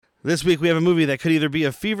This week we have a movie that could either be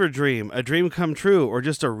a fever dream, a dream come true, or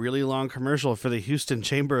just a really long commercial for the Houston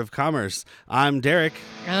Chamber of Commerce. I'm Derrick.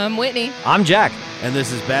 I'm Whitney. I'm Jack. And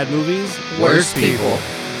this is Bad Movies, Worst People.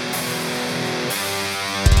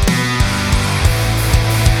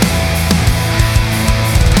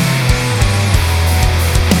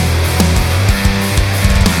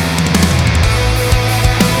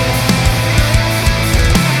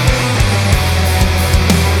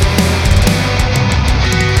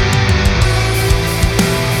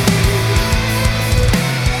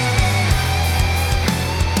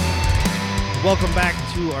 Welcome back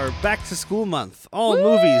to our Back to School month. All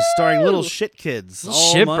movies starring little shit kids.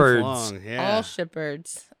 All Shitbirds. month long. Yeah. All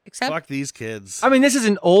shitbirds. Except Fuck these kids. I mean, this is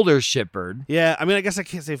an older shitbird. Yeah, I mean, I guess I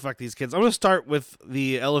can't say fuck these kids. I'm going to start with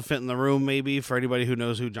the elephant in the room, maybe, for anybody who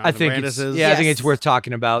knows who Johnathan Brandis is. Yeah, I think it's worth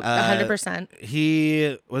talking about. 100%.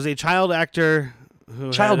 He was a child actor.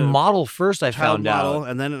 Child model first, I found out.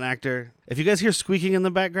 And then an actor. If you guys hear squeaking in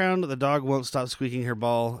the background, the dog won't stop squeaking her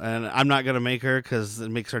ball, and I'm not going to make her because it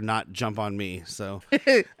makes her not jump on me. So,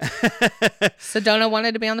 Sedona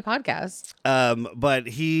wanted to be on the podcast. But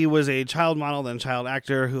he was a child model, then child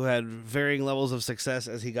actor who had varying levels of success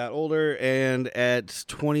as he got older, and at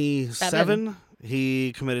 27,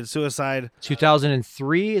 he committed suicide.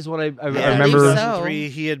 2003 is what I Yeah, remember. 2003,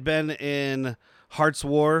 he had been in Heart's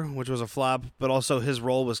War, which was a flop, but also his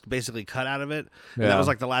role was basically cut out of it. And that was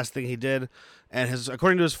like the last thing he did. And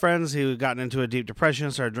according to his friends, he had gotten into a deep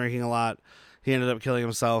depression, started drinking a lot. He ended up killing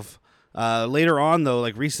himself. Later on, though,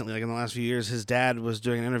 like recently, like in the last few years, his dad was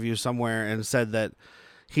doing an interview somewhere and said that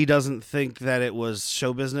he doesn't think that it was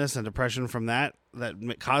show business and depression from that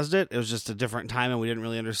caused it. It was just a different time, and we didn't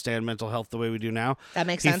really understand mental health the way we do now. That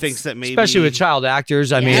makes sense. He thinks that maybe, especially with child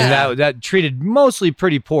actors. I mean, that treated mostly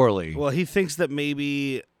pretty poorly. Well, he thinks that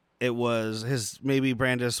maybe it was maybe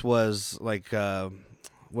Brandis was like,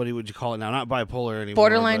 what would you call it now? Not bipolar anymore.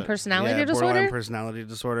 Borderline personality disorder? Borderline personality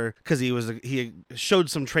disorder. Because he showed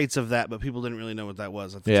some traits of that, but people didn't really know what that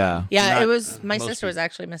was at the time. Yeah, it was, my sister was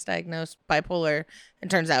actually misdiagnosed bipolar, and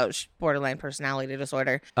turns out borderline personality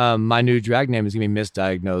disorder. My new drag name is going to be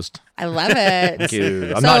misdiagnosed. I love it. Thank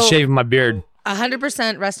you. I'm not shaving my beard.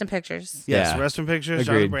 100% rest in pictures. Yes, Yeah. rest in pictures,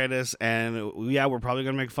 Agreed. Johnathan Brandis, and we're probably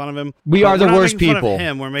going to make fun of him. We are the worst people. people. Of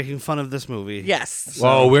him, we're making fun of this movie. Yes.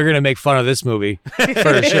 Whoa, we're going to make fun of this movie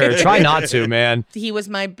for sure. Try not to, man. He was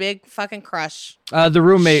my big fucking crush. The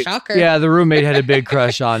roommate. Shocker. Yeah, the roommate had a big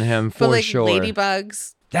crush on him for But like sure.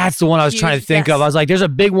 ladybugs. That's the one I was trying to think of. I was like, there's a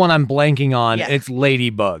big one I'm blanking on. Yeah. It's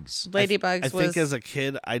Ladybugs. Ladybugs I think as a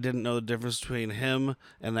kid, I didn't know the difference between him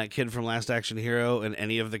and that kid from Last Action Hero and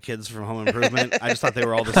any of the kids from Home Improvement. I just thought they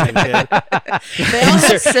were all the same kid. They all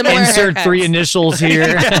have similar Insert haircuts. 3 initials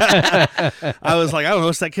here. I was like, I don't know,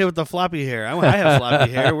 it's that kid with the floppy hair. I have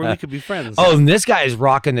floppy hair. We could be friends. Oh, and this guy is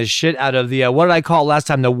rocking the shit out of the, what did I call it last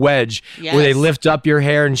time? The wedge, Yes. where they lift up your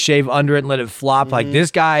hair and shave under it and let it flop. Like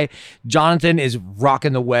this guy, Johnathan, is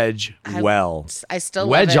rocking the wedge well. I still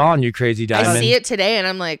wedge love it. on, you crazy diamond. I see it today, and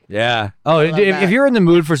I'm like, Yeah. Oh, love if that. you're in the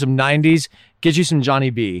mood for some 90s, get you some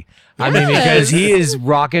Johnny B. I mean, because he is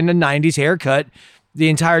rocking a 90s haircut the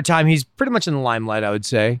entire time. He's pretty much in the limelight, I would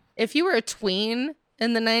say. if you were a tween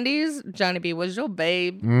in the 90s, Johnny B was your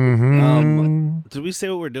babe. Did we say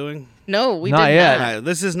what we're doing? No, we Not did yet. not.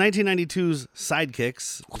 This is 1992's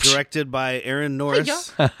Sidekicks, directed by Aaron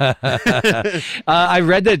Norris. I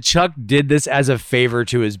read that Chuck did this as a favor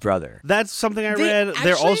to his brother. That's something I They read.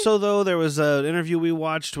 There actually- also, though, there was an interview we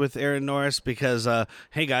watched with Aaron Norris because,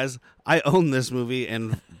 hey guys, I own this movie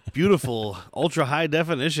in beautiful, ultra high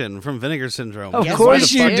definition from Vinegar Syndrome. Of Yes,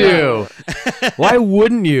 course we you do. Why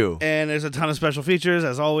wouldn't you? And there's a ton of special features,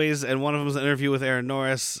 as always, and one of them is an interview with Aaron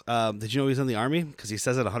Norris. Did you know he's in the Army? Because he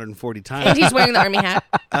says it 140 times. And he's wearing the army hat.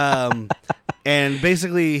 And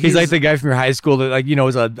basically, He's like the guy from your high school that, like,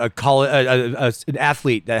 was an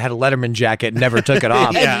athlete that had a Letterman jacket and never took it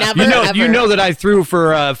off. Yeah. Never, You ever. know that I threw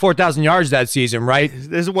for 4,000 yards that season, right?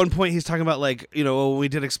 There's one point he's talking about, like, when we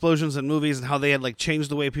did explosions in movies and how they had, like,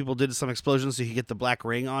 changed the way people did some explosions so you could get the black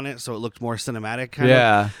ring on it so it looked more cinematic, kind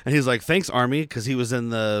Yeah. of. And he's like, thanks, Army, because he was in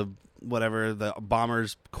the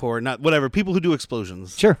Bombers Corps, people who do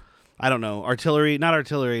explosions. Sure. I don't know, not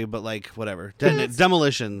artillery, but like whatever.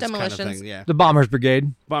 Demolitions kind of Demolitions. thing, yeah. The Bombers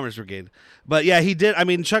Brigade. Bombers Brigade. But yeah, he did. I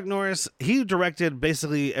mean, Chuck Norris, he directed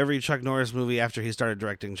basically every Chuck Norris movie after he started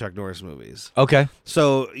directing Chuck Norris movies. Okay.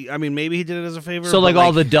 So, I mean, maybe he did it as a favor. So, but like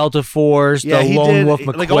all the Delta Force, yeah, the he Lone did, Wolf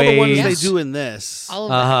McQuaid. like all the ones they Yes. do in this. All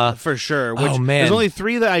of Uh-huh. For sure. Which, Oh, man. There's only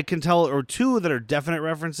 3 that I can tell, or 2 that are definite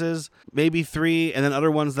references, maybe 3, and then other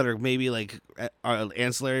ones that are maybe like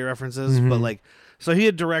ancillary references. Mm-hmm. But like, so he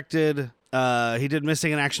had directed He did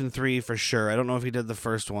Missing in Action 3 for sure. I don't know if he did the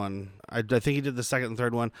first one. I think he did the second and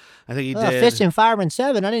third one. I think he did. Fist and Fireman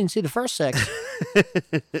 7. I didn't see the first 6.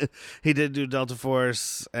 He did do Delta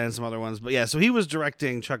Force and some other ones. But yeah, so he was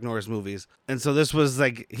directing Chuck Norris movies. And so this was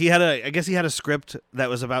like, I guess he had a script that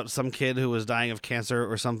was about some kid who was dying of cancer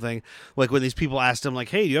or something. Like when these people asked him like,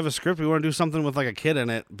 hey, do you have a script? We want to do something with like a kid in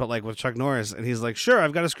it, but like with Chuck Norris. And he's like, sure,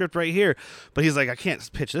 I've got a script right here. But he's like, I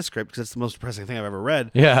can't pitch this script because it's the most depressing thing I've ever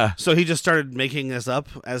read. Yeah. So he just started making this up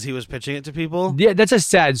as he was pitching it to people. Yeah, that's a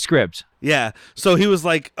sad script. Yeah. So he was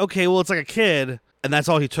like, okay, well, it's like a kid. And that's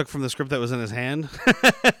all he took from the script that was in his hand.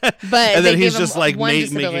 But and then he's gave just him like one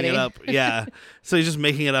making disability. it up. Yeah. So he's just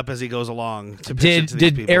making it up as he goes along. To pitch it to these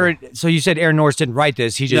Did people. Aaron? So you said Aaron Norris didn't write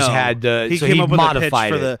this. He just No. had the. He so came he up with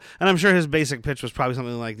modified a pitch for it. and I'm sure his basic pitch was probably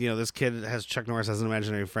something like, this kid has Chuck Norris as an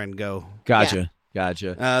imaginary friend. Go. Gotcha.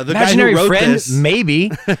 Gotcha. The Imaginary guy who wrote friend, this,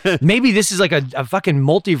 maybe. Maybe this is like a fucking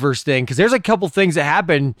multiverse thing because there's a couple things that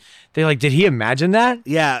happen. They like, did he imagine that?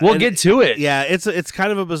 Yeah, we'll and get to it. Yeah, it's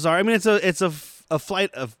kind of a bizarre. I mean, it's a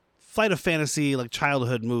flight of fantasy, like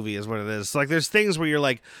childhood movie is what it is. So, like there's things where you're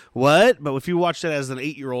like, what? But if you watched it as an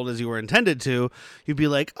 8-year-old as you were intended to, you'd be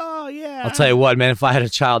like, oh yeah. I'll tell you what, man. If I had a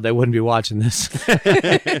child, they wouldn't be watching this.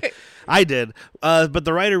 I did. But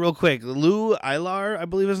the writer, real quick, Lou Ilar, I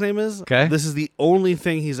believe his name is. Okay. This is the only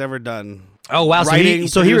thing he's ever done. Oh wow! Writing,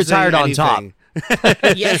 So he producing, retired on top. anything.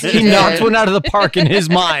 Yes, He knocked one out of the park in his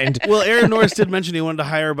mind. Well, Aaron Norris did mention he wanted to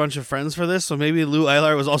hire a bunch of friends for this, so maybe Lou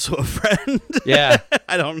Ilar was also a friend. Yeah.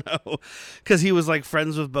 I don't know. Because he was like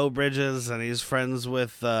friends with Beau Bridges, and he's friends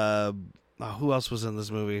with who else was in this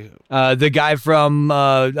movie? The guy from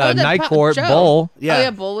Night Court, Joe. Bull. Yeah. Oh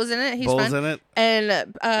yeah, Bull was in it. He's Bull's fun. in it. And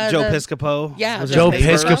Joe Piscopo. Yeah, was Joe his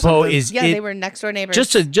neighbor or Piscopo something? is Yeah, they were next door neighbors.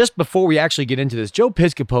 just before we actually get into this. Joe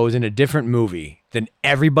Piscopo is in a different movie than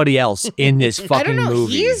everybody else in this I fucking don't know.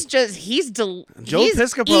 movie. He's Joe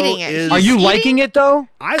Piscopo eating it. is- Are you He's liking it though?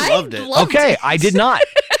 I loved it. loved Okay, it. I did not.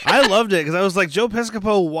 I loved it because I was like, Joe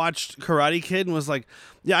Piscopo watched Karate Kid and was like,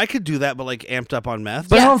 yeah, I could do that, but like amped up on meth.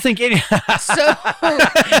 But I Yeah. don't think any. So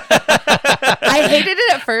I hated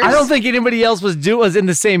it at first. I don't think anybody else was in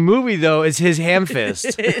the same movie though as his ham fist.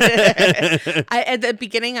 At the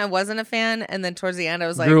beginning, I wasn't a fan, and then towards the end, I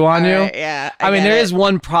was like, Grew on all you? right, yeah. I mean, get there it. is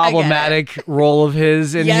one problematic role of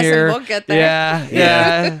his in Yes, and here. we'll get there.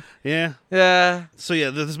 Yeah. Yeah. So yeah,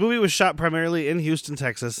 this movie was shot primarily in Houston,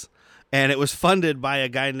 Texas. And it was funded by a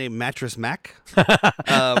guy named Mattress Mac.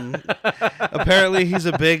 Apparently, he's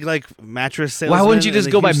a big like mattress salesman. Why wouldn't you in just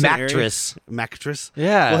the go by Houston area. Mattress? Mattress.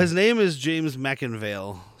 Yeah. Well, his name is James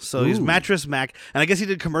McInvale, so he's Ooh. Mattress Mac, and I guess he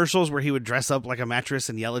did commercials where he would dress up like a mattress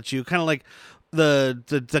and yell at you, kind of like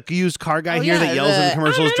the used car guy Oh, here yeah, that yells in the the,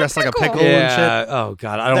 commercials "I'm in a dressed like a pickle." pickle and Yeah. shit. Oh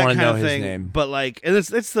God, I don't That want to kind know of his thing. name. But like, and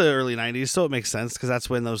it's the early '90s, so it makes sense because that's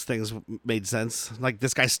when those things made sense. Like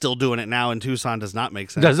this guy's still doing it now in Tucson does not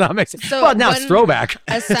make sense. Does not make sense. So well, now it's when- throwback.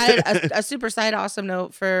 a super side awesome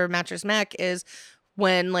note for Mattress Mac is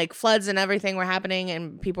when like floods and everything were happening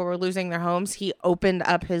and people were losing their homes, he opened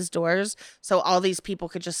up his doors so all these people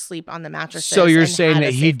could just sleep on the mattresses. So you're and saying had a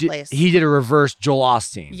that he safe did place. he did a reverse Joel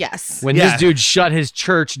Osteen. Yes. When Yeah. this dude shut his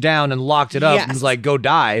church down and locked it up and Yes. was like, "Go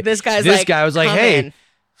die." This guy was like, "Come "Hey, in.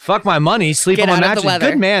 fuck my money, sleep Get on my out of the mattress."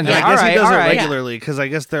 weather. Good man. Yeah, Like, I guess all right, he does all it right. regularly because I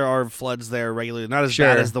guess there are floods there regularly. Not as Sure.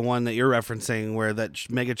 bad as the one that you're referencing where that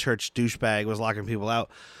mega church douchebag was locking people out.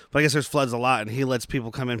 But I guess there's floods a lot, and he lets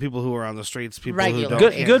people come in, people who are on the streets, people Regular. who don't.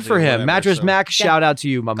 Good, can't good do for him. whatever, Mattress so. Mac, shout out to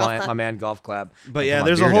you, my Golf man, clap. my man, Golf Clap. But I'll yeah, put my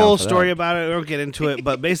there's a beer down whole for that. story about it. I won't get into it,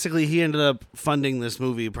 but basically he ended up funding this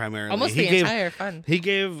movie primarily. Almost he the entire fund. He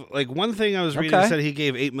gave like one thing I was reading Okay. said he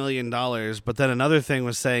gave $8 million, but then another thing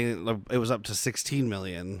was saying it was up to $16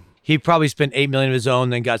 million. He probably spent $8 million of his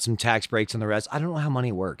own, then got some tax breaks on the rest. I don't know how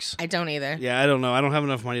money works. I don't either. Yeah, I don't know. I don't have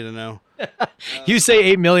enough money to know. You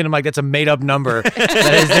say $8 million, I'm like, that's a made up number.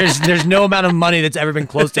 That is, there's no amount of money that's ever been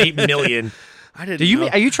close to $8 million. I didn't. Do you? know.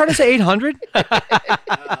 Are you trying to say 800?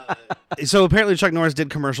 So apparently Chuck Norris did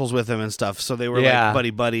commercials with him and stuff. So they were Yeah.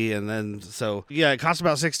 like buddy, and then it cost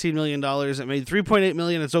about $16 million. It made $3.8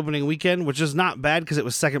 million its opening weekend, which is not bad because it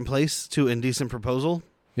was second place to Indecent Proposal,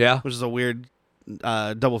 Yeah. which is a weird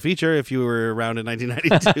double feature if you were around in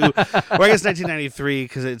 1992 or I guess 1993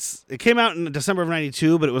 because it came out in December of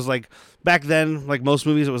 92, but it was like back then, like most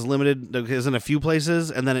movies, it was limited. It was in a few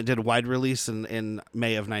places, and then it did wide release in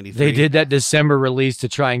May of 93. They did that December release to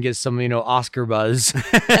try and get some, Oscar buzz.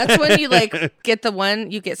 That's when you like get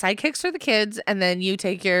you get Sidekicks for the kids, and then you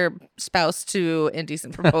take your spouse to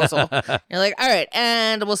Indecent Proposal. You're like, all right,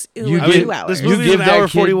 and we'll see You in give- 2 hours. This You movie's give an that hour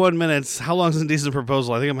kid- 41 minutes. How long is Indecent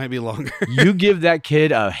Proposal? I think it might be longer. You give give that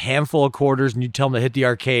kid a handful of quarters and you tell him to hit the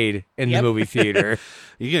arcade in the movie theater.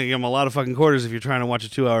 You're going to give him a lot of fucking quarters if you're trying to watch a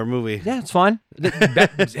 2-hour movie. Yeah, it's fine.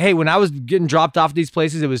 Hey, when I was getting dropped off at these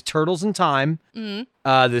places, it was Turtles in Time,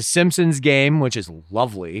 the Simpsons game, which is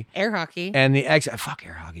lovely. Air hockey. And the fuck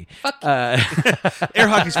air hockey. Fuck. Air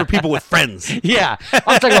hockey's for people with friends. Yeah. I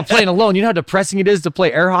was talking about playing alone. You know how depressing it is to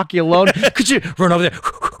play air hockey alone? Could you run over there?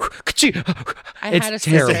 Could you? It's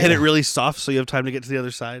terrible. To hit it really soft so you have time to get to the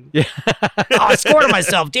other side. Yeah. I scored on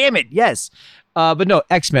myself. Damn it. Yes. But no,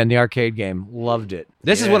 X-Men, the arcade game. Loved it.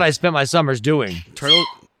 This is what I spent my summers doing.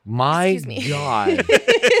 My God.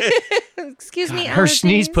 Excuse me. Her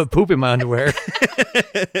sneeze put poop in my underwear.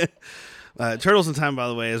 Turtles in Time, by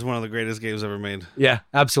the way, is one of the greatest games ever made. Yeah,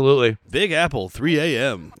 absolutely. Big Apple, 3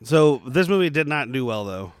 a.m. So this movie did not do well,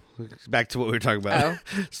 though. Back to what we were talking about.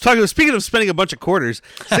 Speaking of spending a bunch of quarters,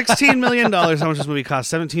 $16 million. How much this movie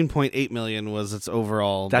cost? $17.8 million was its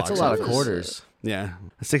overall. That's a lot office. of quarters. Yeah,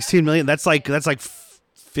 $16 million. That's like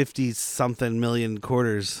 50 something million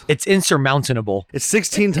quarters. It's insurmountable. It's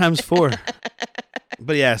 16 times 4.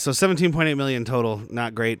 But yeah, so 17.8 million total.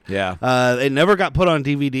 Not great. Yeah. It never got put on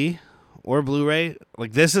DVD or Blu-ray.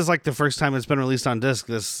 Like, this is like the first time it's been released on disc,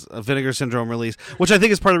 this Vinegar Syndrome release, which I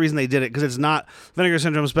think is part of the reason they did it, because it's not, Vinegar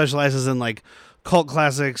Syndrome specializes in like cult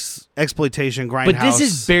classics, exploitation, grindhouse. But this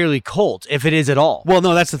is barely cult, if it is at all. Well,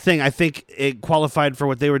 no, that's the thing. I think it qualified for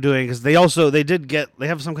what they were doing, because they have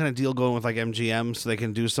some kind of deal going with like MGM, so they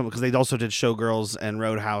can do some, because they also did Showgirls and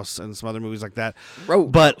Roadhouse and some other movies like that.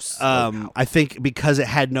 Roadhouse. I think because it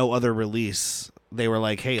had no other release, they were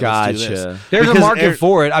like, hey, let's do this. There's a market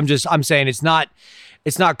for it. I'm saying it's not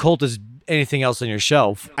cult as anything else on your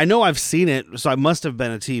shelf. I know I've seen it, so I must have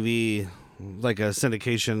been a TV, like a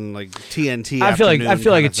syndication, like TNT. I feel like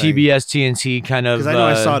a TBS TNT kind of. Because I know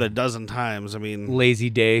I saw it a dozen times. I mean, lazy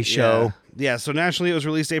day show. Yeah, so nationally it was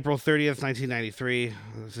released April 30th, 1993.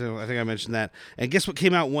 So I think I mentioned that. And guess what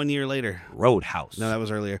came out 1 year later? Roadhouse. No, that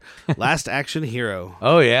was earlier. Last Action Hero.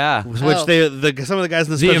 Oh, yeah. Which some of the guys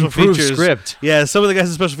in the special improved features. Script. Yeah, some of the guys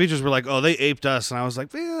in the special features were like, oh, they aped us. And I was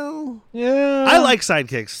like, well, yeah. I like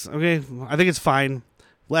Sidekicks. Okay, I think it's fine.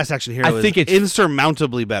 Last Action Hero is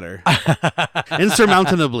insurmountably better.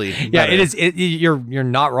 Insurmountably better. Yeah, it is. You're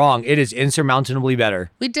not wrong. It is insurmountably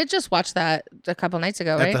better. We did just watch that a couple nights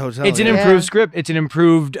ago, right? At the hotel. It's an improved script. It's an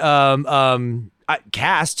improved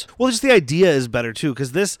cast. Well, just the idea is better too,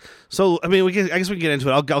 because this. So I mean, I guess we can get into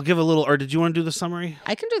it. I'll give a little. Or did you want to do the summary?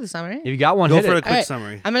 I can do the summary. If you got one, go hit for it. a quick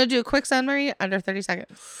summary. I'm going to do a quick summary under 30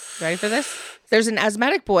 seconds. Ready for this? There's an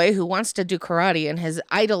asthmatic boy who wants to do karate, and his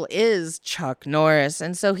idol is Chuck Norris.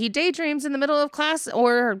 And so he daydreams in the middle of class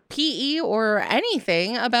or PE or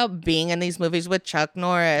anything about being in these movies with Chuck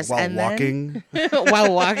Norris. While walking.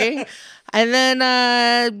 While walking. And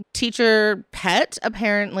then teacher Pet,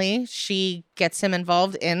 apparently, she gets him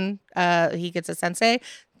involved in, he gets a sensei.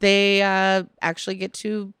 They actually get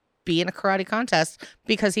to be in a karate contest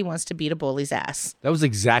because he wants to beat a bully's ass. That was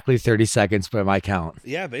exactly 30 seconds by my count.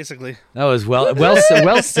 Yeah, basically. That was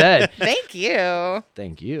well said. Thank you.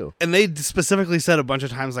 Thank you. And they specifically said a bunch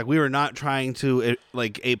of times, like, we were not trying to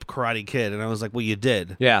like ape Karate Kid, and I was like, well, you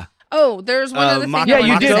did. Yeah. Oh, there's one other thing. Yeah,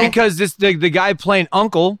 you did, because the guy playing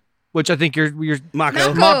Uncle, which I think you're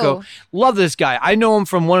Mako. Love this guy. I know him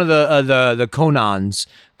from one of the Conans.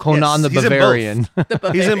 Conan the Bavarian.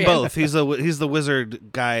 He's in both. He's the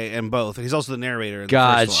wizard guy in both. He's also the narrator in the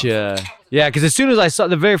first one. Yeah, because as soon as I saw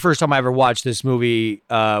the very first time I ever watched this movie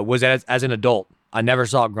was as an adult. I never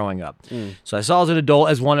saw it growing up. So I saw it as an adult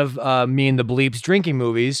as one of me and the Bleeps drinking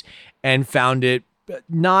movies, and found it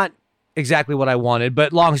not exactly what I wanted.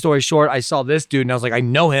 But long story short, I saw this dude and I was like, I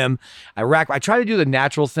know him. I try to do the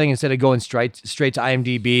natural thing instead of going straight to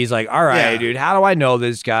IMDb. He's like, all right, dude, how do I know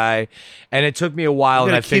this guy? And it took me a while,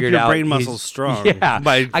 and I figured out keep your brain muscles strong. Yeah,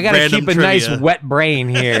 I gotta keep a nice wet brain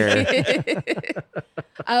here.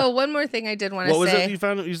 One more thing I did want to say. What was it you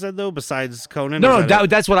found? You said though, besides Conan. No,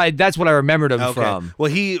 that's what I remembered him from.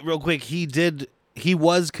 Well, he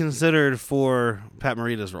was considered for Pat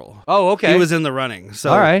Morita's role. Oh, okay. He was in the running.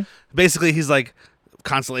 So all right. Basically, he's like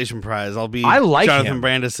consolation prize. I like Johnathan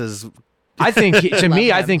Brandis's. I think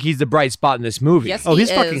I think he's the bright spot in this movie. Yes, he's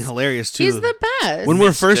fucking hilarious too. He's the best. When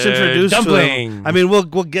we're first introduced to him, I mean, we'll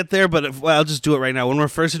get there, but I'll just do it right now. When we're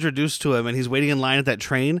first introduced to him, and he's waiting in line at that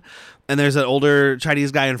train, and there's an older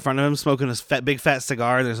Chinese guy in front of him smoking his big fat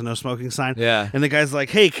cigar, and there's a no smoking sign. Yeah. And the guy's like,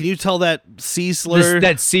 "Hey, can you tell that C slur?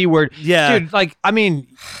 That C word?" Yeah. Dude, like, I mean,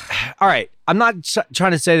 all right. I'm not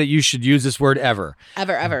trying to say that you should use this word ever.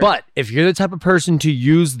 Ever. But if you're the type of person to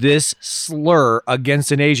use this slur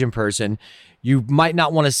against an Asian person, you might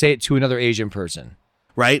not want to say it to another Asian person.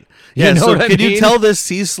 Right? Yeah, You know so what I can you mean? tell this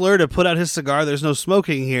C slur to put out his cigar? There's no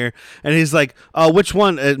smoking here. And he's like, which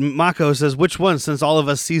one? Mako says, which one, since all of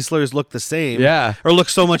us C slurs look the same? Yeah. Or look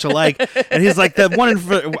so much alike. And he's like, that one in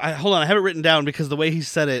front. Hold on, I have it written down because the way he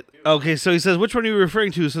said it. Okay, so he says, which one are you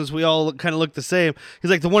referring to since we all kind of look the same?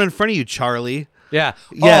 He's like, the one in front of you, Charlie. Yeah.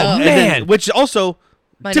 Yeah. Oh, and man. then, which also.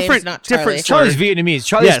 My different, name's not Charlie. different slur. Charlie's Vietnamese.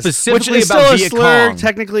 Charlie's Yes, specifically which is about still a Viet slur, Cong.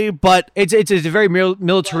 technically, but It's a very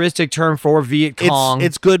militaristic term for Viet Cong.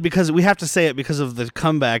 it's good because we have to say it because of the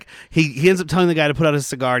comeback. He ends up telling the guy to put out his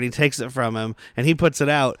cigar, and he takes it from him, and he puts it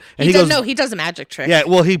out. And he goes, he does a magic trick. yeah,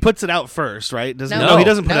 well, he puts it out first, right? Doesn't No. he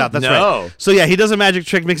doesn't put it No. out. That's No. right. So yeah, he does a magic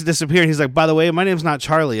trick, makes it disappear, and he's like, by the way, my name's not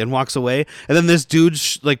Charlie, and walks away. And then this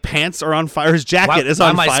dude's pants are on fire. His jacket is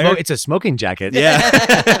on fire. It's a smoking jacket.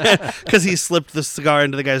 Yeah, because he slipped the cigar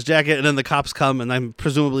into the guy's jacket, and then the cops come and then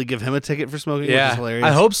presumably give him a ticket for smoking, which is hilarious.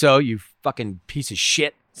 I hope so, you fucking piece of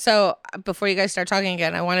shit. So before you guys start talking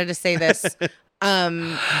again, I wanted to say this.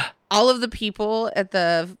 All of the people at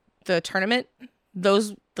the tournament,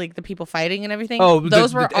 those like the people fighting and everything. Oh,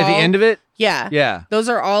 those were at all, the end of it? Yeah. Yeah. Those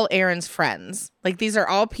are all Aaron's friends. Like these are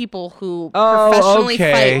all people who Oh, professionally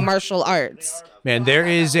okay. fight martial arts. Man, there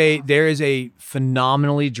is a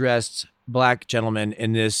phenomenally dressed black gentleman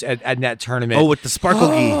in this at that tournament. Oh, with the sparkle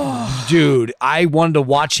gi. Dude, I wanted to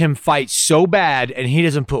watch him fight so bad, and he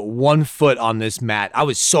doesn't put one foot on this mat. I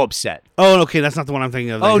was so upset. Oh, okay, that's not the one I'm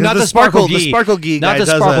thinking of. Oh, Because not the sparkle gi. The sparkle gi Not guy the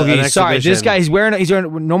does sparkle an gi. Sorry, this exhibition. guy he's wearing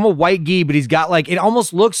a normal white gi, but he's got like it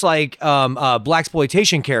almost looks like a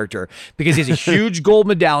blaxploitation character because he has a huge gold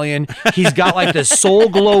medallion. He's got like the Soul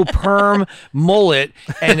Glow perm mullet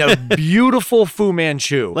and a beautiful Fu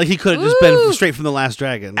Manchu. Like he could have just been straight from The Last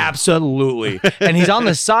Dragon. Absolutely. And he's on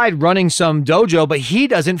the side running some dojo, but he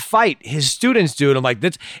doesn't fight. His students do. And I'm like,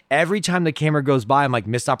 that's every time the camera goes by, I'm like,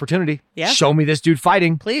 missed opportunity. Yeah. Show me this dude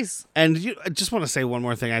fighting. Please. And I just want to say one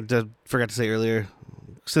more thing I forgot to say earlier.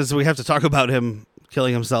 Since we have to talk about him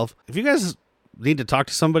killing himself, if you guys need to talk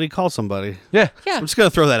to somebody, call somebody. Yeah. Yeah. I'm just going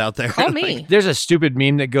to throw that out there. Call me. There's a stupid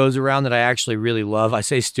meme that goes around that I actually really love. I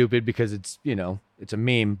say stupid because it's, it's a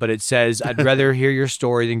meme, but it says, I'd rather hear your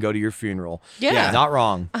story than go to your funeral. Yeah. Not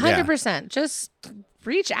wrong. 100%. Just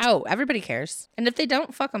reach out. Everybody cares. And if they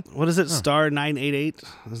don't, fuck them. What is it? Star 988?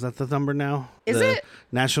 Is that the number now? Is the it?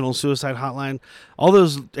 National Suicide Hotline. All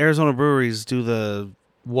those Arizona breweries do the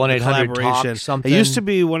 1-800 collaboration. talk something. It used to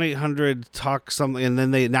be 1-800-TALK something, and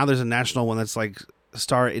then now there's a national one that's like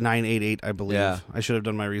Star 988, I believe. Yeah. I should have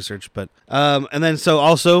done my research, but and then so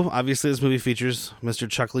also obviously this movie features Mr.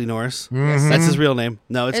 Chuck Norris. Mhm. That's his real name.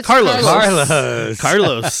 No, it's It's Carlos. Carlos.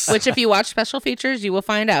 Carlos. Which, if you watch special features, you will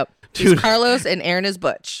find out. He's Dude. Carlos and Aaron is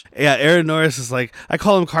Butch. Yeah, Aaron Norris is like, I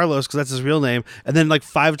call him Carlos because that's his real name. And then like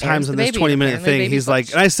 5 times in the this baby, 20-minute apparently thing, baby he's like,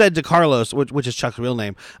 Butch. and I said to Carlos, which is Chuck's real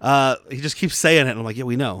name, he just keeps saying it. And I'm like, yeah,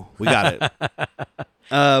 we know. We got it.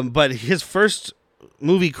 But his first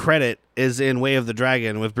movie credit is in Way of the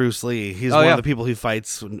Dragon with Bruce Lee. He's one of the people who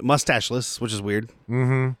fights mustacheless, which is weird.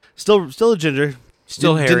 Mm-hmm. Still a ginger.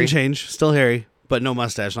 Still hairy. Didn't change. Still hairy, but no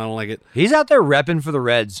mustache. And I don't like it. He's out there repping for the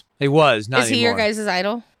Reds. He was, not Is he anymore. your guys'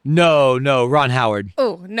 idol? No, Ron Howard.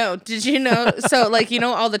 Oh, no. Did you know? So, like,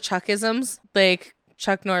 all the Chuckisms? Like,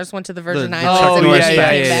 Chuck Norris went to the Virgin The Islands. Chuck and Norris he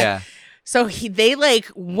fact. came back. yeah. So they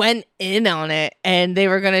went in on it, and they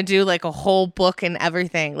were gonna do like a whole book and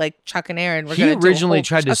everything. Like Chuck and Aaron were. He gonna do a originally whole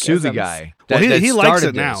tried to sue the Chuckisms. guy. Well, that he likes started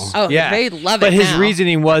it now. this. Oh, they love But it his now.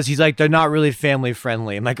 reasoning was, he's like, they're not really family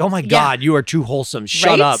friendly. I'm like, oh my God, you are too wholesome.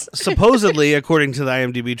 Shut Right? up. Supposedly, according to the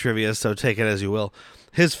IMDb trivia, so take it as you will,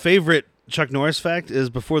 his favorite Chuck Norris fact is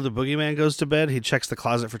before the boogeyman goes to bed, he checks the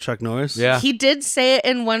closet for Chuck Norris. Yeah. He did say it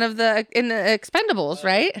in one of the Expendables,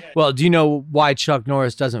 right? Well, do you know why Chuck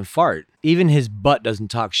Norris doesn't fart? Even his butt doesn't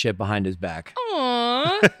talk shit behind his back.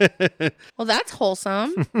 Aww. Well, that's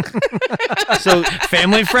wholesome. So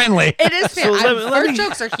Family friendly. It is. So let me- Fart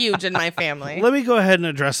jokes are huge in my family. let me go ahead and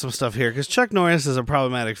address some stuff here because Chuck Norris is a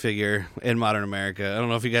problematic figure in modern America. I don't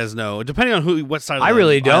know if you guys know, depending on what side of I the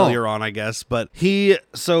really aisle don't. you're on, I guess. But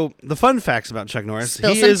so the fun facts about Chuck Norris,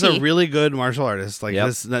 Spill he some is a tea. really good martial artist. Like Yep.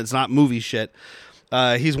 this, that's not movie shit.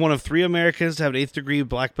 He's one of 3 Americans to have an 8th degree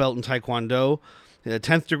black belt in Taekwondo, a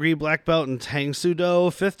 10th degree black belt in Tang Sudo,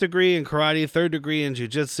 5th degree in Karate, 3rd degree in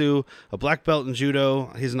Jiu-Jitsu, a black belt in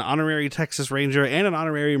Judo. He's an honorary Texas Ranger and an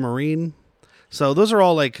honorary Marine. So those are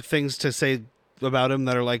all like things to say about him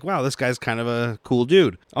that are like, wow, this guy's kind of a cool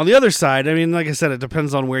dude. On the other side, I mean, like I said, it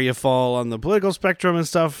depends on where you fall on the political spectrum and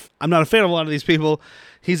stuff. I'm not a fan of a lot of these people.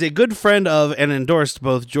 He's a good friend of and endorsed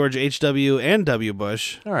both George H.W. and W.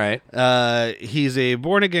 Bush. All right. He's a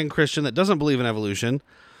born-again Christian that doesn't believe in evolution.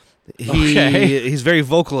 He's very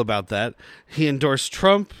vocal about that. He endorsed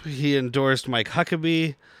Trump. He endorsed Mike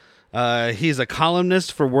Huckabee. He's a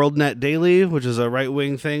columnist for WorldNet Daily, which is a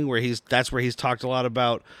right-wing thing that's where he's talked a lot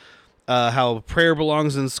about how prayer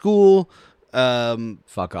belongs in school.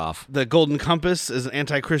 Fuck off. The Golden Compass is an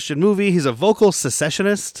anti-Christian movie. He's a vocal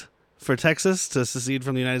secessionist for Texas to secede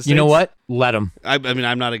from the United States. You know what? Let him. I mean,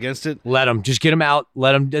 I'm not against it. Let them. Just get them out.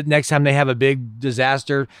 Let them. Next time they have a big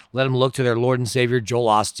disaster, let them look to their Lord and Savior, Joel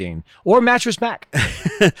Osteen. Or Mattress Mac.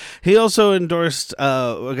 He also endorsed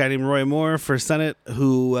a guy named Roy Moore for Senate,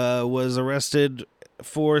 who was arrested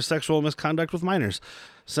for sexual misconduct with minors.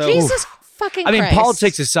 So, Jesus fucking I mean, Christ.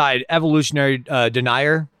 politics aside, evolutionary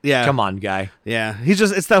denier. Yeah. Come on, guy. Yeah.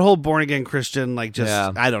 It's that whole born-again Christian, like, just,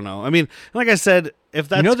 Yeah. I don't know. I mean, like I said, if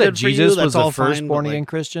that's You know that good for Jesus you, that's was all the first fine, born-again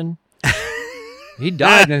Christian? He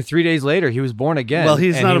died, and then 3 days later, he was born again. Well,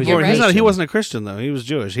 he's and not he a was born. Christian. He wasn't a Christian though. He was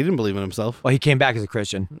Jewish. He didn't believe in himself. Well, he came back as a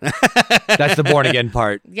Christian. That's the born again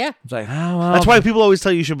part. Yeah. It's like, oh, well. That's why people always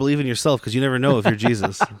tell you should believe in yourself, because you never know if you're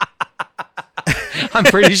Jesus. I'm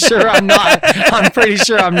pretty sure I'm not. I'm pretty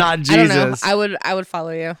sure I'm not Jesus. I don't know. I would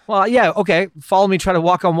follow you. Well, yeah, okay. Follow me. Try to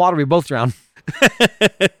walk on water. We both drown.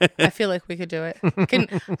 I feel like we could do it.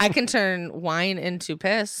 I can turn wine into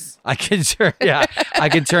piss. I can turn. Yeah, I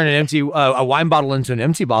can turn an empty a wine bottle into an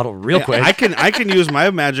empty bottle real quick. I can use my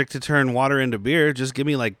magic to turn water into beer. Just give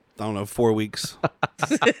me, like, I don't know, 4 weeks.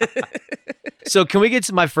 So can we get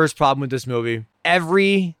to my first problem with this movie?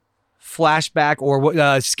 Every flashback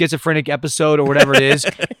or schizophrenic episode or whatever it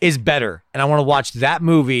is better, and I want to watch that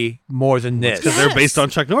movie more than this. Because they're based on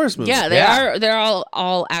Chuck Norris movies. Yeah, they are. They're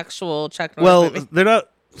all actual Chuck Norris Well, movies. they're not.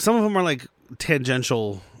 Some of them are like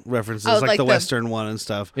tangential references, like the Western one and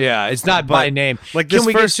stuff. Yeah, it's not by name. Like, can this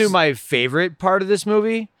we first- get to my favorite part of this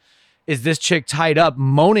movie? Is this chick tied up,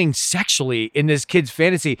 moaning sexually in this kid's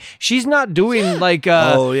fantasy? She's not doing like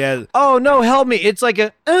Oh yeah. oh no, help me. It's like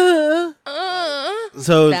a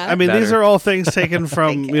So That- I mean, these Better. are all things taken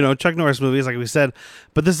from Chuck Norris movies, like we said.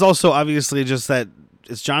 But this is also obviously just that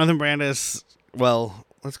it's Johnathan Brandis. Well,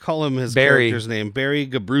 let's call him his Barry. character's name, Barry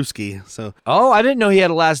Gabrewski. So Oh, I didn't know he had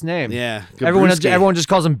a last name. yeah, Everyone Gabrewski. just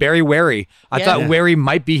calls him Barry Wary. I Yeah. thought Yeah. Wary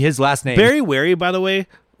might be his last name. Barry Wary, by the way.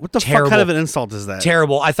 What the fuck Terrible. kind of an insult is that?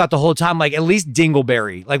 Terrible. I thought the whole time, like, at least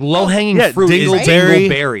Dingleberry. Like, low-hanging Yeah, fruit is Dingleberry.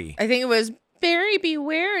 Dingleberry. I think it was Barry, be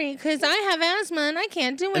wary, because I have asthma and I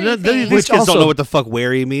can't do And anything. these Which kids also- don't know what the fuck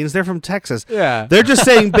wary means. They're from Texas. Yeah. They're just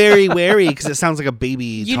saying Barry Wary because it sounds like a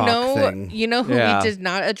baby talk thing. You know who Yeah. we did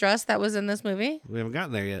not address that was in this movie? We haven't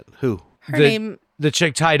gotten there yet. Who? Her name, The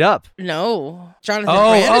chick tied up. no, Johnathan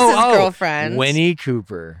Brandis' girlfriend. Winnie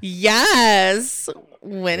Cooper. Yes,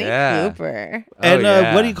 Winnie Yeah. Cooper. And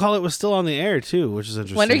yeah. what do you call it was still on the air too, which is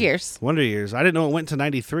interesting. Wonder Years. Wonder Years. I didn't know it went to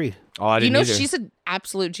 93. Oh, I You didn't know either. she's an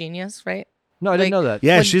absolute genius, right? No, I didn't like- know that.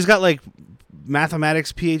 Yeah, When- she's got like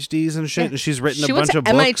mathematics PhDs and shit, Yeah. and she's written She a went bunch to of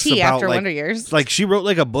books MIT about after like, Wonder Years. Like she wrote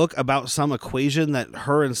like a book about some equation that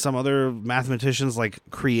her and some other mathematicians like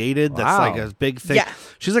created. That's Wow. like a big thing. Yeah.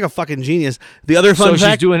 She's like a fucking genius. The other fun So she's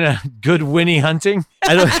fact, doing a good Winnie hunting?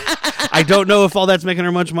 I don't know if all that's making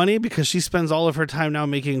her much money because she spends all of her time now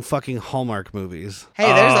making fucking Hallmark movies. Hey,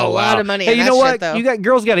 there's a Oh, lot wow. of money Hey, in you that know shit, what? though. You got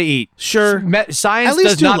girls got to eat. Sure. Science At least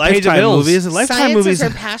does do not pay the Lifetime bills. movies. And Lifetime Science movies,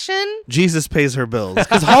 is her passion. Jesus pays her bills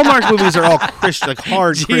because Hallmark movies are all Christian, like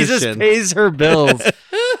hard Jesus Christian. pays her bills.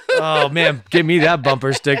 Oh man, give me that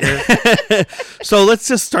bumper sticker. So let's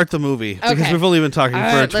just start the movie because Okay. we've only been talking All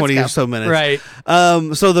for right, let's 20 go. or so minutes. Right.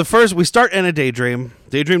 So the first, we start in a daydream.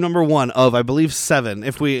 Daydream number 1 of, I believe, 7.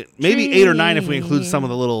 If we maybe 8 or 9 if we include some of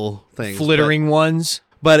the little things. Flittering ones.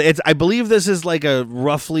 But it's, I believe this is like a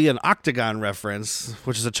roughly an Octagon reference,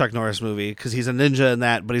 which is a Chuck Norris movie because he's a ninja in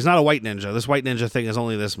that, but he's not a white ninja. This white ninja thing is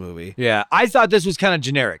only this movie. Yeah, I thought this was kind of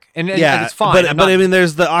generic, and Yeah, it's fine. But, I'm but not- I mean,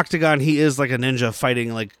 there's the Octagon. He is like a ninja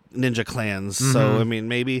fighting like ninja clans. Mm-hmm. So I mean,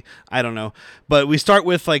 maybe I don't know. But we start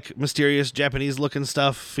with like mysterious Japanese looking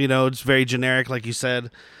stuff. You know, it's very generic, like you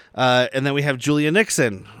said. And then we have Julia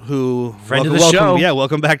Nixon, who Friend of the welcome, show. Yeah,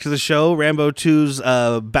 welcome back to the show. Rambo 2's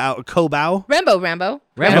co-bow. Rambo.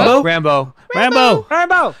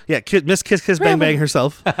 Rambo. Yeah, Miss Kiss Kiss Bang Bang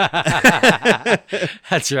herself.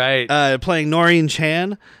 That's right. Playing Noreen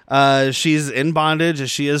Chan. She's in bondage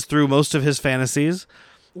as she is through most of his fantasies.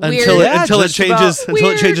 Until Weird. Yeah, it just changes about- until it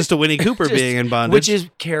Weird. changes to Winnie Cooper Just- being in bondage. which is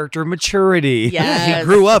character maturity. Yes. He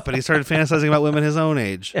grew up and he started fantasizing about women his own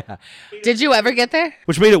age. Did you ever get there?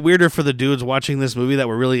 Which made it weirder for the dudes watching this movie that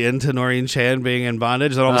were really into Noreen Chan being in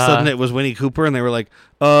bondage. Then all of a sudden it was Winnie Cooper and they were like,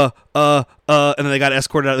 and then they got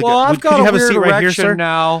escorted out. Well, I've got could you a have a weird seat right here, erection sir?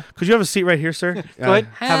 now. Could you have a seat right here, sir? Go ahead.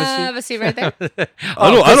 Have a seat right there.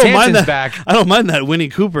 I don't mind that. Back. I don't mind that Winnie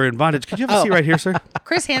Cooper in bondage. Could you have a seat right here, sir?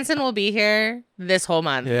 Chris Hansen will be here this whole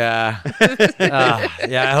month. Yeah.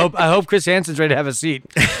 Yeah. I hope Chris Hansen's ready to have a seat.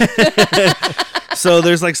 So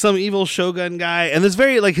there's like some evil Shogun guy, and there's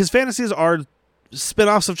very like his fantasies are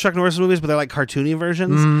spin-offs of Chuck Norris movies, but they're like cartoony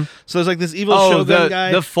versions. So there's like this evil Shogun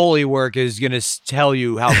guy. The Foley work is gonna tell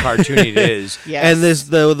you how cartoony it is. Yes. And this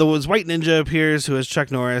the white ninja appears who is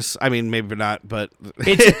Chuck Norris. I mean, maybe not, but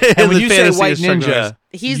And when you say fantasy white is Chuck Norris.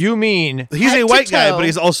 ninja, you mean He's head a to white guy, toe. but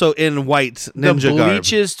he's also in white the ninja garb.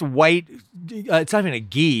 bleachest white. It's not even a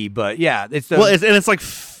gi, but yeah, it's the. Well, it's like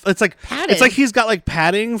Padded. it's like he's got like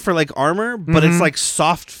padding for like armor, but it's like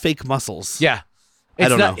soft fake muscles. yeah. I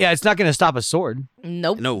don't know. Yeah, it's not gonna stop a sword.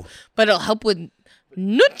 Nope. No. But it'll help with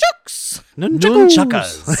nunchucks.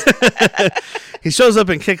 Nunchuckas. He shows up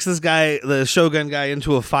and kicks this guy, the Shogun guy,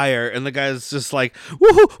 into a fire, and the guy's just like,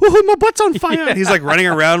 woohoo, woohoo, my butt's on fire. And he's like running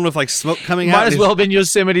around with like smoke coming out. Might as well have been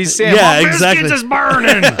Yosemite Sam. Yeah, My exactly. biscuits is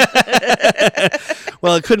burning.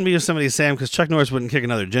 Well, it couldn't be Yosemite Sam because Chuck Norris wouldn't kick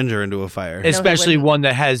another ginger into a fire. Especially wouldn't. one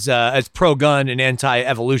that has it's pro-gun and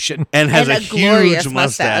anti-evolution. And has And a a glorious huge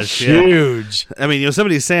mustache. mustache. Yeah. Huge. I mean,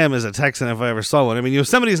 Yosemite Sam is a Texan if I ever saw one. I mean,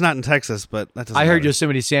 Yosemite's not in Texas, but that doesn't I heard matter.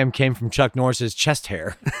 Yosemite Sam came from Chuck Norris's chest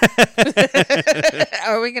hair.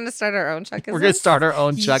 Are we going to start our own Chuckisms? We're gonna start our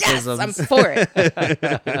own Yes, Chuckisms. I'm for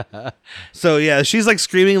it. So yeah, she's like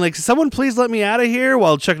screaming like, "Someone please let me out of here!"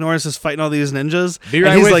 While Chuck Norris is fighting all these ninjas. Be And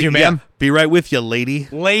right he's with like, you, ma'am. "Yeah, be right with you, lady."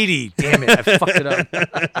 Lady, damn it, I fucked it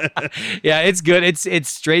up. Yeah, it's good. It's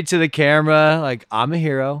straight to the camera. Like, I'm a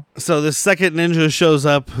hero. So this second ninja shows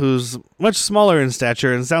up, who's much smaller in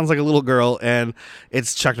stature and sounds like a little girl, and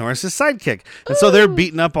it's Chuck Norris's sidekick. And so they're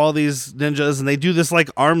beating up all these ninjas, and they do this like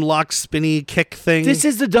arm lock spinny kick thing. This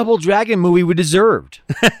is the Double Dragon movie we deserved.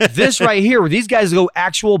 This right here, where these guys go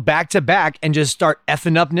actual back to back and just start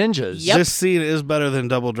effing up ninjas. Yep. This scene is better than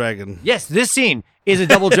Double Dragon. Yes, this scene is a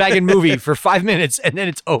Double Dragon movie for 5 minutes, and then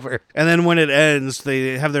it's over. And then when it ends,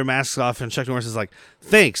 they have their masks off, and Chuck Norris is like,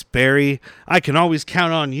 "Thanks, Barry. I can always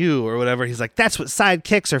count on you," or whatever. He's like, "That's what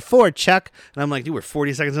sidekicks are for, Chuck." And I'm like, "You were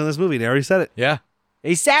 40 seconds in this movie, and they already said it." Yeah.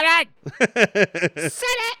 He said it. Said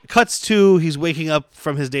it. Cuts to he's waking up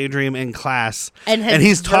from his daydream in class, And has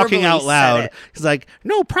he's talking verbally out said loud. it. He's like,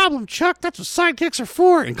 "No problem, Chuck. That's what sidekicks are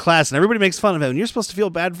for," in class, and everybody makes fun of him. And you're supposed to feel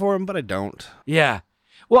bad for him, but I don't. Yeah.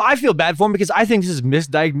 Well, I feel bad for him because I think this is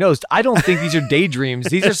misdiagnosed. I don't think these are daydreams.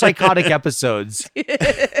 These are psychotic episodes.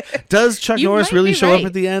 Does Chuck You Norris might really be show up right.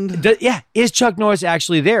 at the end? Yeah. Is Chuck Norris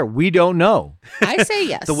actually there? We don't know. I say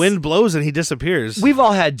yes. The wind blows and he disappears. We've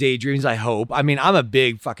all had daydreams, I hope. I mean, I'm a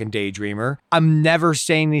big fucking daydreamer. I'm never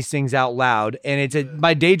saying these things out loud. And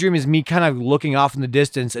my daydream is me kind of looking off in the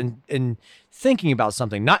distance and thinking about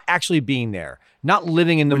something, not actually being there, not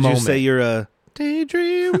living in the Would moment. you say you're a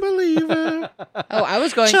daydream believer? Oh, I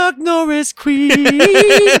was going. Chuck Norris queen.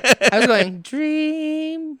 I was going.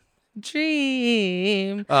 Dream,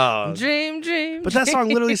 dream, Oh. dream. But that song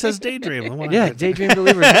literally says daydream. Yeah, daydream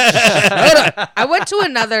believer. I went to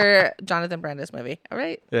another Johnathan Brandis movie. All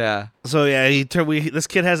right. Yeah. So yeah, this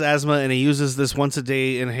kid has asthma and he uses this once a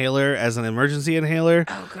day inhaler as an emergency inhaler.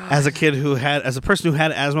 Oh God. As a person who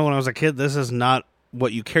had asthma when I was a kid, this is not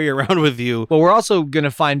what you carry around with you. Well, we're also going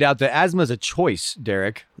to find out that asthma is a choice,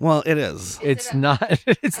 Derrick. Well, it is. It's not.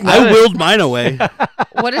 It's not. I willed mine away.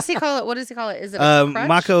 What does he call it? What does he call it? Is it a crutch?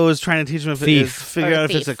 Mako is trying to teach him figure Or a out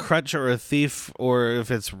if it's a thief. crutch or a thief or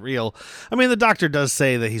if it's real. I mean, the doctor does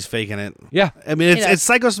say that he's faking it. Yeah. I mean, He does. it's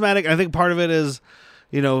psychosomatic. I think part of it is,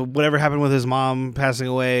 whatever happened with his mom passing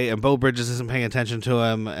away, and Bo Bridges isn't paying attention to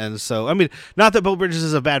him, and so I mean, not that Bo Bridges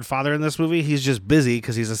is a bad father in this movie. He's just busy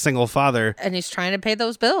because he's a single father. And he's trying to pay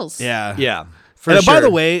those bills. Yeah, Yeah. And sure. by the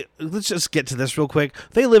way, let's just get to this real quick.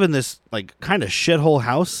 They live in this like kind of shithole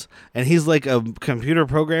house, and he's like a computer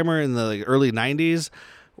programmer in the early '90s.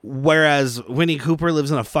 Whereas Winnie Cooper lives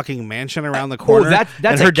in a fucking mansion around the corner, that's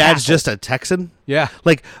and her a dad's castle. just a Texan. Yeah.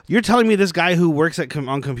 Like, you're telling me this guy who works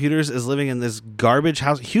on computers is living in this garbage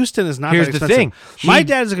house? Houston is not Here's that the expensive. thing. My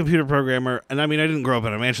dad's a computer programmer, and I mean, I didn't grow up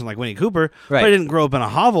in a mansion like Winnie Cooper, Right. but I didn't grow up in a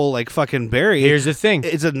hovel like fucking Barry. Here's the thing.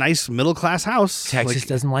 It's a nice middle-class house. Texas Like,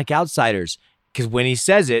 doesn't like outsiders. Because Winnie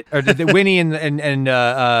says it, or Winnie and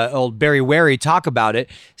old Barry Wary talk about it,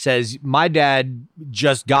 says, my dad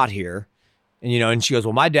just got here. And, and she goes,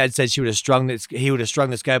 well, my dad said he would have strung this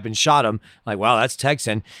guy up and shot him. I'm like, wow, that's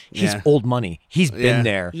Texan. He's old money. He's been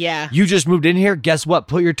there. Yeah. You just moved in here. Guess what?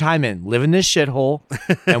 Put your time in. Live in this shithole,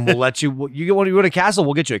 and we'll let you. You want to go to a castle?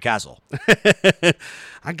 We'll get you a castle.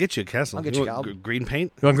 I'll get you a castle. I'll get you a green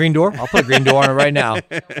paint. You want green door? I'll put a green door on it right now.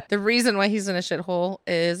 The reason why he's in a shithole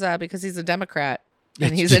is because he's a Democrat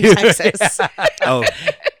and he's in Texas. Oh,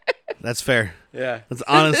 that's fair. Yeah. That's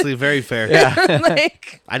honestly very fair. Yeah.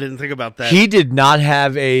 Like, I didn't think about that. He did not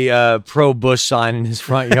have a pro-Bush sign in his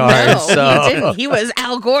front yard. no, so. he didn't. He was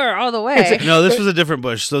Al Gore all the way. No, this was a different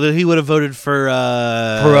Bush. So that he would have voted for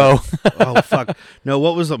Pro. Oh fuck. No,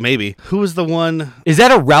 what was the maybe? Who was the one? Is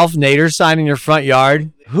that a Ralph Nader sign in your front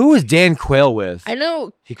yard? Who was Dan Quayle with? I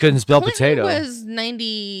know. He couldn't spell Clinton potato. was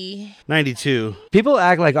 90. 92. People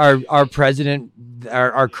act like our president,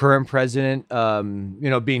 our current president,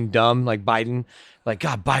 being dumb, like Biden. Like,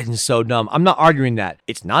 God, Biden's so dumb. I'm not arguing that.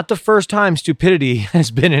 It's not the first time stupidity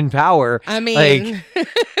has been in power. I mean,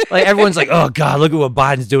 like everyone's like, oh God, look at what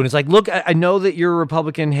Biden's doing. It's like, look, I know that you're a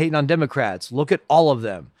Republican hating on Democrats. Look at all of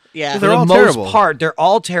them. yeah. For They're the all most terrible. part, they're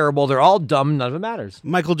all terrible. They're all dumb. None of it matters.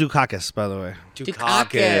 Michael Dukakis, by the way.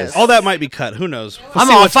 Dukakis. All that might be cut. Who knows? We'll I'm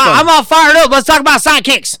see all what's fun. I'm all fired up. Let's talk about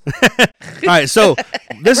sidekicks. All right, so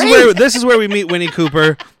this is where we meet Winnie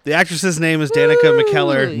Cooper. The actress's name is Danica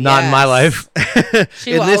McKellar. Not in my life.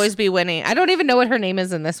 She will In this- always be Winnie. I don't even know what her name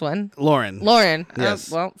is in this one. Lauren. Lauren. Yes.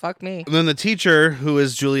 Well, fuck me. And then the teacher, who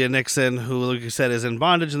is Julia Nixon, who, like you said, is in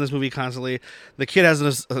bondage in this movie constantly. The kid has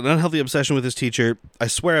an unhealthy obsession with his teacher. I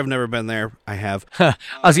swear I've never been there. I have. I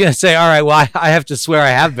was going to say, all right, well, I have to swear I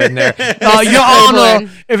have been there. Your Honor,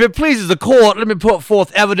 if it pleases the court, let me put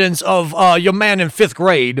forth evidence of your man in 5th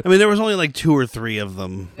grade. I mean, there was only like 2 or 3 of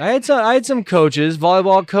them. I had some coaches.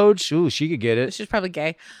 Volleyball coach. Ooh, she could get it. She's probably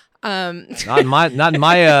gay. Not in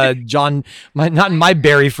my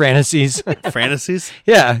Barry fantasies. Fantasies?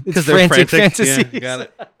 Yeah, it's Because they're frantic frantic. fantasies. Yeah, got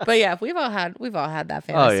it. But yeah, we've all had that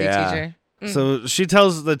fantasy teacher. So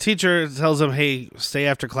the teacher tells him, hey, stay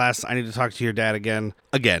after class. I need to talk to your dad again.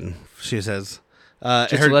 Again, she says. Just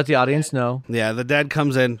to let the audience know. Yeah, the dad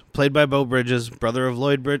comes in, played by Beau Bridges, brother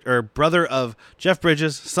of Jeff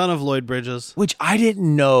Bridges, son of Lloyd Bridges. Which I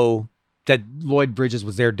didn't know that Lloyd Bridges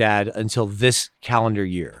was their dad until this calendar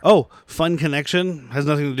year. Oh, fun connection. Has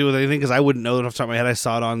nothing to do with anything because I wouldn't know it off the top of my head. I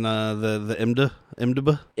saw it on the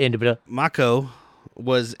IMDb. Mako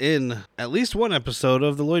was in at least one episode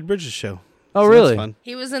of the Lloyd Bridges show. Oh, So really? That's fun.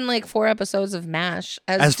 He was in like 4 episodes of MASH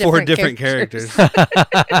As 4 different characters. I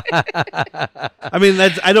mean,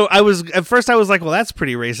 at first I was like, well, that's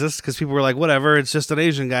pretty racist because people were like, whatever, it's just an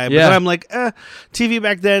Asian guy. But then I'm like, TV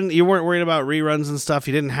back then, you weren't worried about reruns and stuff.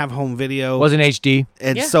 You didn't have home video. Wasn't HD.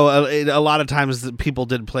 And Yeah. so a lot of times people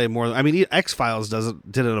did play more. I mean, X-Files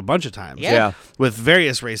did it a bunch of times. Yeah. With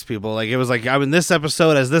various race people. Like, it was like, I'm in this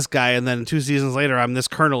episode as this guy, and then 2 seasons later, I'm this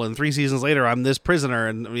colonel, and 3 seasons later, I'm this prisoner,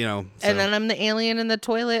 and, so. And then I'm the alien in the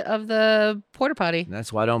toilet of the porta potty.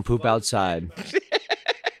 That's why I don't poop outside.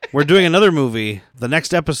 We're doing another movie. The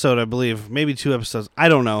next episode, I believe, maybe 2 episodes. I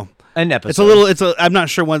don't know. An episode. I'm not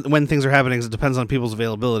sure when things are happening because it depends on people's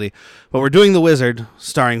availability. But we're doing The Wizard,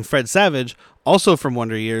 starring Fred Savage, also from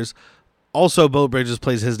Wonder Years. Also, Beau Bridges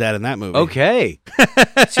plays his dad in that movie. Okay.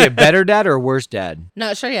 Is he a better dad or a worse dad?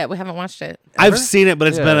 Not sure yet. We haven't watched it. I've seen it, but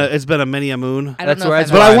it's Yeah. been a many a moon. I don't That's know. where If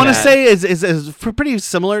it's I've But I I'm want to at. say is pretty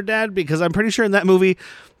similar, Dad, because I'm pretty sure in that movie,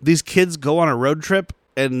 these kids go on a road trip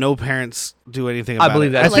and no parents do anything about it. I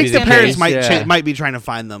believe that I to think be the the parents case, might be trying to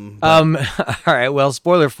find them. but All right. Well,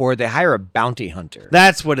 spoiler for it. They hire a bounty hunter.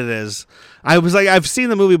 that's what it is. I was like, I've seen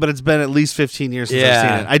the movie, but it's been at least 15 years since I've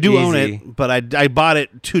Yeah, seen it. I do own easy. it, but I bought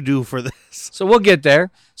it to do for this. So we'll get there.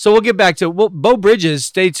 So we'll get back to Beau Bridges.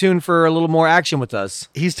 Stay tuned for a little more action with us.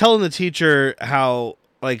 He's telling the teacher how,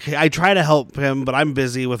 like, I try to help him, but I'm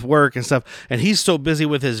busy with work and stuff, and he's so busy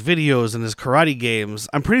with his videos and his karate games.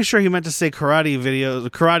 I'm pretty sure he meant to say karate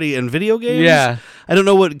and video games. Yeah. I don't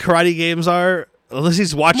know what karate games are. Unless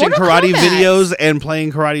he's watching Mortal karate Kombat. videos and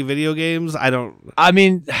playing karate video games. I don't. I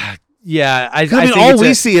mean, yeah. I mean, think all it's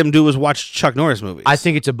we see him do is watch Chuck Norris movies. I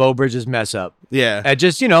think it's a Beau Bridges mess up. Yeah.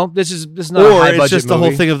 Just this is not a Or high it's budget just the whole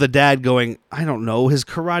movie. thing of the dad going, I don't know, his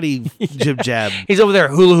karate jib jab. He's over there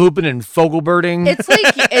hula hooping and fogelbirding.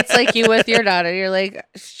 it's like you with your daughter. You're like,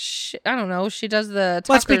 I don't know. She does the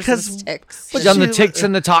Well, it's talkers because- and sticks. She's on the ticks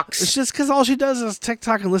and the talks. It's just because all she does is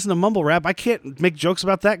TikTok and listen to mumble rap. I can't make jokes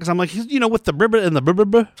about that because I'm like, with the bribba and the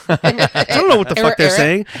bribba. I don't know what the fuck they're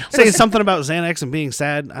saying. Saying something about Xanax and being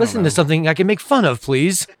sad. I don't Listen know. to something I can make fun of,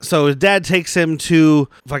 please. So his dad takes him to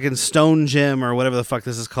fucking Stone Gym or whatever the fuck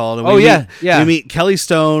this is called. And Oh, yeah. We meet Kelly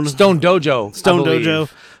Stone. Stone Dojo. Stone I believe. Dojo,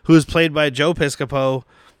 who is played by Joe Piscopo.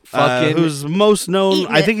 who's most known.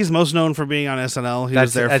 Eating I it. think he's most known for being on SNL. He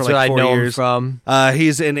was there for That's like what 4 I know him years. from.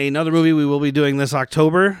 He's in another movie we will be doing this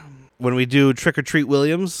October when we do Trick or Treat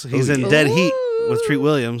Williams. He's in Dead Heat with Treat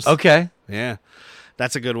Williams. Okay. Yeah,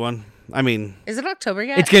 that's a good one. I mean, Is it October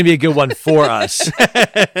yet? It's going to be a good one for us.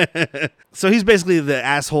 so he's basically the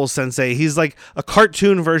asshole sensei. He's like a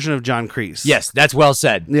cartoon version of John Kreese. Yes, that's well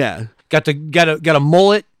said. Yeah. Got a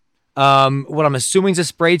mullet. What I'm assuming is a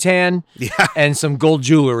spray tan. Yeah. And some gold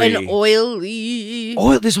jewelry. And oily.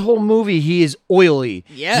 This whole movie, he is oily.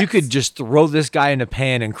 Yes. You could just throw this guy in a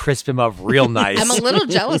pan and crisp him up real nice. I'm a little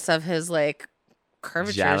jealous of his like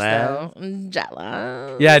curvatures Jala. though.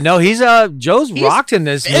 Jealous. Yeah, no, Joe's rocked in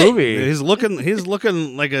this movie. He's looking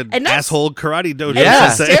like an And that's- asshole karate dojo. Yeah.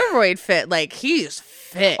 Not sensei. steroid fit. Like he's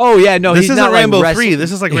fit. Oh yeah, no, This he's isn't not Rambo like 3.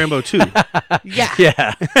 This is like Rambo 2. yeah.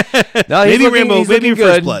 Yeah. No, Maybe he's Rambo, he's maybe looking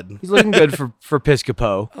First good. Blood. He's looking good for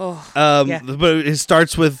Piscopo. Oh. Yeah. But it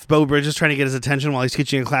starts with Bo Bridges trying to get his attention while he's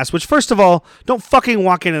teaching a class, which, first of all, don't fucking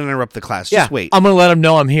walk in and interrupt the class. Just wait. I'm gonna let him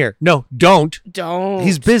know I'm here. No, don't. Don't.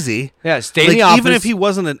 He's busy. Yeah, stay in Like, the office. even if he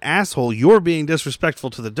wasn't an asshole, you're being disrespectful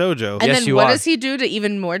to the dojo. And Yes, then you what are. does he do to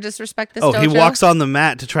even more disrespect this Oh, dojo? he walks on the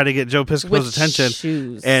mat to try to get Joe Piscopo's With attention.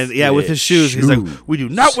 shoes. And with his shoes. He's like, we do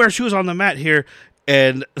not wear shoes on the mat here.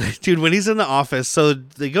 And dude, when he's in the office, so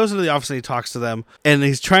he goes into the office and he talks to them, and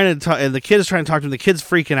he's trying to talk, and the kid is trying to talk to him. The kid's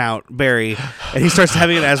freaking out, Barry, and he starts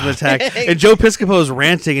having an asthma attack. And Joe Piscopo is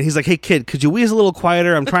ranting, and he's like, "Hey kid, could you wheeze a little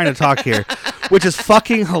quieter? I'm trying to talk here," which is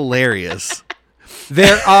fucking hilarious.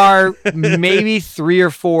 There are maybe 3 or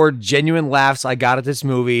 4 genuine laughs I got at this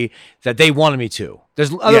movie that they wanted me to.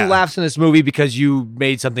 There's other laughs in this movie because you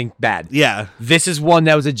made something bad. Yeah, This is one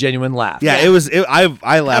that was a genuine laugh. yeah.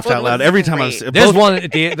 I laughed one out loud was every time I was. great. There's one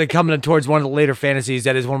at the coming towards one of the later fantasies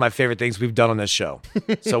that is one of my favorite things we've done on this show.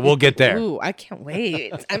 So we'll get there. Ooh, I can't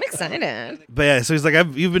wait. I'm excited. But yeah, so he's like,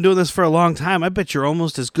 you've been doing this for a long time. I bet you're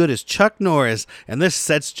almost as good as Chuck Norris. And this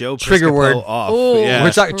sets Joe Trigger Piscopo word. off. Ooh. Yeah.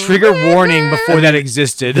 We're talking trigger warning before that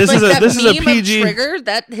existed. This is Like a- that this is a meme PG of Trigger.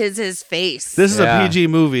 That is his face. This is Yeah. a PG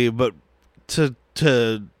movie, but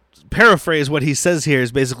to paraphrase what he says here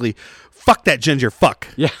is basically, fuck that ginger fuck.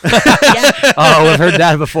 Yeah. Yeah. Oh, I've heard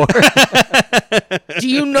that before. Do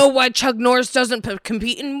you know why Chuck Norris doesn't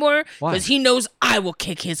compete anymore? Why? Because he knows I will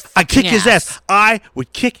kick his. I kick fucking his ass. I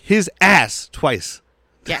would kick his ass twice.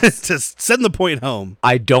 Yes. To send the point home.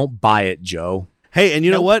 I don't buy it, Joe. Hey, and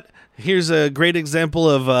you know what? Here's a great example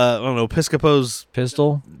of, Piscopo's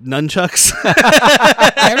Pistol? nunchucks.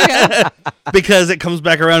 There we go. Because it comes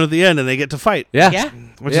back around at the end and they get to fight. Yeah. Yeah.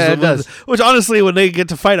 It does. Which honestly, when they get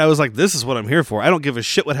to fight, I was like, "This is what I'm here for." I don't give a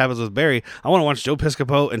shit what happens with Barry. I want to watch Joe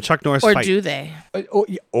Piscopo and Chuck Norris Or fight. do they?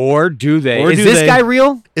 Or do they? Or Is do this they? guy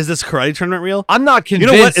real? Is this karate tournament real? I'm not You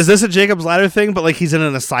convinced. know what? Is this a Jacob's Ladder thing? But like he's in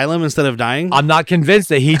an asylum instead of dying. I'm not convinced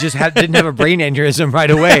that he just didn't have a brain aneurysm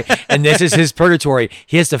right away, and this is his purgatory.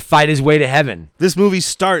 He has to fight his way to heaven. This movie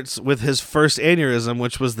starts with his first aneurysm,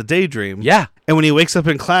 which was the daydream. Yeah. And when he wakes up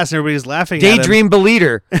in class and everybody's laughing at him. Daydream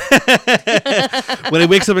believer. When he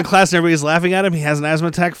wakes up in class and everybody's laughing at him, he has an asthma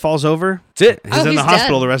attack, falls over. That's it. He's Oh, in the he's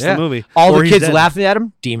hospital dead. the rest Yeah. of the movie. All Or the he's kids dead. laughing at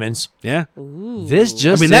him. Demons. Yeah. This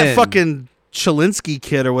just I mean, that in. fucking Chalinsky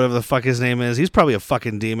kid or whatever the fuck his name is, he's probably a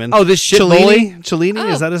fucking demon. Oh, this shit bully? Cellini? Oh.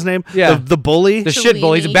 Is that his name? Yeah. The bully? The shit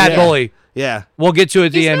bully. He's a bad Yeah. bully. Yeah. We'll get to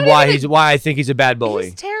at the He's end not why even- why I think he's a bad bully.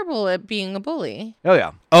 He's terrible at being a bully. Oh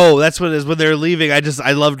yeah. Oh, that's what it is. When they're leaving, I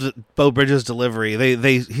loved Bo Bridges' delivery.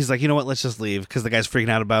 He's like, you know what? Let's just leave because the guy's freaking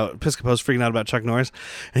out about Piscopo's freaking out about Chuck Norris,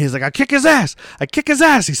 and he's like, I kick his ass. I kick his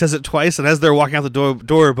ass. He says it twice, and as they're walking out the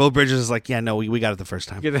door, Bo Bridges is like, yeah, no, we got it the first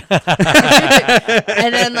time.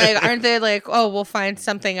 And then like, aren't they like, oh, we'll find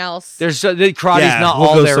something else? There's the karate's Yeah, not we'll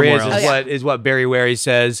all go there somewhere is. else. Is what is what Barry Wary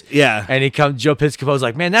says. Yeah. And he comes. Joe Piscopo's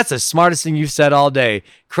like, man, that's the smartest thing you've said all day.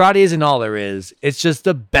 Karate isn't all there is. It's just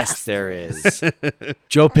the best there is.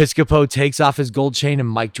 Joe Piscopo takes off his gold chain and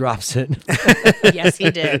Mike drops it. Yes,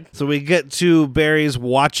 he did. So we get to Barry's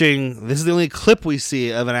watching. This is the only clip we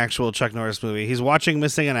see of an actual Chuck Norris movie. He's watching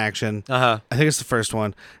Missing in Action. Uh-huh. I think it's the first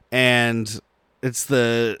one, and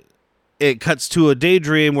it cuts to a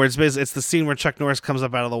daydream where it's the scene where Chuck Norris comes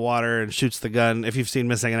up out of the water and shoots the gun. If you've seen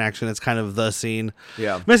Missing in Action, it's kind of the scene.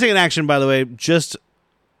 Yeah. Missing in Action, by the way, just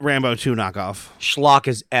Rambo 2 knockoff. Schlock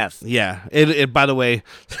is F. Yeah. It by the way,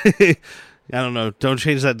 I don't know. Don't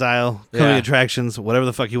change that dial. Coming Yeah. attractions, whatever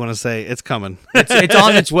the fuck you want to say, it's coming. It's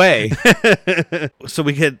on its way. So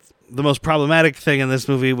we get the most problematic thing in this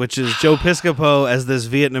movie, which is Joe Piscopo as this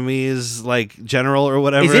Vietnamese like general or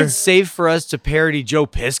whatever. Is it safe for us to parody Joe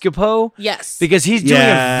Piscopo? Yes. Because he's doing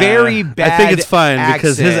a very bad I think it's fine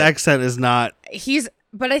because his accent. accent is not. He's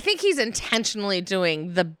But I think he's intentionally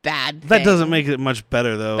doing the bad thing. That doesn't make it much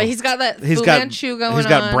better, though. But he's got that Fu Manchu going on. He's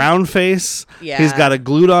got brown face. Yeah. He's got a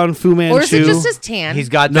glued-on Fu Manchu. Or is it just his tan? He's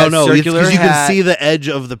got that no, circular because you can hat. see the edge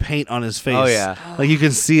of the paint on his face. Oh, yeah. Like you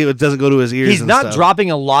can see it doesn't go to his ears. He's and not stuff.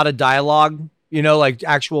 dropping a lot of dialogue, like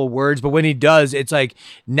actual words, but when he does, it's like,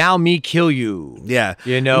 now me kill you. Yeah.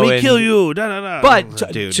 Me kill you. Da, da, da.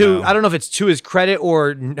 But Dude, I don't know if it's to his credit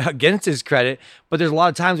or against his credit, but there's a lot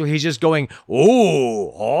of times where he's just going,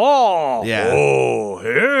 Yeah.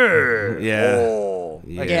 here. Yeah. Oh.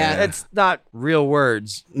 Yeah. It's not real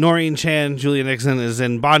words. Noreen Chan, Julia Nixon, is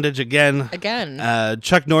in bondage again.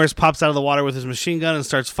 Chuck Norris pops out of the water with his machine gun and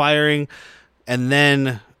starts firing. And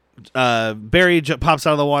then Barry pops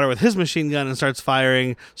out of the water with his machine gun and starts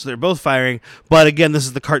firing. So they're both firing. But again, this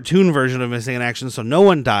is the cartoon version of Missing in Action, so no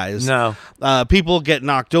one dies. No. People get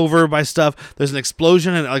knocked over by stuff. There's an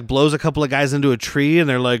explosion and it like blows a couple of guys into a tree, and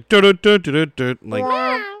they're like, like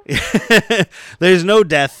there's no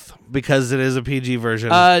death because it is a PG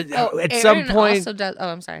version. At Aaron some point. Also does,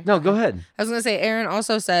 I'm sorry. No, go ahead. I was going to say, Aaron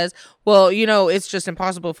also says, well, it's just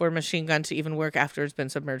impossible for a machine gun to even work after it's been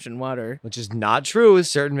submerged in water. Which is not true with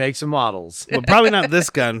certain makes and models. Well, probably not this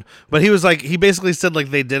gun, but he basically said like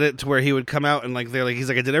they did it to where he would come out and like he's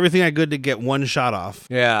like, I did everything I could to get one shot off.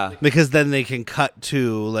 Yeah. Because then they can cut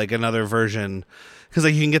to like another version. Because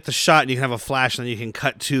like you can get the shot and you can have a flash, and then you can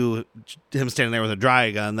cut to him standing there with a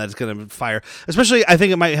dry gun that's going to fire. Especially, I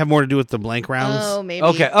think it might have more to do with the blank rounds. Oh, maybe.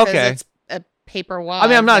 Okay. It's a paper wad. I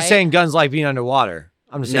mean, I'm not right? saying guns like being underwater.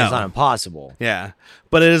 I'm just saying it's No. not impossible. Yeah,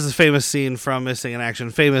 but it is a famous scene from Missing in Action.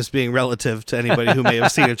 Famous being relative to anybody who may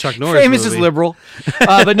have seen a Chuck Norris Famous movie. is liberal.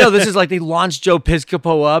 But no, this is like they launched Joe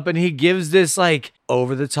Piscopo up, and he gives this like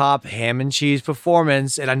over the top ham and cheese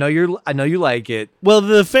performance, and I know you like it. Well,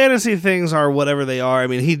 the fantasy things are whatever they are. I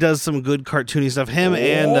mean, he does some good cartoony stuff. Him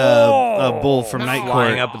and a bull from Night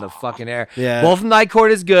Flying Court. up in the fucking air. Yeah. Bull from Night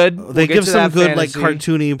Court is good. They We'll get give to some that good like fantasy.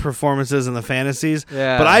 cartoony performances in the fantasies.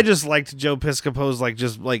 Yeah. But I just liked Joe Piscopo's like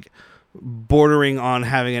just like bordering on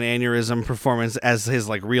having an aneurysm performance as his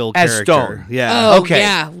like real As character. Stone. Yeah. Oh, Okay.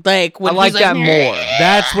 yeah. Like, when I like he's that more.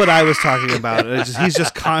 That's what I was talking about. He's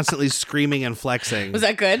just constantly screaming and flexing. Was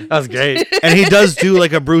that good? That was great. And he does do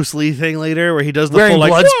like a Bruce Lee thing later where he does the Wearing full like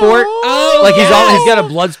blood sport. Oh, Like he's yes. got a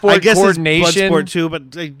blood sport I guess it's coordination. blood sport too,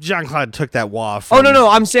 but like, Jean-Claude took that waff. Oh no!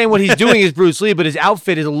 I'm saying what he's doing is Bruce Lee, but his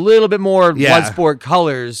outfit is a little bit more Yeah. blood sport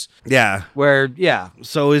colors. Yeah. Where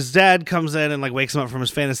So his dad comes in and like wakes him up from his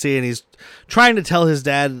fantasy, and he's trying to tell his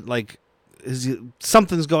dad like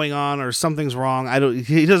something's going on or something's wrong.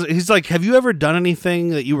 He's like, have you ever done anything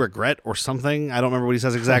that you regret or something? I don't remember what he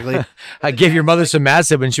says exactly. I gave your mother some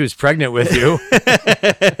acid when she was pregnant with you.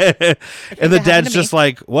 And the dad's just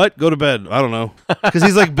like, what? Go to bed. I don't know. Because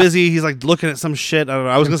he's like busy. He's like looking at some shit. I don't know.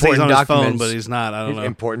 I was going to say he's on Important his phone, documents. but he's not. I don't know.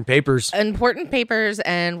 Important papers. Important papers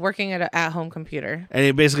and working at an at-home computer. And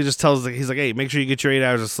he basically just tells, he's like, hey, make sure you get your 8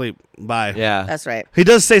 hours of sleep. Bye. Yeah. That's right. He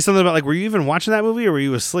does say something about like, were you even watching that movie or were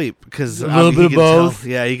you asleep? Because A little bit of both.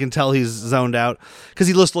 Yeah, you can tell he's zoned out because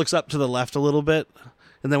he just looks up to the left a little bit,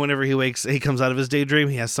 and then whenever he comes out of his daydream,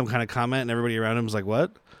 he has some kind of comment, and everybody around him is like,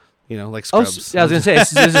 "What?" Like Scrubs. Yeah, I was gonna say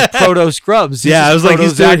this is proto Scrubs. Yeah, I was like,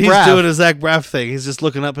 he's doing Braff. a Zach Braff thing. He's just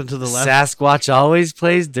looking up and to the left. Sasquatch always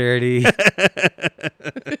plays dirty.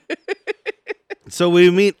 So we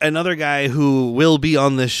meet another guy who will be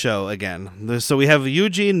on this show again. So we have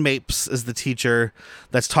Eugene Mapes as the teacher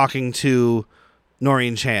that's talking to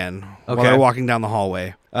Noreen Chan while Okay. they're walking down the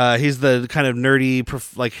hallway. He's the kind of nerdy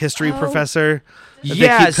history professor. That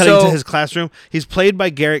Yeah, they keep cutting so- to his classroom. He's played by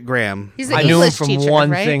Garrett Graham. He's an I knew him English from teacher,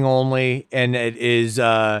 one right? thing only, and it is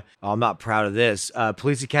I'm not proud of this.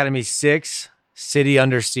 Police Academy 6, City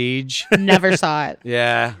Under Siege. Never saw it.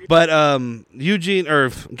 Yeah. But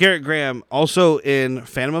Garrett Graham also in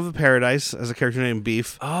Phantom of the Paradise as a character named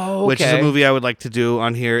Beef. Oh, Which is a okay. movie I would like to do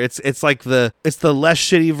on here. It's like the less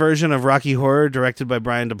shitty version of Rocky Horror, directed by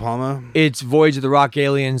Brian De Palma. It's Voyage of the Rock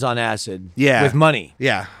Aliens on acid. Yeah. With money.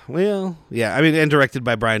 Yeah, well, yeah. I mean, and directed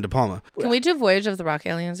by Brian De Palma. Can we do Voyage of the Rock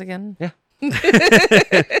Aliens again? Yeah.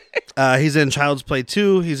 He's in Child's Play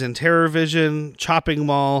 2. He's in Terror Vision, Chopping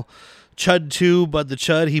Mall, Chud 2, Bud the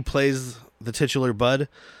Chud. He plays the titular Bud.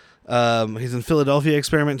 He's in Philadelphia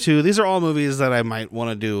Experiment 2. These are all movies that I might want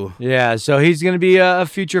to do. Yeah, so he's going to be a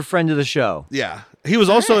future friend of the show. Yeah. He was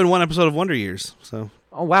also in one episode of Wonder Years. So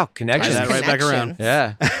Oh, wow. tie Connections. that right back around.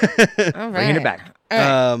 Yeah. All right. Bringing it back. All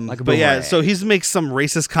right. Like a But yeah, boomerang. so he makes some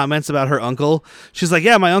racist comments about her uncle. She's like,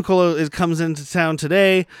 yeah, my uncle comes into town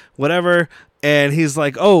today, whatever. And he's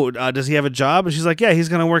like, oh, does he have a job? And she's like, yeah, he's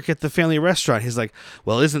going to work at the family restaurant. He's like,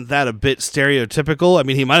 well, isn't that a bit stereotypical? I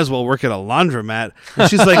mean, he might as well work at a laundromat. And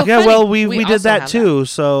she's like, yeah, well, we did that too.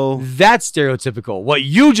 So that's stereotypical. What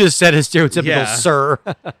you just said is stereotypical, sir.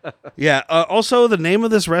 Yeah. Also, the name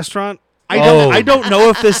of this restaurant, I don't know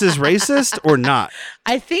if this is racist or not.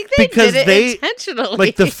 I think they did it intentionally.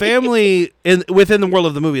 Like the family within the world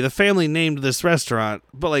of the movie, the family named this restaurant,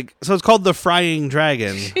 but like so it's called the Frying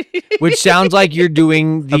Dragon, which sounds like you're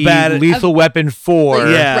doing the Lethal Weapon 4.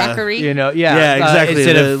 Rockery. You know, exactly.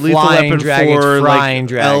 Instead of Lethal Flying Weapon Dragon, 4, Frying like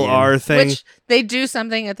Dragon. LR thing. Which they do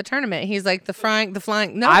something at the tournament. He's like the flying.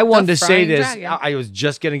 No, I wanted to say this. Dragon. I was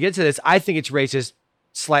just gonna get to this. I think it's racist.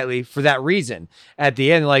 Slightly for that reason. At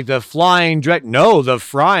the end, like the flying dragon. No, the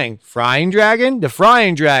frying dragon. The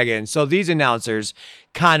frying dragon. So these announcers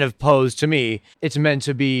kind of pose to me. It's meant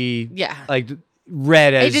to be like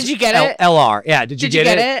read as. Hey, did you get it? LR. Yeah. Did you get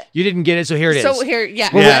it? You didn't get it, so here it is. So here,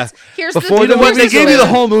 here's before the they gave you the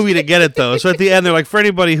whole movie to get it though. So at the end, they're like, for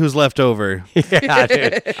anybody who's left over. Yeah,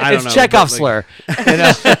 dude. I don't know. It's Chekhov's slur. You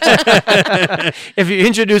know? If you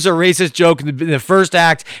introduce a racist joke in the first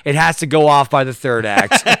act, it has to go off by the third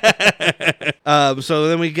act. So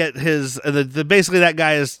then we get his basically that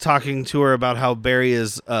guy is talking to her about how Barry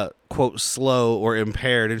is quote slow or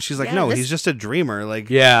impaired, and she's like, no, he's just a dreamer. Like,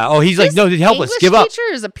 he's like, no, help us, give up. English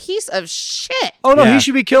teacher is a piece of shit. Oh no, he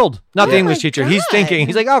should be killed. Not the English teacher. God. He's thinking,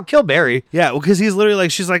 he's like, oh, kill Barry. Yeah, well, because he's literally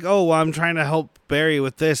like, she's like, oh, well, I'm trying to help Barry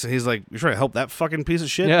with this, and he's like, you're trying to help that fucking piece of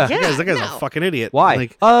shit? Yeah, that guy's a fucking idiot. Why?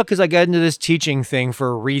 Like, because I got into this teaching thing for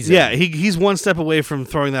a reason. Yeah, he's one step away from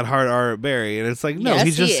throwing that hard R at Barry, and it's like, no,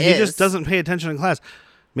 he just doesn't pay attention in class.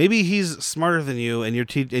 Maybe he's smarter than you, and you're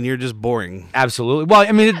just boring. Absolutely. Well,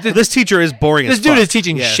 I mean, this teacher is boring. This dude is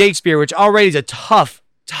teaching Shakespeare, which already is a tough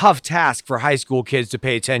task for high school kids to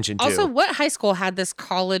pay attention to. Also, what high school had this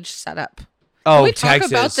college set up? Oh, Can we Texas.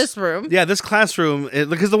 talk about this room? Yeah, this classroom,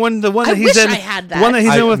 because the one that he's wish in, I had that. the one that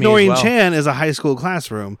he's in with Noreen well. Chan is a high school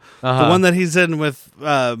classroom. The one that he's in with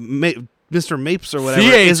Mr. Mapes or whatever.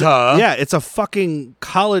 It's a fucking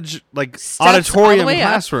college Steps auditorium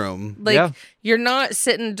classroom. You're not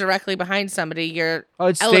sitting directly behind somebody. You're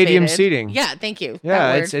it's elevated. Stadium seating. Yeah, thank you.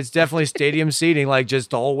 Yeah, it's definitely stadium seating, like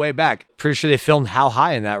just the whole way back. Pretty sure they filmed How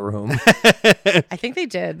High in that room. I think they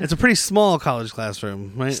did. It's a pretty small college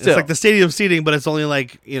classroom, right? Still. It's like the stadium seating, but it's only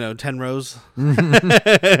like 10 rows.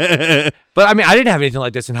 But I mean, I didn't have anything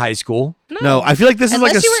like this in high school. No, I feel like this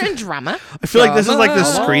Unless is like you were in drama. I feel like this is like the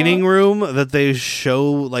screening room that they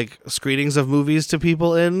show like screenings of movies to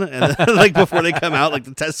people in, and like before they come out, like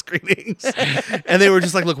the test screenings. And they were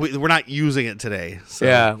just like, look, we're not using it today. So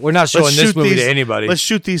yeah, we're not showing this movie to anybody. Let's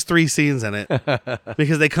shoot these 3 scenes in it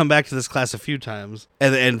because they come back to this class a few times,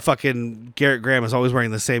 and fucking Garrett Graham is always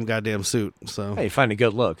wearing the same goddamn suit. So hey, find a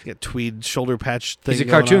good look. Get tweed shoulder patch thing. He's a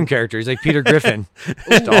cartoon character. He's like Peter Griffin.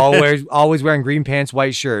 Just always wearing green pants,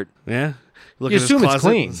 white shirt. Yeah. You assume it's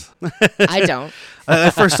clean. I don't.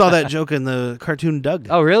 I first saw that joke in the cartoon Doug.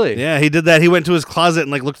 Oh, really? Yeah, he did that. He went to his closet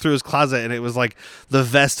and like looked through his closet, and it was like the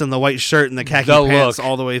vest and the white shirt and the khaki pants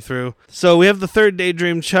all the way through. So we have the third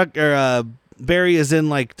daydream. Barry is in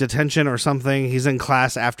like detention or something. He's in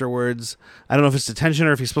class afterwards. I don't know if it's detention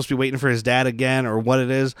or if he's supposed to be waiting for his dad again or what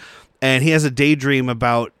it is. And he has a daydream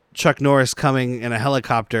about Chuck Norris coming in a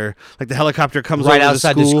helicopter. Like the helicopter comes right over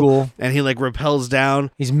outside the school, and he like rappels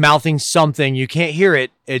down. He's mouthing something. You can't hear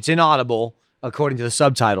it. It's inaudible according to the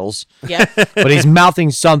subtitles. Yeah. But he's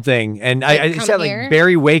mouthing something, and I said like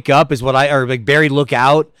Barry wake up is what or like Barry look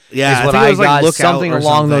out. Yeah, is what I think it was got. like Something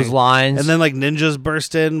along those lines. And then like ninjas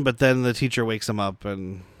burst in, but then the teacher wakes him up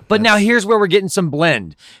and. But now here's where we're getting some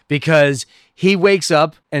blend, because he wakes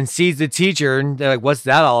up and sees the teacher, and they're like, what's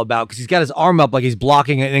that all about? Because he's got his arm up like he's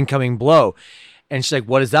blocking an incoming blow. And she's like,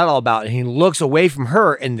 what is that all about? And he looks away from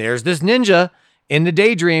her, and there's this ninja in the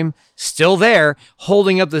daydream, still there,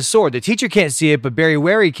 holding up the sword. The teacher can't see it, but Barry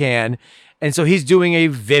Wary can. And so he's doing a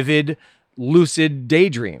vivid, lucid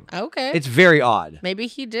daydream. Okay. It's very odd. Maybe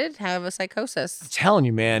he did have a psychosis. I'm telling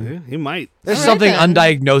you, man. Yeah, he might. There's something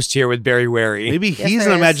undiagnosed here with Barry Wary. Maybe he's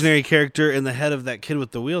an imaginary character in the head of that kid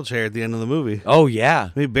with the wheelchair at the end of the movie. Oh, yeah.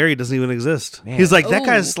 Maybe Barry doesn't even exist. Man. He's like, that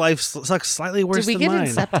guy's life sucks slightly worse than mine.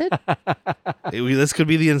 Did we get incepted? This could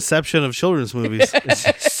be the inception of children's movies.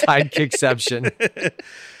 Sidekickception.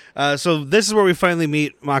 So this is where we finally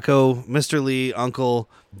meet Mako, Mr. Lee, Uncle.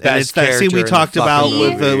 And it's that scene we character talked in the about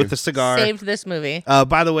fucking with the cigar. Saved this movie.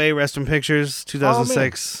 By the way, rest in pictures,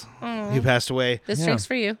 2006. He passed away. This drink's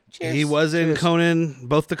for you. Cheers. He was in Conan,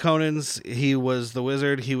 both the Conans. He was the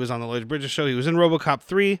wizard. He was on the Lloyd Bridges show. He was in RoboCop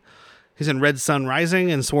 3. He's in Red Sun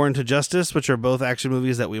Rising and Sworn to Justice, which are both action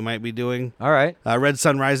movies that we might be doing. All right. Red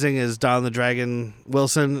Sun Rising is Don the Dragon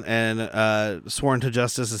Wilson, and Sworn to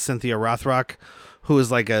Justice is Cynthia Rothrock, who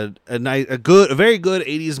is like a very good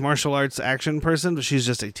 80s martial arts action person, but she's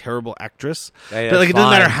just a terrible actress. Yeah, but like it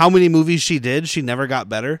doesn't matter how many movies she did, she never got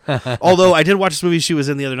better. Although I did watch this movie she was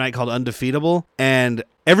in the other night called Undefeatable, and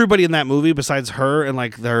everybody in that movie besides her and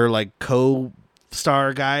like their like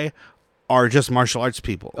co-star guy are just martial arts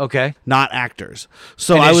people. Okay. Not actors.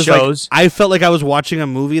 So And I it was shows. like, I felt like I was watching a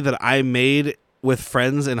movie that I made with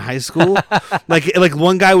friends in high school. like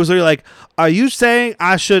one guy was literally like, "Are you saying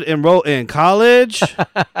I should enroll in college?"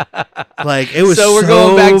 Like it was So we're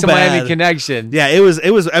going back to bad. Miami Connection. Yeah, it was.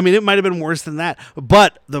 I mean, it might have been worse than that,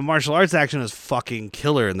 but the martial arts action is fucking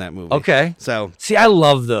killer in that movie. Okay. So, See, I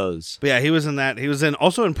love those. but yeah, he was in that. He was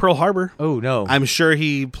also in Pearl Harbor. Oh no. I'm sure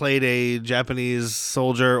he played a Japanese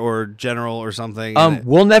soldier or general or something. and it-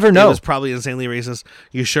 We'll never It know. was probably insanely racist.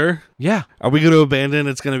 You sure? Yeah. Are we going to abandon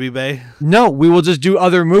It's Going to Be Bay? No, we will just do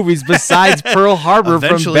other movies besides Pearl Harbor from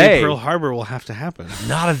Eventually, Bay. Pearl Harbor will have to happen.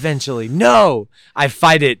 Not eventually. No. I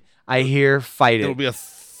fight it. I hear fight It'll it. be a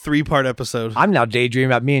 3-part episode. I'm now daydreaming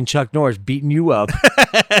about me and Chuck Norris beating you up.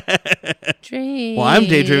 Dream. Well, I'm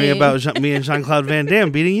daydreaming about me and Jean-Claude Van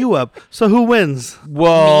Damme beating you up. So who wins?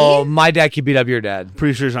 Well, my dad could beat up your dad.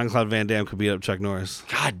 Pretty sure Jean-Claude Van Damme could beat up Chuck Norris.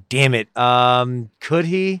 God damn it. Could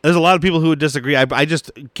he? There's a lot of people who would disagree. I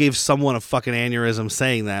just gave someone a fucking aneurysm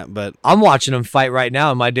saying that, but I'm watching him fight right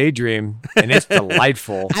now in my daydream, and it's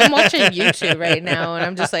delightful. I'm watching YouTube right now, and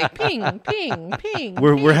I'm just like, ping, ping, ping.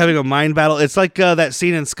 we're having a mind battle. It's like that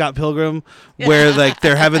scene in Scott Pilgrim where like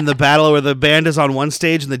they're having the battle where the band is on one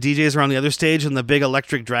stage and the DJs are on the other stage and the big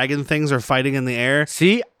electric dragon things are fighting in the air.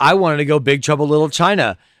 See, I wanted to go Big Trouble Little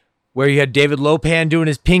China, where you had David Lopan doing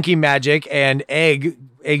his pinky magic and Egg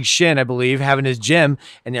Shin, I believe, having his gym,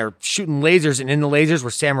 and they're shooting lasers, and in the lasers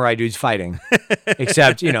were samurai dudes fighting.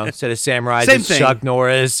 Except, instead of samurais, Same it's thing. Chuck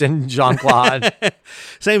Norris and Jean-Claude.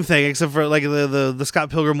 Same thing, except for like the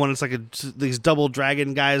Scott Pilgrim one. It's like these double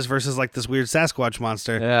dragon guys versus like this weird Sasquatch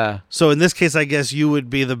monster. Yeah. So in this case, I guess you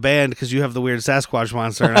would be the band because you have the weird Sasquatch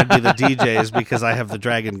monster, and I'd be the DJs because I have the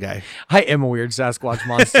dragon guy. I am a weird Sasquatch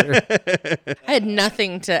monster. I had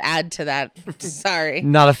nothing to add to that. Sorry.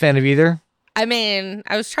 Not a fan of either. I mean,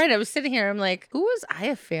 I was sitting here, I'm like, who was I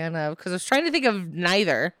a fan of? Because I was trying to think of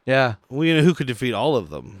neither. Yeah. Well, who could defeat all of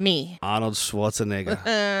them? Me. Arnold Schwarzenegger.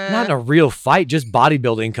 Not in a real fight, just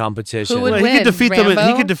bodybuilding competition. Who would Well, win? he could defeat them. He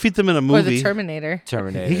Rambo could defeat them in a Or movie. the Terminator.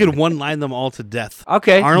 Terminator. He could one-line them all to death.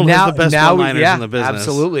 Okay. Arnold has the best one-liners yeah, in the business.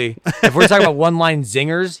 Absolutely. If we're talking about one-line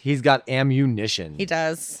zingers, he's got ammunition. He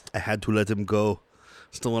does. I had to let him go.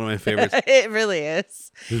 Still one of my favorites. It really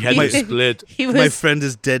is. He had to split. He was. My friend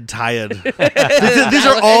is dead tired. These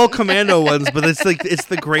are all Commando ones, but it's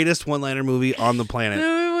the greatest one-liner movie on the planet.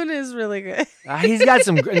 The one is really good. He's got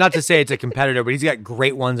some, not to say it's a competitor, but he's got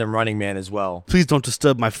great ones in Running Man as well. Please don't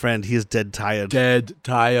disturb my friend. He is dead tired. Dead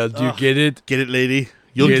tired. Do you get it? Get it, lady?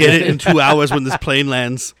 You'll Get get it. it in 2 hours when this plane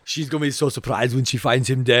lands. She's going to be so surprised when she finds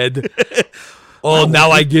him dead. Oh, now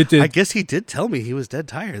I get it. I guess he did tell me he was dead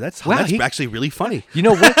tired. That's actually really funny. You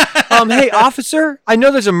know what? Hey, officer, I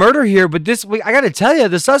know there's a murder here, but I got to tell you,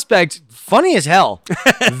 the suspect, funny as hell.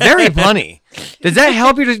 Very funny. Does that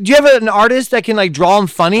help you? Do you have an artist that can like draw him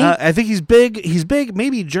funny? I think he's big. He's big,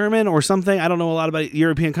 maybe German or something. I don't know a lot about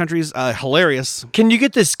European countries. Hilarious. Can you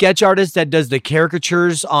get the sketch artist that does the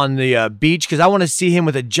caricatures on the beach? Because I want to see him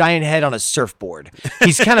with a giant head on a surfboard.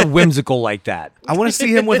 He's kind of whimsical like that. I want to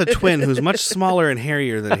see him with a twin who's much smaller and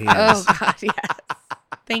hairier than he is. Oh, God, yes.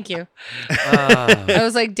 Thank you. I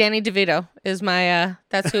was like, Danny DeVito is my,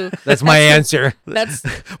 that's who. That's my answer. That's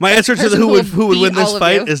My answer to person who would will win beat this all of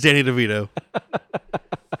fight you. is Danny DeVito.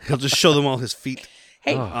 He'll just show them all his feet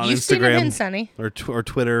Hey, on you've seen him Instagram in Sunny. or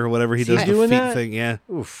Twitter or whatever he does. The doing feet that? thing, yeah.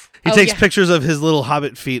 Oof. He Oh, takes yeah. pictures of his little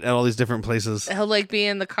hobbit feet at all these different places. He'll like be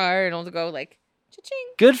in the car and he'll go like, cha-ching.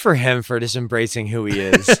 Good for him for just embracing who he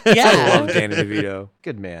is. Yeah. I love Danny DeVito.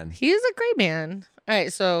 Good man. He is a great man. All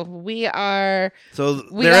right, so we are. So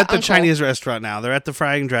We they're got at the Uncle. Chinese restaurant now. They're at the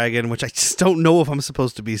Frying Dragon, which I just don't know if I'm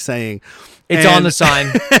supposed to be saying. It's And- on the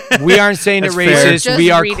sign. We aren't saying it That's fair. racist. Just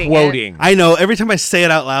We are reading quoting. I know. Every time I say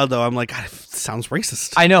it out loud, though, I'm like, God, it sounds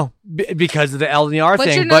racist. I know because of the L and the R But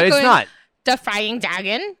you're thing, not but it's going- not. The Frying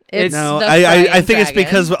Dragon. It's- No, the I Frying think it's Dragon.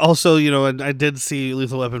 because also, I did see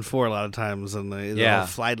Lethal Weapon 4 a lot of times, and the Yeah.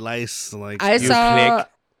 flied lice. Like, I You saw. click.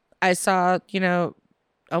 I saw.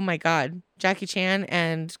 Oh my God, Jackie Chan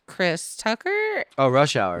and Chris Tucker. Oh,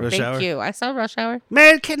 Rush Hour. Rush Thank Hour? you. I saw Rush Hour.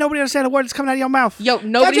 Man, can't nobody understand a word that's coming out of your mouth. Yo,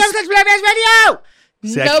 nobody.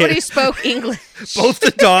 See, I Nobody can't- spoke English. Both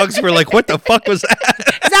the dogs were like, what the fuck was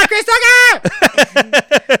that? It's not Chris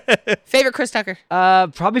Tucker. Favorite Chris Tucker?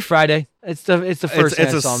 Probably Friday. It's the first.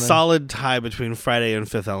 It's a installment. solid tie between Friday and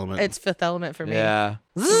Fifth Element. It's Fifth Element for me. Yeah.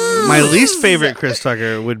 My least favorite Chris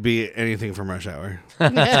Tucker would be anything from Rush Hour.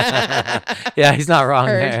 Yeah, he's not wrong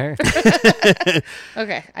there.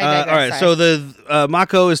 Okay. I digress, all right, so the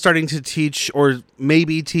Mako is starting to teach, or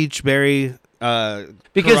maybe teach Barry.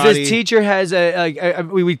 Because karate. this teacher has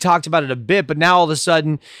we talked about it a bit, but now all of a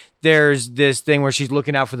sudden there's this thing where she's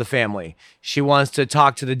looking out for the family. She wants to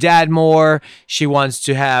talk to the dad more. She wants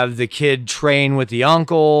to have the kid train with the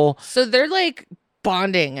uncle. So they're like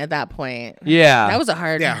bonding at that point. Yeah. That was a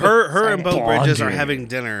hard. Yeah, her and Bo Bonding. Bridges are having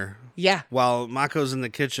dinner. Yeah. While Mako's in the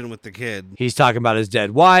kitchen with the kid. He's talking about his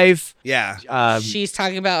dead wife. Yeah. She's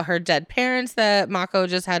talking about her dead parents that Mako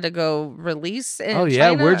just had to go release in Oh yeah,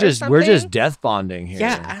 China we're or just something. death bonding here.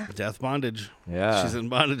 Yeah. Death bondage. Yeah. She's in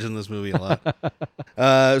bondage in this movie a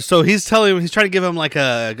lot. So he's trying to give him like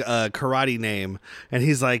a karate name. And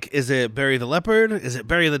he's like, is it Barry the Leopard? Is it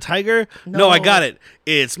Barry the Tiger? No, I got it.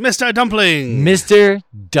 It's Mr. Dumpling. Mr.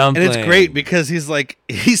 Dumpling. And it's great because he's like,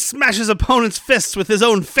 he smashes opponent's fists with his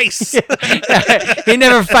own face. He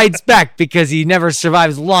never fights back because he never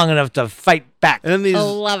survives long enough to fight back. And then these, I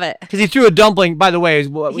love it. Because he threw a dumpling, by the way.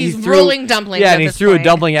 He's rolling dumplings. Yeah, at and he this threw point. a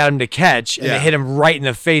dumpling at him to catch, and Yeah. it hit him right in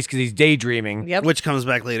the face because he's daydreaming. Yep. which comes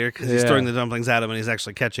back later because he's Yeah. throwing the dumplings at him and he's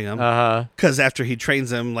actually catching them. Uh-huh. Because after he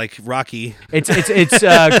trains him like Rocky, It's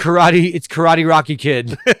karate. It's Karate Rocky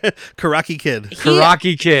Kid. Karaki Kid.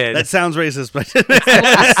 Karate Kid. That sounds racist, but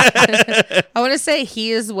I want to say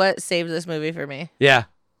he is what saved this movie for me. Yeah.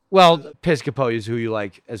 Well, Piscopo is who you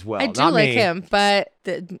like as well. I do not like me. him, but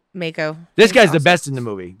Mako. This guy's awesome. the best in the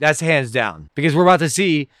movie. That's hands down. Because we're about to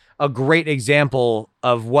see a great example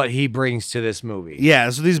of what he brings to this movie. yeah.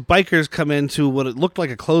 So these bikers come into what it looked like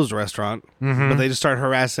a closed restaurant, Mm-hmm. but they just start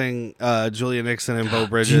harassing Julia Nixon and Bo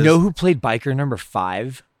Bridges. Do you know who played biker number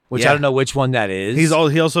 5? Which Yeah. I don't know which one that is.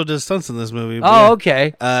 He also does stunts in this movie. but Oh, yeah.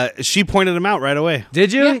 okay. She pointed him out right away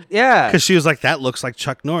Did you? Yeah. because she was like, "That looks like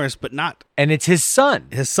Chuck Norris, but not And it's his son.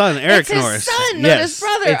 his son, Eric It's his Norris." son, not Yes. his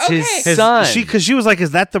brother. It's okay. his son. Because she was like,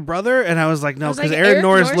 "Is that the brother?" And I was like, "No," was because like, Aaron Eric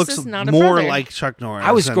Norris Norris looks is not a more brother. like Chuck Norris.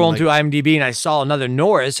 I was and, scrolling like- through IMDb and I saw another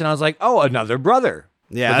Norris and I was like, oh, another brother.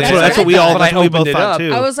 Yeah, But that's then what, I- that's what we all. when That's I what we both opened it thought up,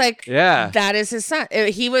 too. I was like, Yeah. that is his son.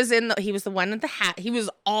 He was the one with the hat. He was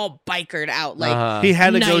all bikered out, like He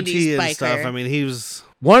had a 90s goatee and biker. stuff. I mean, he was.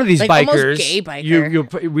 One of these Like, bikers, almost gay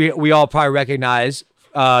biker. we all probably recognize.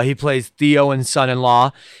 He plays Theo in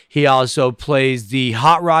Son-in-Law. He also plays the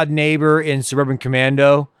hot rod neighbor in Suburban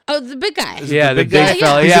Commando. Oh, the big guy. Yeah, the big guy? big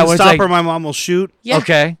fella. He's Yeah, in when it's Stop like, or My Mom Will Shoot. Yeah.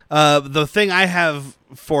 okay. The thing I have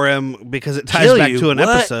for him, because it ties Kill back you? to an What?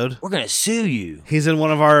 episode, We're gonna sue you. he's in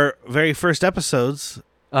one of our very first episodes,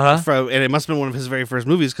 Uh-huh. and it must have been one of his very first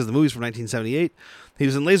movies because the movie's from 1978. He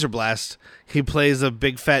was in Laser Blast. He plays a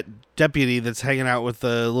big fat deputy that's hanging out with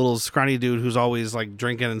the little scrawny dude who's always like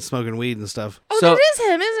drinking and smoking weed and stuff. Oh, So- that is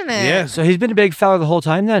him, isn't it? Yeah. So he's been a big fella the whole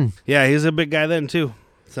time then. Yeah, he's a big guy then too.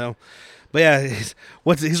 So, but yeah, he's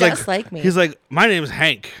Just like me. He's like, my name's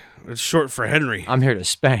Hank. It's short for Henry. I'm here to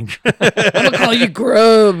spank. I'm gonna call you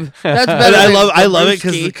Grub. That's better. And than I love it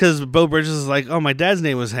Brewski. because Bo Bridges is like, oh, my dad's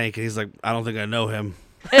name was Hank, and he's like, I don't think I know him,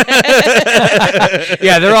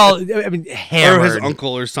 Yeah, they're all, I mean, or hammered. his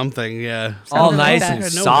uncle or something. Yeah, all Something like nice that. and I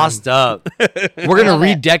know sauced up. We're gonna Love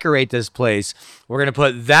it. redecorate this place. We're gonna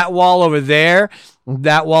put that wall over there.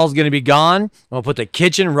 That wall's gonna be gone. And we'll put the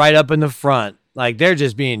kitchen right up in the front. Like they're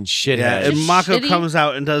just being shitheads. yeah. And Just Mako shitty. comes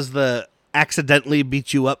out and does the accidentally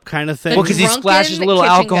beat you up kind of thing. Well, because he drunken splashes a little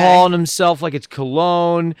kitchen alcohol guy. on himself, like it's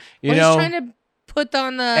cologne. You Well, know. he's trying to put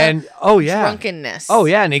on the And oh yeah. drunkenness. Oh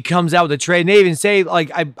yeah, and he comes out with a tray. And they even say, like,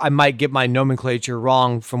 I might get my nomenclature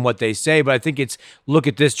wrong from what they say, but I think it's look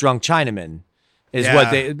at this drunk Chinaman is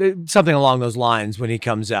what they something along those lines when he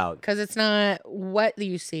comes out. Because it's not what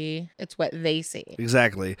you see; it's what they see.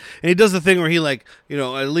 Exactly. And he does the thing where he like,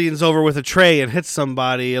 leans over with a tray and hits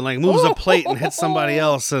somebody and like moves a plate and hits somebody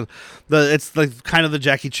else. And it's like kind of the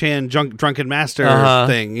Jackie Chan drunken master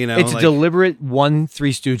thing, It's like, deliberate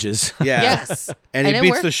Three Stooges. yeah. Yes, And he it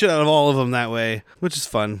beats the worked. shit out of all of them that way, which is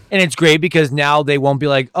fun. And it's great because now they won't be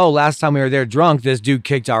like, oh, last time we were there drunk, this dude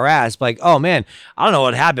kicked our ass. Like, oh man, I don't know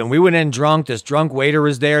what happened. We went in drunk, this drunk waiter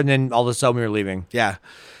was there, and then all of a sudden we were leaving. Yeah.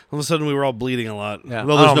 All of a sudden we were all bleeding a lot. Yeah.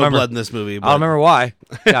 Well, I there's don't no remember. blood in this movie. I But. don't remember why.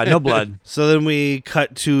 Yeah, no blood. So then we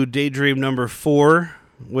cut to Daydream number 4,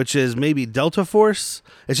 which is maybe Delta Force.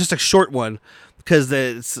 It's just a short one because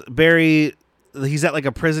it's Barry. He's at like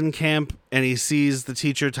a prison camp and he sees the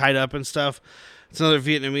teacher tied up and stuff. It's another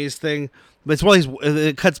Vietnamese thing. But it's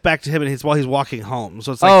it cuts back to him and it's while he's walking home.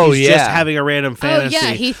 So it's like he's just having a random fantasy. Oh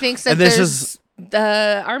yeah, he thinks that And this there's is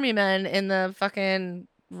the army men in the fucking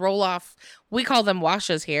roll off. We call them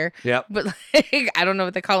washes here. Yep. But like, I don't know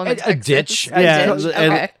what they call them. A ditch. Yeah.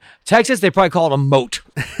 Okay. Texas, they probably call it a moat.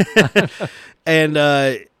 And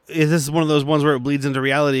this is one of those ones where it bleeds into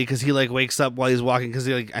reality because he like wakes up while he's walking because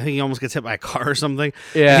he like I think he almost gets hit by a car or something.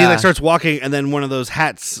 Yeah. And he like starts walking and then one of those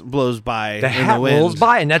hats blows by. The in hat the wind. rolls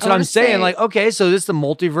by, and that's what I I'm wanna saying. say- Like, okay, so this is the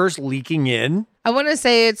multiverse leaking in. I want to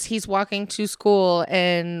say he's walking to school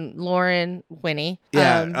and Lauren Winnie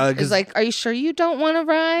Yeah, is 'cause- like, are you sure you don't want to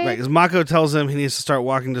ride? Right, because Mako tells him he needs to start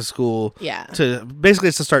walking to school. Yeah. To basically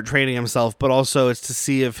it's to start training himself, but also it's to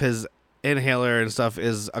see if his inhaler and stuff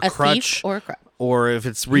is a crutch thief or a crutch. or if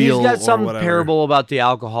it's real. He's got or some whatever. parable about the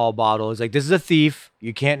alcohol bottle. He's like, this is a thief.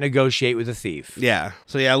 You can't negotiate with a thief. Yeah.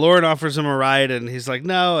 So yeah, Lauren offers him a ride and he's like,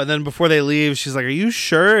 no. And then before they leave, she's like, are you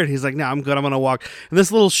sure? And he's like, no, I'm good. I'm going to walk. And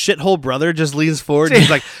this little shithole brother just leans forward. And he's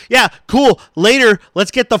like, yeah, cool. Later.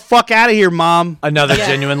 Let's get the fuck out of here, Mom. Another Yeah.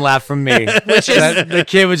 genuine laugh from me. The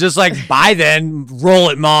kid was just like, bye then. Roll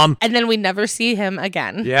it, Mom. And then we never see him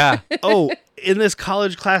again. Yeah. Oh, in this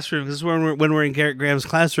college classroom, this is when we're in Garrett Graham's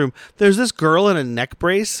classroom, there's this girl in a neck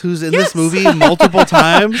brace who's in this movie multiple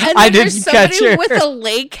times. And I then there's didn't catch somebody her. with a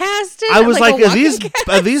leg cast in. I was like,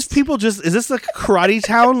 a are these people just, is this like Karate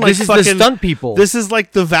Town? Like This is the stunt people. This is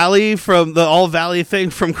like the Valley from the All Valley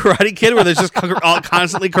thing from Karate Kid where there's just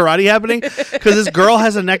constantly karate happening. Because this girl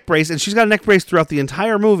has a neck brace and she's got a neck brace throughout the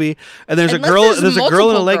entire movie. And there's Unless there's a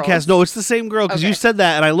girl in a multiple leg girls. cast. No, it's the same girl because you Okay. said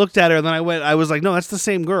that and I looked at her and then I was like, no, that's the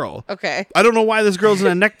same girl. Okay. I don't know why this girl's in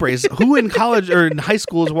a neck brace. Who in college or in high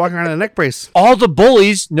school is walking around in a neck brace? All the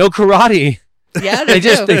bullies know karate. Yeah, They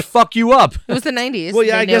just, they fuck you up. It was the 90s. Well,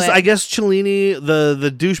 yeah, They knew I it. guess Cellini,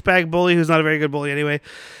 the douchebag bully, who's not a very good bully anyway,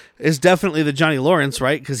 is definitely the Johnny Lawrence,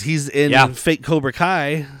 right? Because he's in Yeah. fake Cobra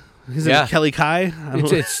Kai. He's Yeah. in Kelly Kai.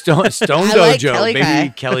 It's Stone I like Dojo, Kelly baby.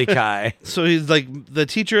 Kai. Kelly Kai. So he's like the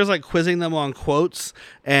teacher is like quizzing them on quotes,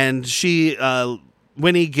 and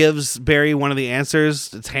Winnie gives Barry one of the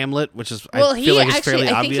answers. It's Hamlet, which is Well, I feel like it's actually, fairly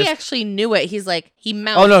I obvious. think he actually knew it. He's like, he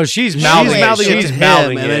mouthed. Oh, no, she's mouthing She's it. mouthing it She's to him,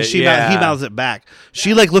 mouthing and then it, he yeah. mouths it back.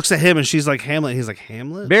 She like looks at him, and she's like Hamlet. He's like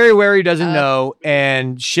Hamlet. Very wary doesn't know,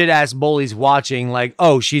 and shit ass bullies watching, like,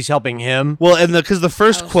 oh, she's helping him. Well, and because the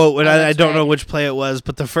first quote, and I that's don't know right. which play it was,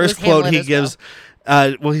 but the first was quote Hamlet he as gives,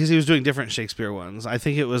 well, he was doing different Shakespeare ones. I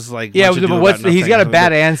think it was like Yeah, Much Ado but About what's he's Nothing got or a bad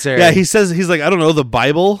something. answer. Yeah, he's like, I don't know, the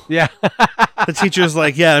Bible. Yeah. The teacher's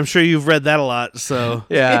like, yeah, I'm sure you've read that a lot. So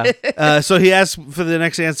Yeah. so he asks for the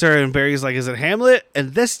next answer, and Barry's like, is it Hamlet?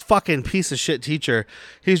 And this fucking piece of shit teacher,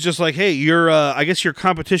 he's just like, hey, I guess your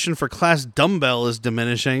competition for class dumbbell is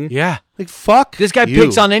diminishing. Yeah. Like, fuck This guy you.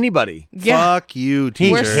 picks on anybody. Yeah. Fuck you, He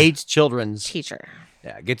teacher. hates children's. Teacher.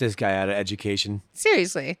 Yeah, get this guy out of education.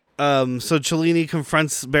 Seriously. So Cellini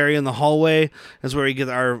confronts Barry in the hallway. That's where we get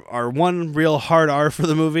our one real hard R for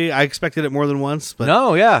the movie. I expected it more than once, but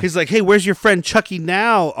No, yeah. he's like, hey, where's your friend Chucky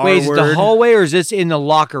now? Wait, is it the R-word. hallway or is this in the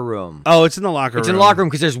locker room? Oh, it's in the locker room. It's in the locker room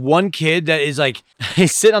because there's one kid that is like,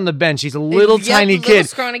 he's sitting on the bench. He's a little Yep, tiny little kid,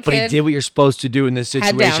 scrawny but he kid. did what you're supposed to do in this Head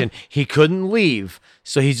situation. down. He couldn't leave.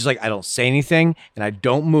 So he's just like, I don't say anything and I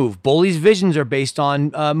don't move. Bullies' visions are based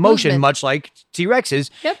on motion, Movement. much like T-Rex's.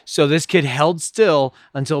 Yep. So this kid held still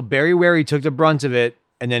until Barry Wary took the brunt of it.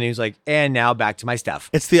 And then he was like, and now back to my stuff.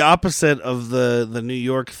 It's the opposite of the New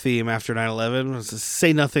York theme after 9/11. It's just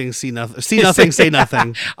say nothing, see nothing. See nothing, say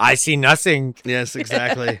nothing. I see nothing. Yes,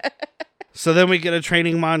 exactly. So then we get a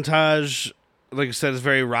training montage. Like I said, it's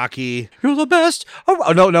very rocky. You're the best.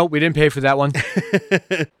 Oh, no, we didn't pay for that one.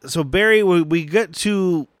 So Barry, we get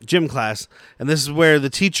to gym class, and this is where the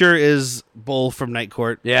teacher is Bull from Night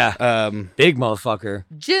Court. Yeah. Big motherfucker.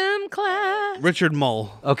 Gym class. Richard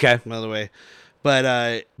Mull, Okay. by the way.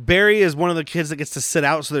 But Barry is one of the kids that gets to sit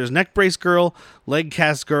out. So there's neck brace girl, leg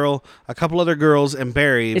cast girl, a couple other girls, and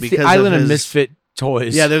Barry. It's because the Island of his, Misfit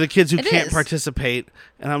Toys. Yeah, they're the kids who It can't is. participate.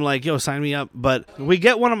 And I'm like, yo, sign me up. But we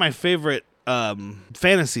get one of my favorite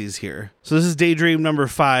fantasies here. So this is daydream number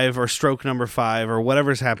 5 or stroke number 5 or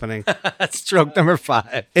whatever's happening. That's stroke number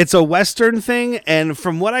 5. It's a Western thing. And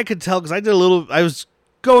from what I could tell, because I was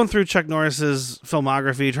going through Chuck Norris's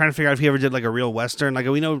filmography, trying to figure out if he ever did like a real Western. Like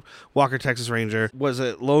we know Walker, Texas Ranger. Was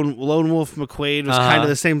it Lone Wolf McQuade? Was kind of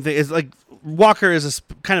the same thing. It's like Walker is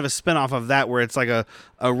kind of a spinoff of that, where it's like a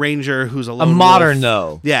ranger who's a lone modern wolf.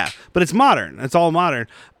 though. Yeah, but it's modern. It's all modern.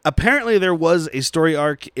 Apparently, there was a story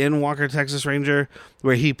arc in Walker, Texas Ranger,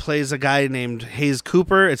 where he plays a guy named Hayes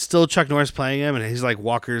Cooper. It's still Chuck Norris playing him, and he's like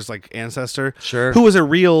Walker's like ancestor. Sure. Who was a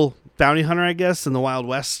real bounty hunter, I guess, in the Wild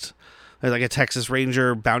West. Like a Texas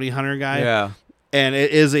Ranger bounty hunter guy. Yeah. And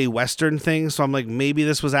it is a Western thing, so I'm like, maybe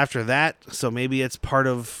this was after that, so maybe that's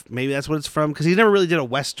what it's from, because he never really did a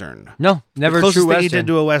Western. No, never the a true closest thing Western. he did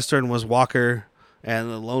to a Western was Walker and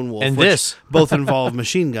the Lone Wolf, And which this. both involve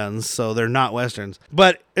machine guns, so they're not Westerns.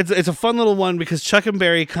 But it's a fun little one because Chuck and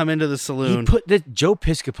Barry come into the saloon. Joe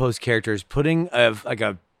Piscopo's character is putting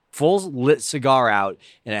a full lit cigar out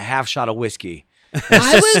and a half shot of whiskey.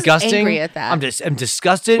 I was Disgusting. angry at that. I'm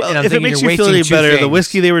disgusted, and I'm if it thinking makes you're you feel wasting any two better, the things.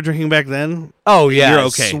 whiskey they were drinking back then, Oh yeah, you're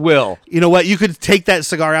okay. Swill. You know what? You could take that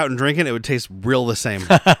cigar out and drink it; it would taste real the same.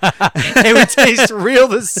 It would taste real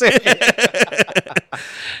the same.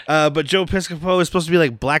 But Joe Piscopo is supposed to be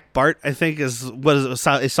like Black Bart, I think, is what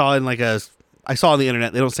I saw in I saw on the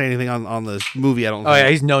internet. They don't say anything on the movie, I don't think. Oh yeah,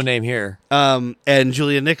 he's no name here. And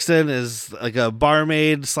Julia Nixon is like a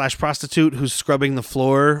barmaid / prostitute who's scrubbing the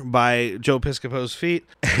floor by Joe Piscopo's feet.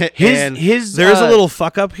 There is a little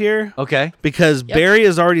fuck up here. Okay. Because Barry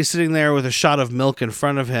is already sitting there with a shot of milk in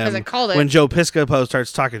front of him I called it. when Joe Piscopo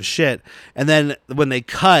starts talking shit. And then when they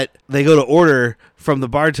cut, they go to order from the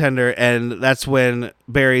bartender, and that's when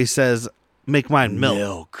Barry says, "Make mine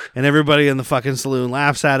milk." And everybody in the fucking saloon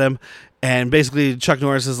laughs at him. And basically, Chuck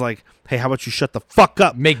Norris is like, "Hey, how about you shut the fuck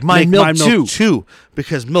up? Make mine milk too,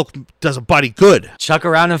 because milk does a body good." Chuck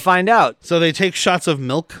around and find out. So they take shots of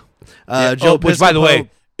milk. Which, by the way,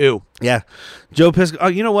 ew. Yeah, Joe Piscopo. Oh,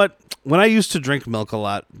 you know what? When I used to drink milk a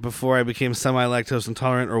lot before I became semi-lactose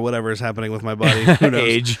intolerant or whatever is happening with my body, who knows?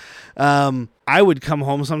 Age. I would come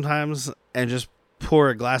home sometimes and just pour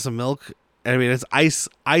a glass of milk. I mean, it's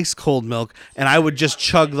ice cold milk, and I would just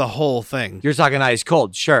chug the whole thing. You're talking ice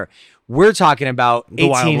cold, sure. We're talking about The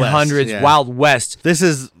Wild 1800s West, yeah. Wild West. This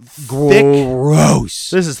is thick. Gross.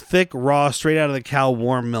 This is thick, raw, straight out of the cow,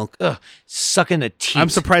 warm milk. Ugh, sucking the teat. I'm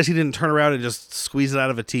surprised he didn't turn around and just squeeze it out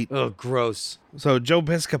of a teat. Ugh, gross. So Joe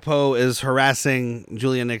Piscopo is harassing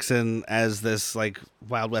Julia Nixon as this like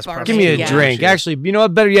Wild West Barmaid. Give me a Yeah. drink. Actually, you know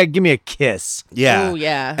what? Better yet, give me a kiss. Yeah. Oh,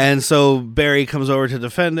 yeah. And so Barry comes over to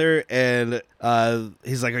defend her, and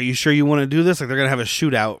he's like, "Are you sure you want to do this? Like, they're gonna have a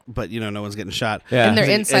shootout, but you know, no one's getting shot." Yeah. And they're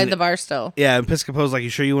And- inside and- the bar still. Yeah, and Piscopo's like, "You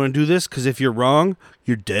sure you want to do this? Because if you're wrong,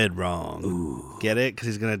 you're dead wrong." Ooh. Get it? Because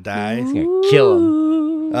he's gonna die. He's gonna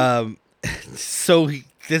kill him. So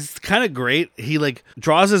this is kind of great. He like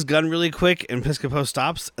draws his gun really quick, and Piscopo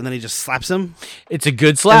stops, and then he just slaps him, It's a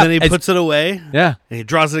good slap. and then he puts it away, Yeah. and he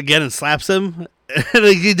draws it again and slaps him. And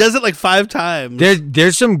he does it like 5 times.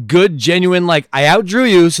 There's some good, genuine, like, I outdrew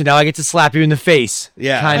you, so now I get to slap you in the face.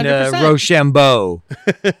 Yeah. Kind of 100%. Rochambeau.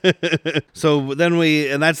 So then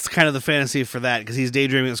and that's kind of the fantasy for that, because he's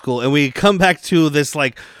daydreaming at school, and we come back to this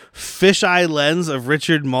like fisheye lens of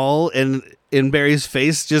Richard Mull in Barry's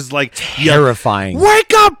face, just like Terrifying.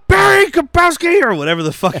 "Wake up, Barry Kapowski," or whatever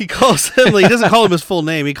the fuck he calls him. Like, he doesn't call him his full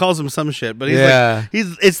name; he calls him some shit. But he's Yeah. like,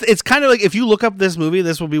 it's kind of like, if you look up this movie,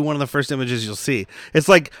 this will be one of the first images you'll see. It's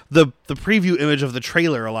like the preview image of the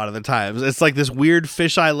trailer. A lot of the times, it's like this weird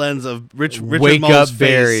fisheye lens of Richard Wake Mull's up,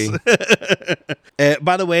 face. Barry.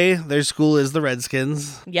 By the way, their school is the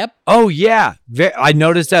Redskins. Yep. Oh, yeah. I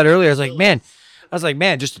noticed that earlier. I was like,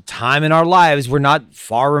 man, just a time in our lives. We're not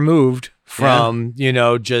far removed from,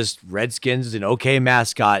 just Redskins, an okay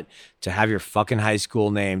mascot, to have your fucking high school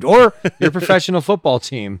named, or your professional football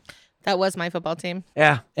team. That was my football team.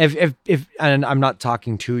 Yeah. If and I'm not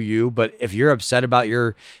talking to you, but if you're upset about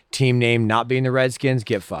your team name not being the Redskins,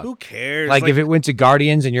 get fucked. Who cares? Like, if it went to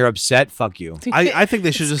Guardians and you're upset, fuck you. I think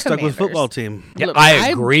they should It's just stuck with Commanders. football team. Yeah, Look, I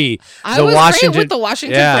agree. I was great with the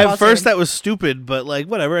Washington football At first, team. that was stupid, but like,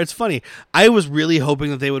 whatever. It's funny. I was really hoping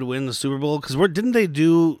that they would win the Super Bowl, because didn't they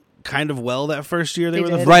do kind of well that first year they were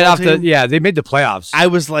the did. football Right off team? they made the playoffs. I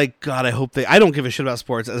was like, God, I hope I don't give a shit about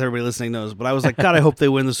sports, as everybody listening knows, but I was like, God, I hope they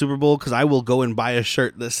win the Super Bowl, because I will go and buy a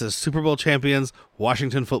shirt that says Super Bowl champions,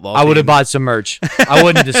 Washington football team. I would have bought some merch. I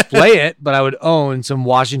wouldn't display it, but I would own some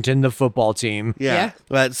Washington, the football team. Yeah.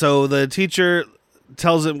 But so the teacher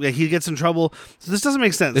tells him that he gets in trouble. So this doesn't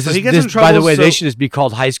make sense. He gets in trouble. By the way, they should just be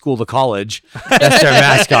called high school to college. That's their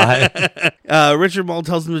mascot. Richard Mull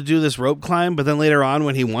tells him to do this rope climb, but then later on,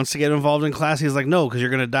 when he wants to get involved in class, he's like, "No, because you're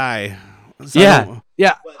gonna die." So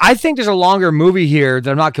Yeah. I think there's a longer movie here that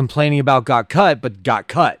I'm not complaining about got cut, but got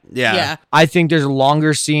cut. Yeah. I think there's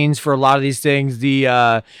longer scenes for a lot of these things.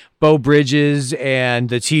 The Bo Bridges and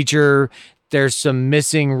the teacher. There's some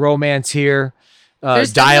missing romance here.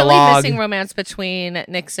 There's Dialogue. definitely missing romance between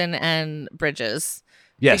Nixon and Bridges.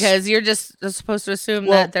 Yes. Because you're just supposed to assume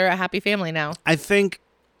that they're a happy family now.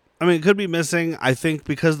 It could be missing. I think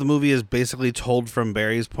because the movie is basically told from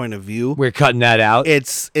Barry's point of view. We're cutting that out.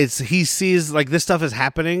 It's he sees like this stuff is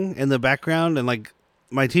happening in the background, and like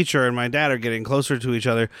my teacher and my dad are getting closer to each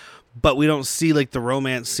other, but we don't see like the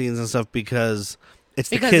romance scenes and stuff because it's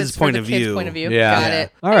the Because kid's it's point for of the kid's view. point of view. Yeah. Got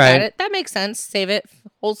it. All I right. got it. That makes sense. Save it.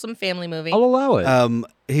 Wholesome family movie. I'll allow it.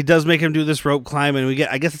 He does make him do this rope climb, and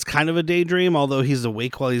I guess it's kind of a daydream, although he's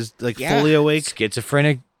awake while he's like fully awake.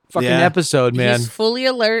 Schizophrenic fucking Yeah. episode, man. He's fully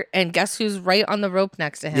alert, and guess who's right on the rope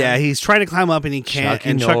next to him? Yeah, he's trying to climb up and he can't.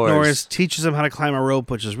 Chuck Chuck Norris. Norris teaches him how to climb a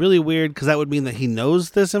rope, which is really weird because that would mean that he knows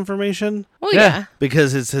this information. Well, yeah.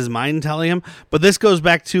 Because it's his mind telling him. But this goes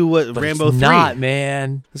back to what But Rambo it's 3. not,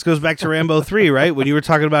 man. This goes back to Rambo 3, right? When you were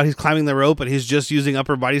talking about he's climbing the rope and he's just using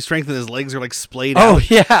upper body strength and his legs are like splayed out. Oh,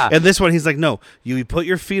 yeah. And this one, he's like, no, you put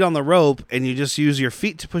your feet on the rope and you just use your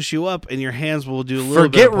feet to push you up and your hands will do a little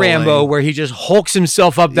bit Forget of pulling. Rambo, where he just hulks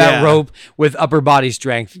himself up that Yeah. rope with upper body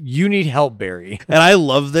strength. You need help, Barry. And I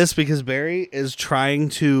love this because Barry is trying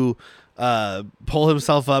to pull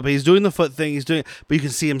himself up. He's doing the foot thing. But you can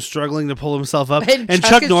see him struggling to pull himself up. And And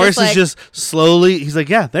Chuck Chuck is Norris just is just slowly. He's like,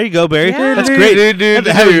 yeah, there you go, Barry. Yeah. That's great.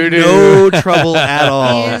 Having no trouble at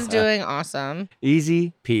all. He's doing awesome.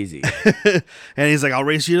 Easy peasy. And he's like, I'll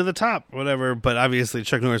race you to the top, whatever. But obviously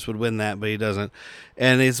Chuck Norris would win that, but he doesn't.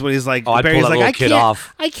 And it's when he's like, Oh, I'd Barry's pull that like, little kid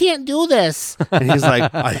off. I can't do this. And he's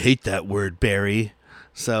like, I hate that word, Barry.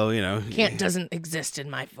 So, you know. Can't doesn't exist in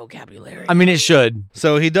my vocabulary. I mean, it should.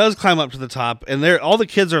 So he does climb up to the top, and all the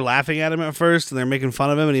kids are laughing at him at first, and they're making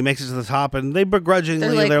fun of him, and he makes it to the top, and they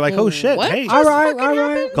begrudgingly, they're like, oh shit, what hey. just All right, fucking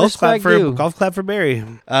happened? Golf clap Respect for you. Barry.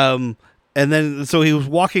 And then so he was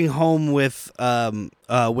walking home with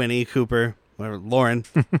Winnie Cooper, whatever, Lauren,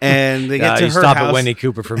 and they get to you her stop house. at Winnie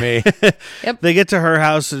Cooper for me. They get to her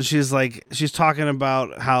house, and she's talking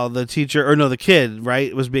about how the kid,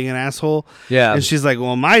 right, was being an asshole. Yeah. And she's like,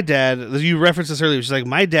 well, my dad, you referenced this earlier. She's like,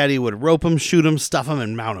 my daddy would rope him, shoot him, stuff him,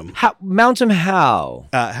 and mount him. Mount him how?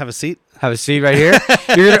 Have a seat. Have a seat right here.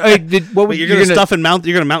 You're gonna, You're gonna stuff and mount.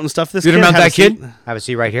 You're gonna mount and stuff this. You're gonna kid? mount Have that a seat? kid. Have a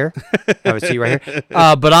seat right here. Have a seat right here.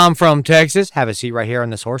 But I'm from Texas. Have a seat right here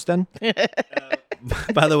on this horse, then.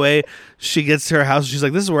 By the way, she gets to her house. She's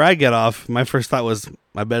like, "This is where I get off." My first thought was,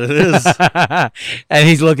 "I bet it is." And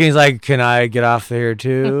he's looking. He's like, "Can I get off there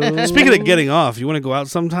too?" Speaking of getting off, you want to go out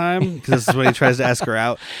sometime? Because this is when he tries to ask her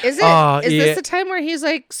out. Is it? Is yeah. this the time where he's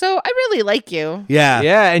like, "So I really like you"? Yeah,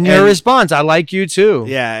 Yeah, and your response, "I like you too."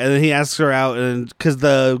 Yeah, and then he asks her out, and because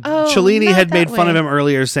the Oh, Cellini not had that made fun of way. him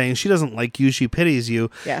earlier, saying she doesn't like you, she pities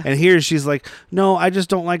you. Yeah. And here she's like, "No, I just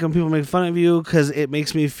don't like when people make fun of you because it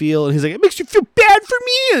makes me feel." And he's like, "It makes you feel bad for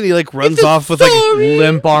me," and he like runs off with like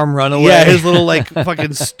Limp arm runaway. yeah, his little like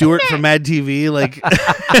fucking Stewart from Mad TV, like.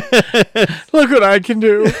 Look what I can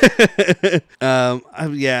do.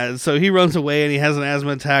 Yeah, so he runs away and he has an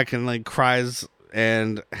asthma attack and like cries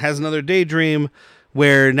and has another daydream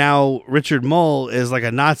where now Richard Mole is like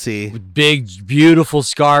a Nazi. Big, beautiful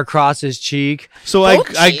scar across his cheek. So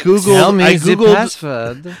Both I cheeks. Tell me, is it googled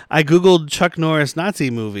password? I googled Chuck Norris Nazi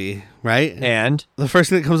movie, right? And The first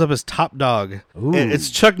thing that comes up is Top Dog. Ooh. It's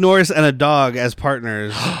Chuck Norris and a dog as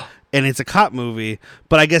partners. And it's a cop movie,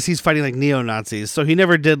 but I guess he's fighting like neo-Nazis. So he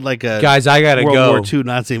never did like a guys, I gotta World go. War II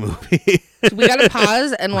Nazi movie. We gotta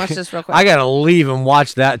pause and watch this real quick. I gotta leave and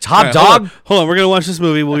watch that. Top All right, Dog. hold on, we're gonna watch this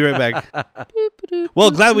movie. We'll be right back.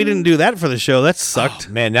 Well, glad we didn't do that for the show. That sucked.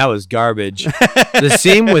 Man, that was garbage. The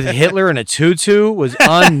scene with Hitler in a tutu was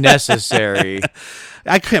unnecessary.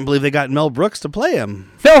 I can't believe they got Mel Brooks to play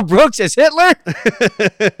him. Mel Brooks as Hitler?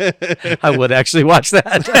 I would actually watch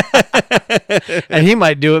that. And he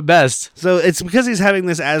might do it best. So it's because he's having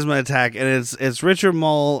this asthma attack, and it's Richard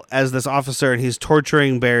Mole as this officer, and he's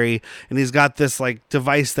torturing Barry, and he's got this like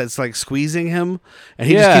device that's like squeezing him, and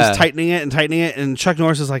he just keeps tightening it, and Chuck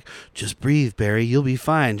Norris is like, "Just breathe, Barry, you'll be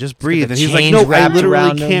fine. Just breathe." the And he's like, chains "No, I wrapped literally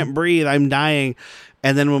around him." can't breathe. I'm dying."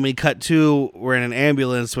 And then when we cut to, we're in an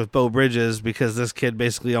ambulance with Beau Bridges because this kid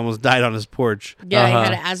basically almost died on his porch. yeah, he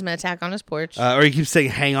had an asthma attack on his porch. Or he keeps saying,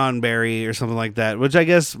 "Hang on, Barry," or something like that, which I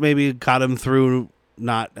guess maybe got him through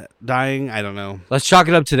not dying. I don't know. Let's chalk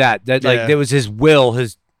it up to that. That like Yeah. that was his will,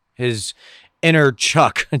 his inner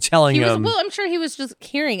Chuck telling He was, him. well, I'm sure he was just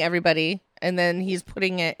hearing everybody, and then he's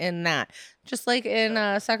putting it in that, just like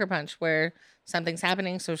in Sucker Punch, where something's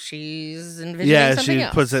happening, so she's envisioning Yeah, something she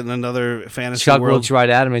else. puts it in another fantasy Chuck world. looks right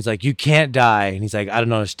at him. He's like, "You can't die," and he's like, "I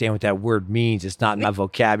don't understand what that word means. It's not in my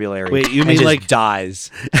vocabulary." Wait, you And mean just like- dies?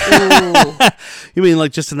 Ooh. You mean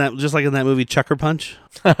like just like in that movie Chucker Punch?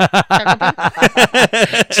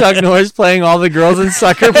 Chuck Norris playing all the girls in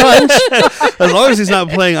Sucker Punch. As long as he's not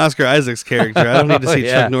playing Oscar Isaac's character, I don't need to see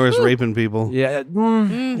Yeah. Chuck Norris raping people. Yeah,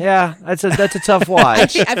 yeah, that's a tough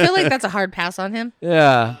watch. I feel like that's a hard pass on him.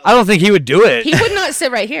 Yeah, I don't think he would do it. He would not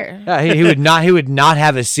sit right here. Yeah, he would not. He would not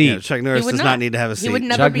have a seat. Yeah, Chuck Norris does not need to have a seat. He would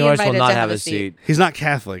never Chuck be Norris will invited not to have a seat. He's not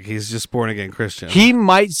Catholic. He's just born again Christian. He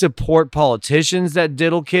might support politicians that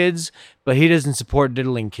diddle kids, but he doesn't support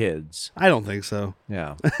diddling kids. I don't think so.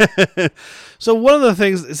 Yeah. So one of the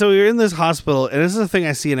things, so you're in this hospital, and this is a thing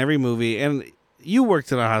I see in every movie, and you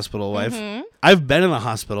worked in a hospital, wife. Mm-hmm. I've been in a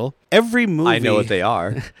hospital. Every movie. I know what they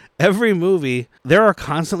are. Every movie, there are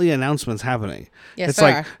constantly announcements happening. Yes, it's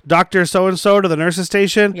there like are. Dr. So-and-so to the nurse's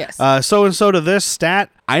station. Yes. So-and-so to this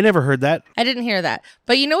stat. I never heard that. I didn't hear that.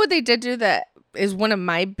 But you know what they did do that is one of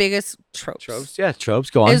my biggest tropes? Tropes? Yeah,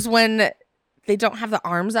 tropes. Go on. Is when they don't have the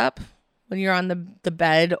arms up when you're on the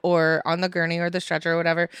bed or on the gurney or the stretcher or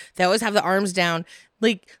whatever. They always have the arms down.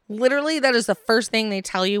 Like, literally, that is the first thing they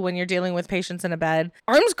tell you when you're dealing with patients in a bed.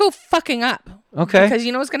 Arms go fucking up. Okay. Because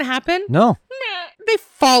you know what's going to happen? No. They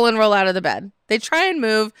fall and roll out of the bed. They try and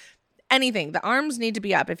move. Anything. The arms need to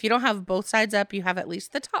be up. If you don't have both sides up, you have at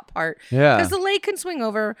least the top part. Yeah. Because the leg can swing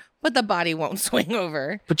over, but the body won't swing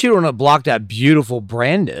over. But you don't want to block that beautiful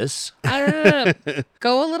Brandis. Go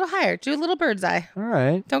a little higher. Do a little bird's eye. All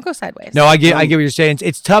right. Don't go sideways. No, I get what you're saying.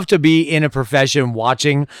 It's tough to be in a profession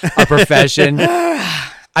watching a profession.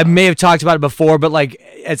 I may have talked about it before, but like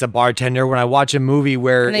as a bartender, when I watch a movie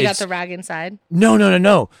where And they got the rag inside.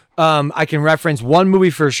 No. I can reference one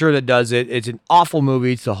movie for sure that does it. It's an awful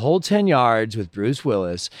movie. It's The Whole 10 Yards with Bruce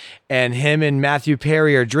Willis, and him and Matthew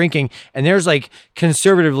Perry are drinking, and there's like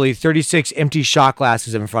conservatively 36 empty shot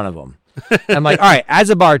glasses in front of them. I'm like, all right, as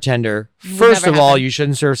a bartender, first of all, you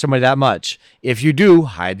shouldn't serve somebody that much. If you do,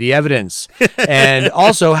 hide the evidence. And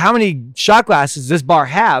also, how many shot glasses does this bar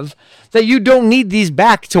have that you don't need these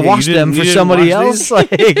back to wash them for somebody else? Like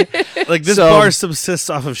this bar subsists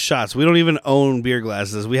off of shots. We don't even own beer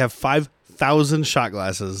glasses. We have 5,000 shot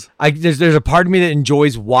glasses. There's a part of me that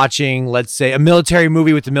enjoys watching, let's say, a military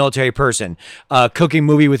movie with a military person, a cooking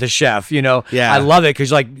movie with a chef. You know, yeah. I love it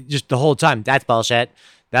because like just the whole time, that's bullshit.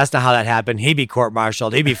 That's not how that happened. He'd be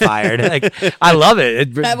court-martialed. He'd be fired. Like, I love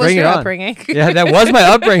it. That was your upbringing. Yeah, that was my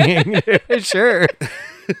upbringing. Sure.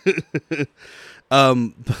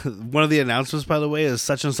 One of the announcements, by the way, is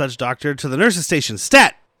such and such doctor to the nurse's station.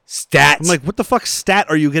 Stat. Stats. I'm like, what the fuck stat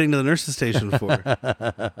are you getting to the nurse's station for?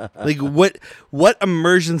 Like, what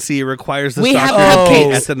emergency requires this doctor to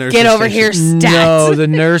be at the nurse's Get over station? here, stats. No, the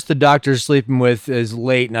nurse the doctor's sleeping with is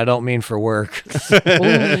late, and I don't mean for work.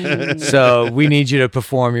 So we need you to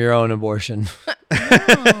perform your own abortion.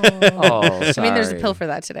 I mean, there's a pill for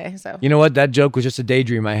that today. So you know what? That joke was just a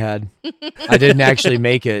daydream I had. I didn't actually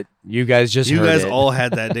make it. You guys just heard it. All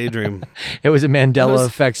had that daydream. It was a Mandela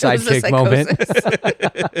effect sidekick moment.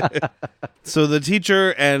 So the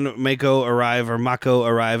teacher and Mako arrive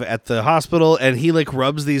at the hospital, and he like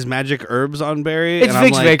rubs these magic herbs on Barry. It's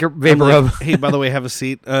Vicks vapor rub. Hey, by the way, have a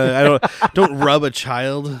seat. I don't rub a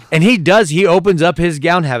child. And he does. He opens up his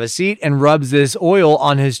gown, have a seat, and rubs this oil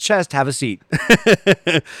on his chest, have a seat.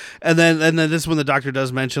 and then this is when the doctor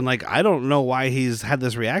does mention, like, I don't know why he's had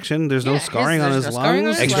this reaction. There's no scarring on his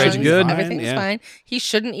lungs. X-ray's good. Everything's fine. He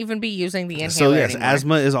shouldn't even be using the inhaler. So yes, anymore.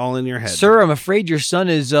 asthma is all in your head. Sir, I'm afraid your son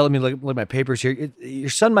is. Let me look at my papers here. Your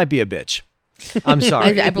son might be a bitch. I'm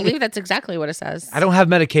sorry. I believe that's exactly what it says. I don't have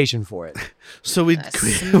medication for it. So we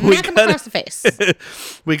smack him across the face.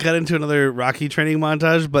 We cut into another Rocky training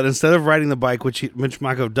montage, but instead of riding the bike, which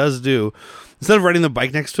Mako does do, instead of riding the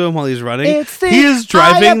bike next to him while he's running, he is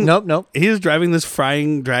driving. Nope. He is driving this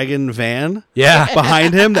flying dragon van. Yeah.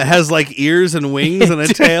 Behind him that has like ears and wings and a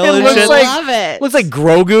tail and shit. Love it. Looks like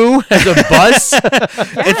Grogu as a bus.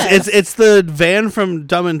 It's the van from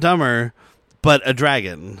Dumb and Dumber, but a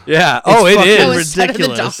dragon. Yeah. It's It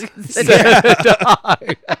ridiculous.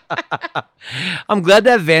 I'm glad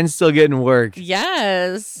that van's still getting work.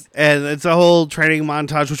 Yes. And it's a whole training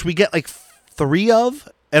montage, which we get like 3 of.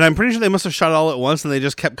 And I'm pretty sure they must have shot it all at once, and they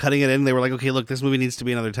just kept cutting it in. They were like, "Okay, look, this movie needs to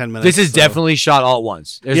be another 10 minutes." This is definitely shot all at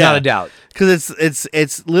once. There's not a doubt. Because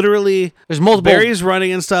it's literally there's multiple. Barry's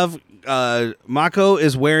running and stuff. Mako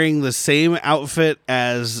is wearing the same outfit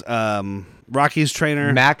as Rocky's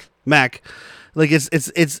trainer, Mac. Like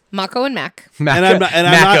it's Mako and Mac. and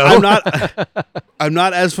I'm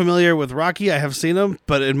not as familiar with Rocky. I have seen him,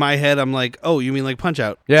 but in my head, I'm like, oh, you mean like Punch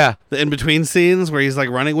Out? Yeah. The in between scenes where he's like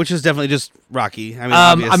running, which is definitely just Rocky.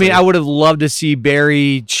 I mean, I would have loved to see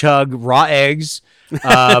Barry chug raw eggs,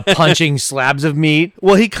 punching slabs of meat.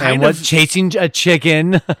 Well, he kind of chasing a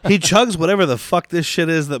chicken. He chugs whatever the fuck this shit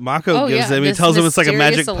is that Mako gives him. He tells him it's like a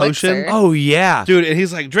magic potion. Oh yeah, dude, and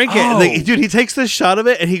he's like, drink it. And dude, he takes this shot of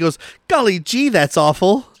it and he goes, golly gee, that's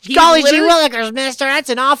awful. Golly gee willikers, mister. That's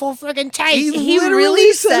an awful freaking taste. He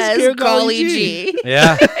really says golly gee.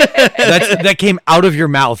 Yeah. That came out of your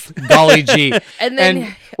mouth. Golly gee. And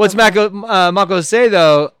then what's Mako say,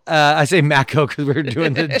 though? I say Mako because we were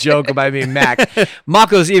doing the joke about being Mac.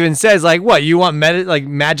 Mako's even says, like, what? You want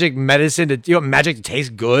magic medicine? You want magic to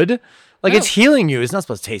taste good? Like, it's healing you. It's not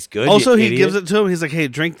supposed to taste good. Also, he gives it to him. He's like, hey,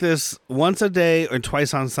 drink this once a day or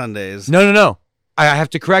twice on Sundays. No. I have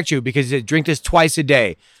to correct you because drink this twice a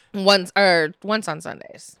day. Once on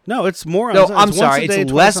Sundays. No, it's more on No, Sundays. I'm sorry.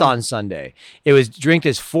 It's less on Sunday. It was drink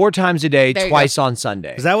this 4 times a day, twice on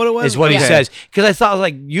Sunday. Is that what it was? Is what he says. Because I thought,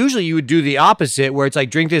 like, usually you would do the opposite where it's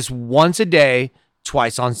like drink this once a day,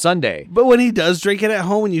 twice on Sunday. But when he does drink it at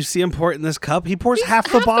home, when you see him pour it in this cup, he pours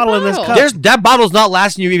half the bottle in this cup. That bottle's not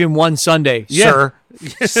lasting you even one Sunday, sir.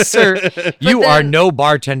 Sir, you are no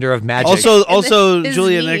bartender of magic. Also,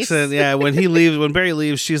 Julia Nixon. Yeah, when Barry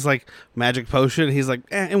leaves, she's like magic potion. He's like,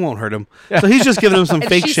 it won't hurt him. So he's just giving him some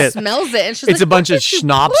fake shit. She smells it, and she's it's like, a bunch of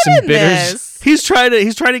schnapps and bitters. He's trying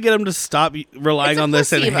to get him to stop relying on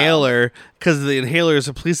this inhaler because the inhaler is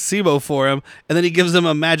a placebo for him, and then he gives him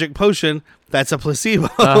a magic potion. That's a placebo.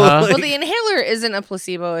 Well, the inhaler isn't a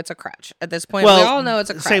placebo; it's a crutch. At this point, we all know it's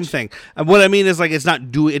a crutch. Same thing. What I mean is, like, it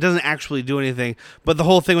doesn't actually do anything. But the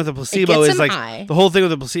whole thing with the placebo is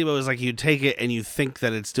like you take it and you think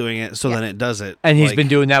that it's doing it, so then it does it. And he's been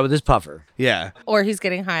doing that with his puffer. Yeah. Or he's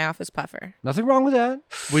getting high off his puffer. Nothing wrong with that.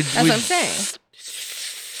 That's what I'm saying.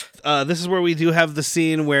 This is where we do have the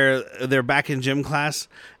scene where they're back in gym class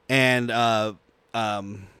and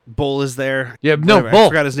Bull is there. Yeah, Bull. I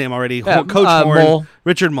forgot his name already. Yeah, Coach Moore, Mole.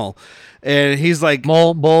 Richard Mole. And he's like...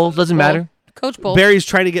 Bull, doesn't matter. Coach Bull. Barry's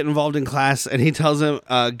trying to get involved in class, and he tells him,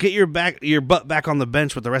 get your butt back on the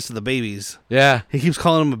bench with the rest of the babies. Yeah. He keeps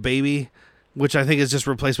calling him a baby, which I think is just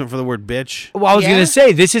replacement for the word bitch. Well, I was going to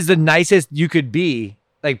say, this is the nicest you could be.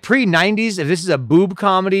 Like pre-90s, if this is a boob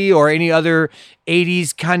comedy or any other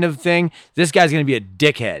 80s kind of thing, this guy's going to be a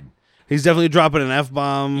dickhead. He's definitely dropping an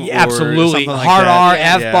F-bomb. Yeah, absolutely. Like hard R,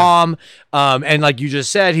 yeah. F-bomb. And like you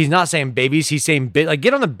just said, he's not saying babies. He's saying,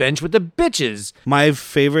 get on the bench with the bitches. My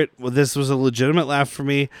favorite, this was a legitimate laugh for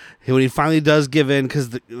me, when he finally does give in,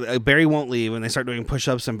 because Barry won't leave, and they start doing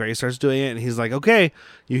push-ups, and Barry starts doing it, and he's like, okay,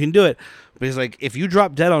 you can do it. But he's like, if you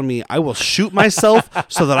drop dead on me, I will shoot myself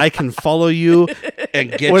so that I can follow you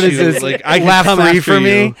and get what you. Is this? Like, I can laugh come free after for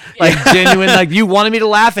me. you. Like genuine. Like you wanted me to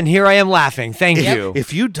laugh, and here I am laughing. Thank you.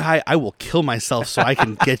 If you die, I will kill myself so I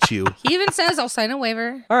can get you. He even says, "I'll sign a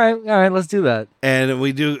waiver." All right, let's do that. And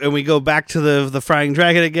we go back to the frying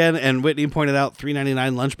dragon again. And Whitney pointed out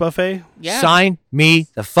 $3.99 lunch buffet. Yeah. Sign me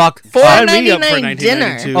the fuck $4.99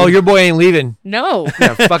 dinner. Oh, your boy ain't leaving. No.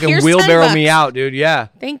 Yeah, fucking wheelbarrow me out, dude. Yeah.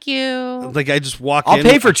 Thank you. Like I just walk I'll in.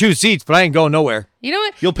 pay for 2 seats, but I ain't going nowhere. You know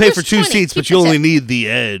what? You'll pay for 2 seats, but you only need the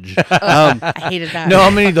edge. I hated that. No,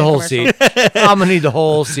 I'm gonna need the whole seat. I'm gonna need the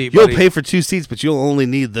whole seat. You'll pay for 2 seats, but you'll only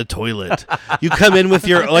need the toilet. You come in with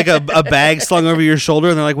your like a bag slung over your shoulder,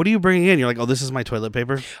 and they're like, "What are you bringing in?" You're like, "Oh, this is my toilet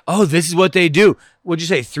paper." Oh, this is what they do. What'd you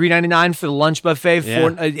say? $3.99 for the lunch buffet.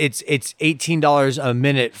 Yeah. It's $18 a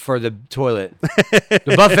minute for the toilet.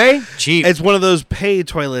 The buffet, cheap. It's one of those pay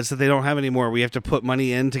toilets that they don't have anymore. We have to put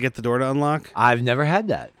money in to get the door to unlock. I've never had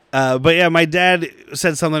that. But yeah, my dad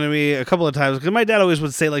said something to me a couple of times because my dad always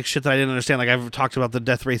would say like shit that I didn't understand. Like I've talked about the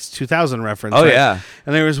Death Race 2000 reference. Oh right? yeah.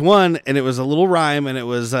 And there was one, and it was a little rhyme, and it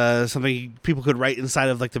was something people could write inside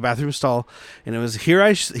of like the bathroom stall, and it was here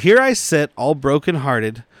I sit all broken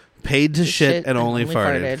hearted. Paid to shit and only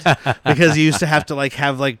farted. Because you used to have to like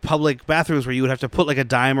have like public bathrooms where you would have to put like a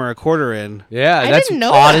dime or a quarter in. Yeah, I that's didn't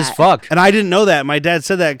know odd that. as fuck. And I didn't know that. My dad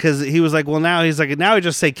said that because he was like, well, now he's like, now I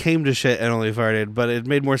just say came to shit and only farted. But it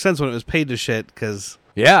made more sense when it was paid to shit because,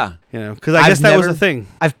 Yeah. you know, because I guess that was a thing.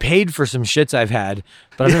 I've paid for some shits I've had,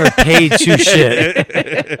 but I've never paid to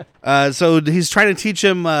shit. So he's trying to teach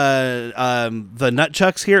him the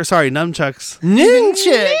nunchucks here. Sorry, nunchucks.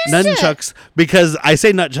 Nunchucks. Because I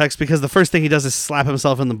say nunchucks because the first thing he does is slap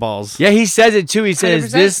himself in the balls. Yeah, he says it too. He says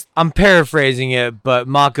 100%. this, I'm paraphrasing it, but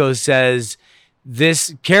Mako says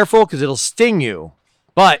this, careful because it'll sting you,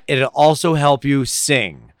 but it'll also help you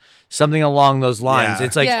sing. Something along those lines. Yeah.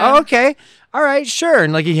 It's like, Yeah. oh, okay. All right, sure.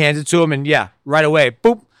 And like he hands it to him and yeah, right away,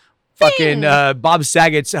 boop. Fucking Bob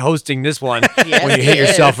Saget's hosting this one Yes, when you he hit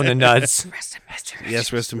yourself is. in the nuts. Rest in peace.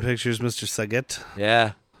 Yes, rest in pictures, Mr. Saget.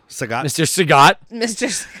 Yeah. Sagat. Mr. Sagat.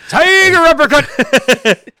 Mr. Tiger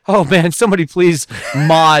uppercut. Oh man, somebody please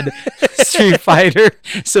mod Street Fighter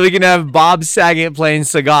so we can have Bob Saget playing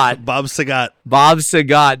Sagat. Bob Sagat. Bob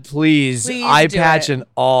Sagat, please. Please Eye do patch it. and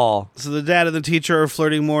all. So the dad and the teacher are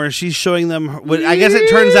flirting more. She's showing them what I guess it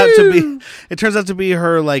turns out to be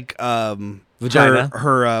her like Vagina.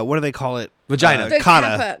 Her what do they call it? Vagina.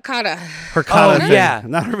 Kata. Kata. Her kata. Oh, thing. yeah.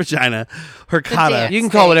 Not her vagina. Her kata. dance. You can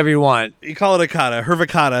call it whatever you want. You call it a kata. Her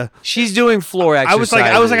vakata. She's doing floor exercises.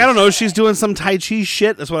 I was like, I don't know. She's doing some Tai Chi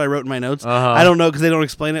shit. That's what I wrote in my notes. I don't know because they don't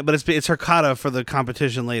explain it, but it's her kata for the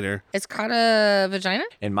competition later. It's Kata vagina?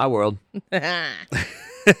 In my world.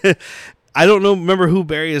 I don't know. Remember who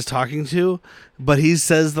Barry is talking to, but he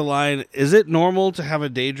says the line, "Is it normal to have a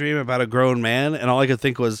daydream about a grown man?" And all I could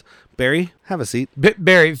think was, Barry, have a seat.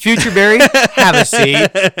 Barry, future Barry, have a seat.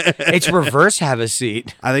 It's reverse, have a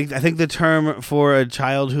seat. I think the term for a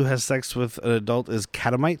child who has sex with an adult is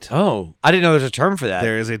catamite. Oh, I didn't know there was a term for that.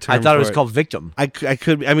 There is a term. I thought it was for called victim. I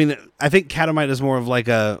could. I mean, I think catamite is more of like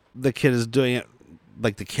the kid is doing it.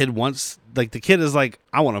 Like the kid wants, like the kid is like,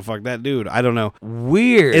 I want to fuck that dude. I don't know.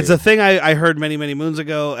 Weird. It's a thing I heard many moons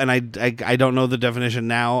ago, and I don't know the definition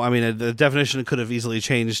now. I mean, the definition could have easily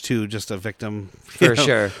changed to just a victim For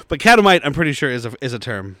sure. But catamite, I'm pretty sure is a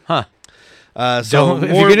term. Huh. So if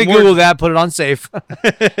you're gonna Google that, put it on safe,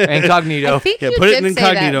 incognito. I think you put it did in say that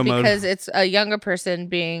incognito mode. because it's a younger person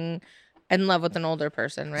being in love with an older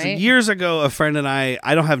person, right? So years ago, a friend and I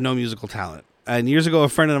don't have no musical talent. And years ago, a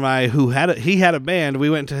friend of mine who had a band,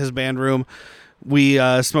 we went to his band room. We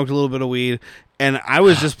smoked a little bit of weed, and I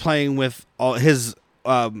was just playing with all his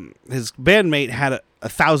bandmate had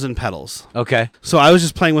 1,000 pedals. Okay. So I was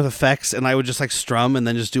just playing with effects, and I would just like strum and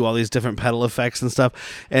then just do all these different pedal effects and stuff.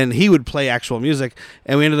 And he would play actual music,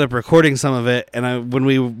 and we ended up recording some of it. And when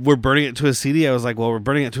we were burning it to a CD, I was like, well, we're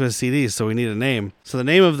burning it to a CD, so we need a name. So the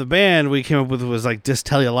name of the band we came up with was like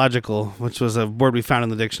dysteleological, which was a word we found in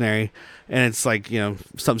the dictionary. And it's like,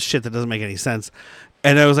 some shit that doesn't make any sense.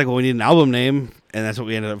 And I was like, well, we need an album name. And that's what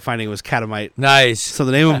we ended up finding was Catamite. Nice. So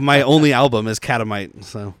the name of my only album is Catamite.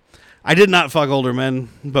 So I did not fuck older men,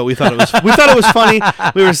 but we thought it was funny.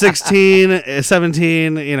 We were 16,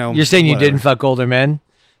 17, You're saying you whatever. didn't fuck older men?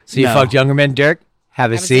 So you No. fucked younger men, Derrick?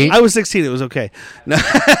 Have a seat. I was 16. It was okay. No.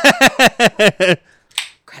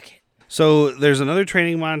 Crack it. So there's another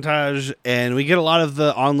training montage, and we get a lot of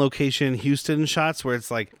the on-location Houston shots where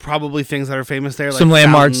it's like probably things that are famous there, like Some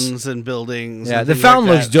landmarks. fountains and buildings. Yeah, and the things fountain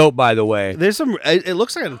like looks that. dope, by the way. There's some. It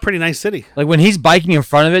looks like a pretty nice city. Like when he's biking in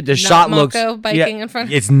front of it, the shot looks. Mako biking in front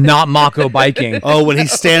of It's not Mako biking. Oh, when he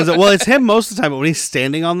stands up. Well, it's him most of the time, but when he's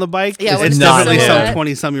standing on the bike, Yeah, it's when definitely he's some silhouette.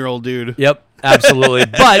 20-some-year-old dude. Yep, absolutely.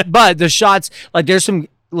 but the shots, like there's some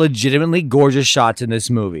legitimately gorgeous shots in this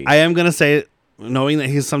movie. I am gonna say, knowing that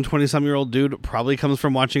he's some 20-some-year-old dude probably comes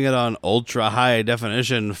from watching it on ultra high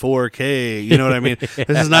definition 4K. You know what I mean? This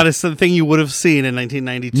is not a thing you would have seen in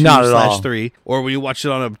 1992/3, or when you watched it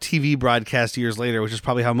on a TV broadcast years later, which is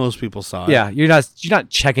probably how most people saw it. Yeah, you're not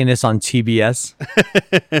checking this on TBS.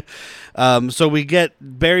 So we get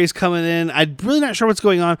Barry's coming in. I'm really not sure what's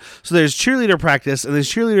going on. So there's cheerleader practice, and these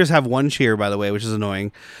cheerleaders have one cheer, by the way, which is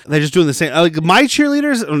annoying. They're just doing the same. Like my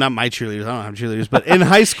cheerleaders, not my cheerleaders. I don't have cheerleaders, but in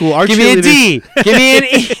high school, our Give me a cheerleaders. D. Give me an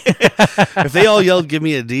E. If they all yelled, "Give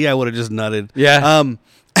me a D," I would have just nutted. Yeah.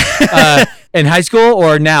 In high school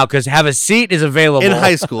or now? Because have a seat is available. In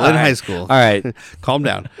high school. All right. Calm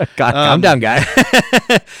down. God, calm down, guy.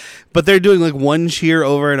 But they're doing like one cheer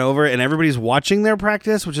over and over, and everybody's watching their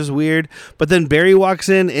practice, which is weird. But then Barry walks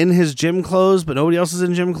in his gym clothes, but nobody else is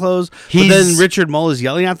in gym clothes. But then Richard Mull is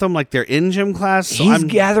yelling at them like they're in gym class. So He's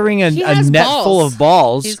gathering a has net balls. full of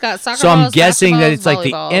balls. He's got soccer So I'm balls, guessing that basketballs, it's like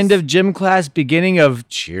the volleyballs. end of gym class, beginning of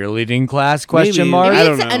cheerleading class? Question Maybe. mark. Maybe I it's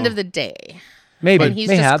don't the know. end of the day. Maybe. And he's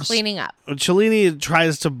Mayhaps. just cleaning up. Cellini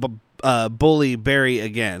tries to bully Barry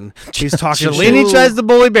again. He's talking Cellini shit. tries to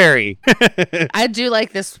bully Barry. I do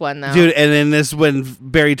like this one though. Dude, and then this when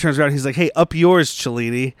Barry turns around, he's like, "Hey, up yours,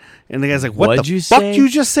 Cellini." And the guy's like, "What What'd the you fuck say? you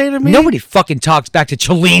just say to me?" Nobody fucking talks back to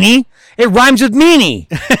Cellini. It rhymes with meanie.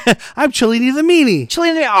 I'm Cellini the Meanie.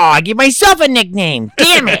 Cellini. Oh, I give myself a nickname.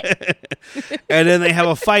 Damn it. And then they have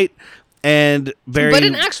a fight, and Barry. But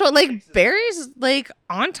in actual, like, Barry's like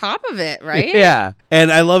on top of it, right? Yeah.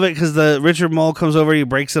 And I love it because the Richard Mull comes over, he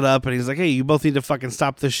breaks it up, and he's like, "Hey, you both need to fucking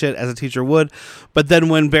stop this shit," as a teacher would. But then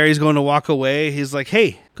when Barry's going to walk away, he's like,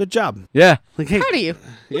 "Hey, good job." Yeah. Like, hey, Proud of you.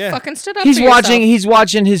 You Yeah. fucking stood up He's for watching. yourself. He's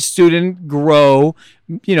watching his student grow.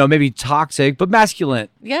 Maybe toxic, but masculine.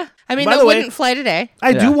 Yeah. I mean, By that the way- wouldn't fly today. I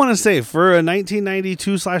Yeah. do want to say, for a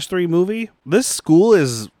 1992/3 movie, this school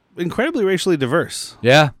is incredibly racially diverse.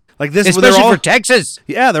 Yeah. Like this, Especially they're all, for Texas.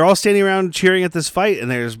 yeah, they're all standing around cheering at this fight,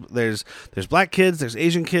 and there's black kids, there's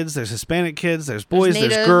Asian kids, there's Hispanic kids, there's boys, there's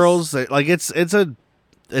natives. girls. Like it's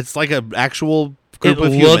like an actual group It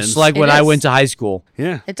of looks humans. like when It I is. went to high school.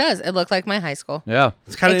 Yeah, It does. It looked like my high school. Yeah.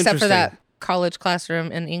 it's kind of Except for interesting. that college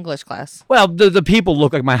classroom and English class. Well, the people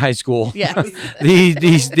look like my high school. Yes.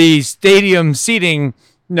 The stadium seating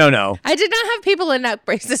No. I did not have people in neck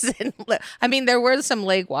braces. I mean, there were some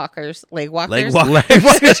leg walkers. Leg walker. Oh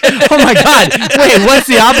my God! Wait, what's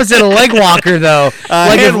the opposite of leg walker though?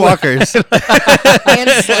 Hand walkers. Hand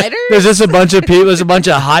sliders? There's just a bunch of people. There's a bunch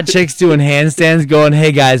of hot chicks doing handstands, going,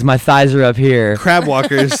 "Hey guys, my thighs are up here." Crab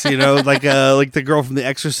walkers, like the girl from The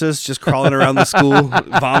Exorcist, just crawling around the school,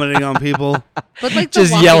 vomiting on people, But like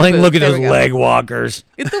just yelling, "Look at those leg walkers!"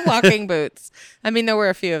 Get the walking boots. I mean, there were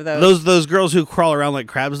a few of those. Those girls who crawl around like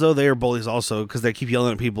crabs, though, they are bullies also because they keep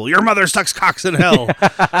yelling at people. Your mother sucks cocks in hell.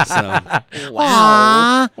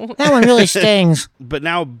 Wow. That one really stings. But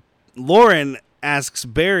now Lauren asks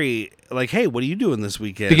Barry, like, "Hey, what are you doing this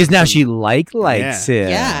weekend?" Because now she likes it.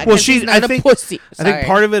 Yeah. Well, I think pussy. I think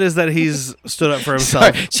part of it is that he's stood up for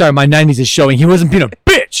himself. Sorry, my 90s is showing. He wasn't being a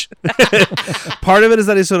bitch. Part of it is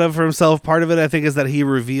that he stood up for himself. Part of it, I think, is that he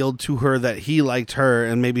revealed to her that he liked her,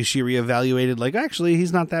 and maybe she reevaluated, like, actually,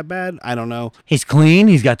 he's not that bad. I don't know. He's clean.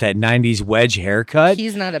 He's got that 90s wedge haircut.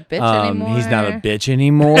 He's not a bitch anymore. He's not a bitch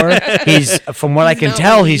anymore. He's, from what I can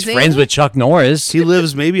tell, he's friends with Chuck Norris. He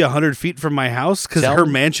lives maybe 100 feet from my house because her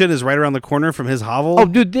mansion is right around the corner from his hovel. Oh,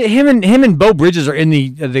 dude, him and Bo Bridges are in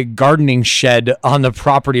the gardening shed on the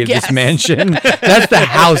property of this mansion. That's the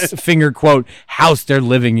house, finger quote, house they're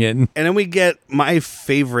living in. And then we get my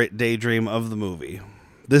favorite daydream of the movie.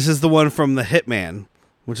 This is the one from The Hitman,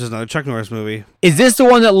 which is another Chuck Norris movie. Is this the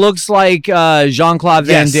one that looks like Jean-Claude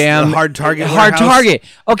Van Damme? The Hard Target. Hard Target.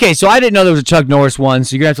 Okay, so I didn't know there was a Chuck Norris one,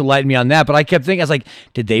 so you're going to have to lighten me on that. But I kept thinking, I was like,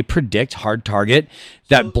 did they predict Hard Target?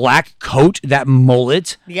 That black coat, that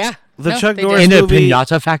mullet? Yeah. The Chuck Norris in movie, a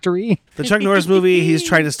pinata factory. The Chuck Norris movie, he's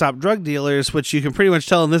trying to stop drug dealers, which you can pretty much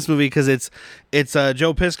tell in this movie because it's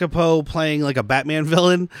Joe Piscopo playing like a Batman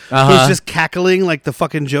villain who's just cackling like the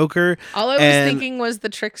fucking Joker. All I was thinking was the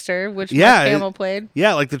Trickster, which Mark Hamill played.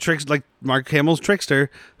 Yeah, like like Mark Hamill's Trickster,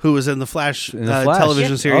 who was in the Flash,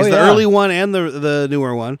 television series, the early one and the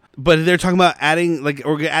newer one. But they're talking about adding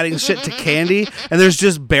shit to candy, and there's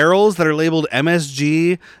just barrels that are labeled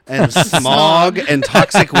MSG and smog and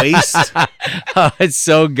toxic waste. Oh, it's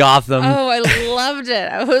so Gotham. Oh, I loved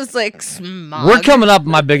it. I was like, smog. We're coming up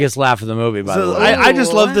my biggest laugh of the movie, by the way. I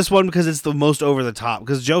just love this one because it's the most over the top.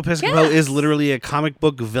 Because Joe Piscopo is literally a comic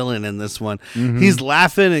book villain in this one. Mm-hmm. He's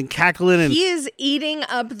laughing and cackling, and he is eating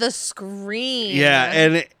up the screen. Yeah,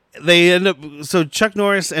 and they end up. So Chuck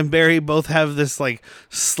Norris and Barry both have this like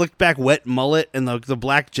slicked back wet mullet and the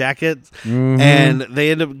black jacket, and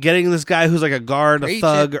they end up getting this guy who's like a guard, a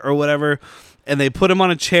thug, or whatever. And they put him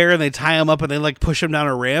on a chair and they tie him up and they like push him down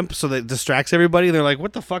a ramp so that it distracts everybody. They're like,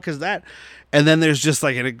 "What the fuck is that?" And then there's just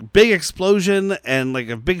like a big explosion and like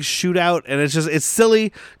a big shootout, and it's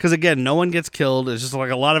silly because again, no one gets killed. It's just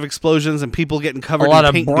like a lot of explosions and people getting covered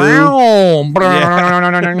in pink goo.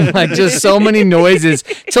 Like just so many noises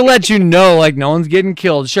to let you know like no one's getting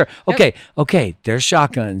killed. Sure, okay, there's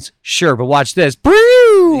shotguns. Sure, but watch this.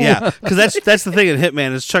 Yeah, because that's the thing in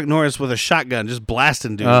Hitman is Chuck Norris with a shotgun just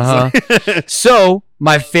blasting dudes. So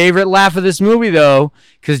my favorite laugh of this movie, though,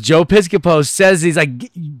 because Joe Piscopo says he's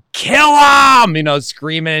like, "Kill him!"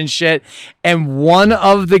 Screaming and shit. And one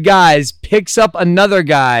of the guys picks up another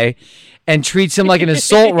guy and treats him like an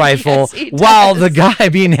assault rifle while the guy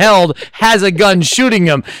being held has a gun shooting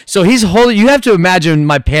him. So he's holding, you have to imagine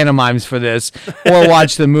my pantomimes for this or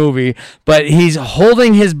watch the movie, but he's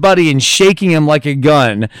holding his buddy and shaking him like a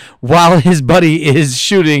gun while his buddy is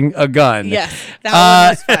shooting a gun. Yes.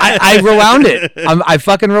 That I rewound it. I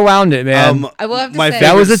fucking rewound it, man. I will have to my say.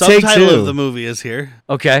 That was a take subtitle two. of the movie is here.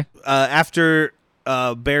 Okay. After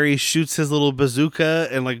Barry shoots his little bazooka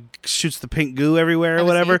and like shoots the pink goo everywhere or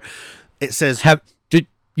whatever. It says,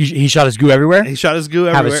 he shot his goo everywhere? He shot his goo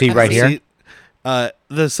everywhere. Have a seat right here.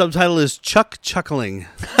 The subtitle is Chuck Chuckling.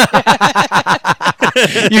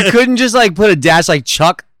 You couldn't just like put a dash like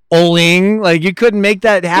Chuck Oling. Like you couldn't make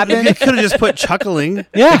that happen. You could have just put Chuckling.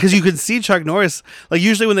 Yeah. Because you could see Chuck Norris. Like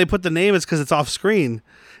usually when they put the name, it's because it's off screen.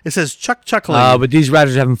 It says Chuck Chuckling. But these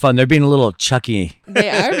writers are having fun. They're being a little chucky. They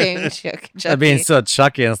are being chucky. They're being so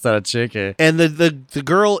chucky instead of cheeky. And the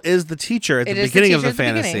girl is the teacher at the beginning of the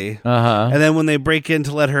fantasy. Uh-huh. And then when they break in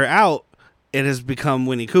to let her out, it has become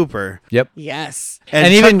Winnie Cooper. Yep. Yes. And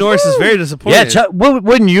Chuck even Norris is very disappointed. Yeah, Chuck,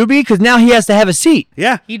 wouldn't you be? Because now he has to have a seat.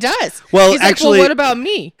 Yeah. He does. Well, he's actually, like, well, what about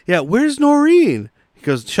me? Yeah, where's Noreen? He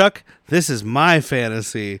goes, Chuck, this is my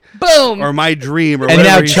fantasy. Boom. Or my dream. Or and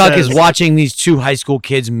whatever now Chuck says. is watching these two high school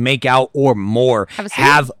kids make out or more. Have a seat.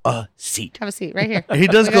 Have a seat. Have a seat right here. He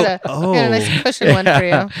does go, I got a nice cushion one for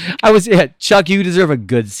you. Chuck, you deserve a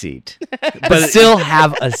good seat. But still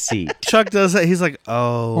have a seat. Chuck does that. He's like,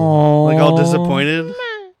 oh. Like all disappointed.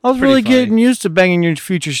 I was really getting used to banging your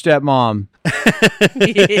future stepmom.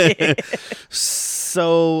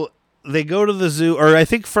 So they go to the zoo, or I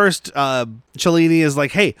think first Cellini is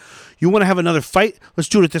like, hey, you want to have another fight? Let's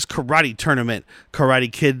do it at this karate tournament.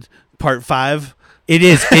 Karate Kid Part 5. It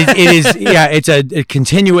is. It is. Yeah, it's a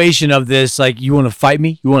continuation of this. Like, you want to fight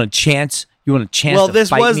me? You want a chance? You want a chance Well, to this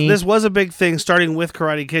fight was me? this was a big thing starting with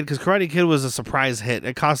Karate Kid, because Karate Kid was a surprise hit.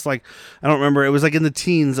 It cost like, I don't remember, it was like in the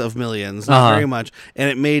teens of millions, not very much, and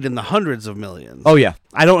it made in the hundreds of millions. Oh, yeah.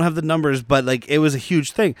 I don't have the numbers, but like it was a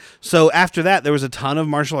huge thing. So after that, there was a ton of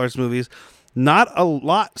martial arts movies. Not a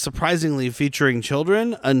lot, surprisingly, featuring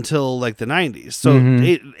children until like the 90s. So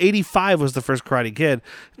 85 was the first Karate Kid.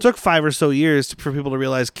 It took 5 or so years for people to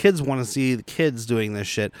realize kids want to see the kids doing this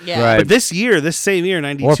shit. Yeah. Right. But this same year,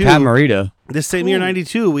 92. Or Pat Morita. This same year,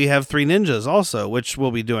 92, we have Three Ninjas also, which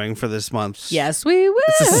we'll be doing for this month. Yes, we will.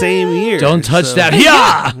 It's the same year. Don't touch so- that.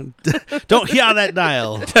 Yeah. Don't hear that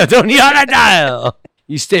dial. Don't hear that dial.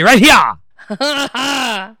 You stay right here.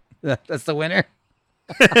 That's the winner.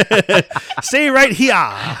 Stay right here.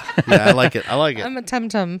 Yeah, I like it. I like it. I'm a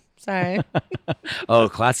tum-tum. Sorry. Oh,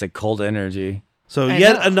 classic Cold Energy. So I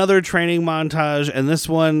yet know. another training montage, and this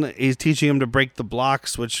one he's teaching him to break the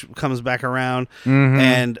blocks, which comes back around,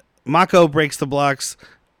 and Mako breaks the blocks.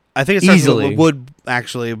 I think it starts Easily. with wood,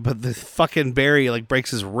 actually, but the fucking Barry like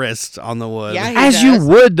breaks his wrist on the wood. Yeah, he As does. you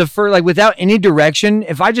would the first, like without any direction.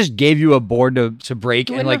 If I just gave you a board to break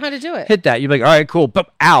You and wouldn't like know how to do it. hit that, you'd be like, all right, cool.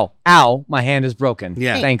 But ow, my hand is broken.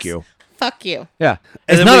 Yeah. Thank Thanks. you. Fuck you. Yeah, And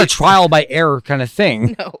it's then not we- a trial by error kind of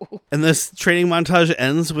thing. No. And this training montage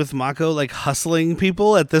ends with Mako like hustling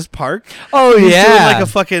people at this park. Oh He's yeah, doing like a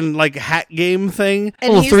fucking like hat game thing,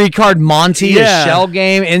 And little he's- 3-card Monty, Yeah. a shell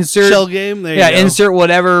game, insert. shell game. There yeah, you go. insert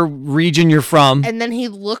whatever region you're from. And then he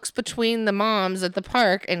looks between the moms at the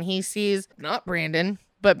park and he sees not Brandon,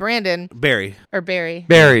 but Brandon Barry. or Barry.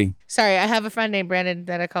 Barry. Sorry, I have a friend named Brandon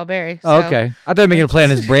that I call Barry. Oh, so- okay, I thought you were making a play on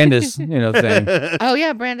his Brandis, thing. Oh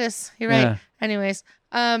yeah, Brandis. You're right. Yeah. Anyways,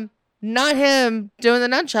 not him doing the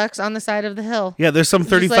nunchucks on the side of the hill. Yeah, there's some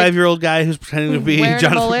Just, like, 35-year-old guy who's pretending to be wearing a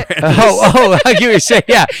Johnathan mullet. Brandis. I get what you're saying.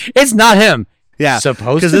 Yeah, it's not him. Yeah,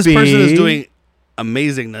 Supposed because to this person is be. doing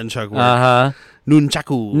amazing nunchuck work. Uh huh.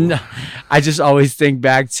 Nunchaku. No, I just always think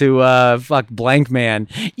back to Blank Man.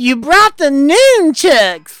 You brought the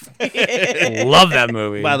nunchucks. Love that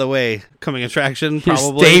movie. By the way, coming attraction, You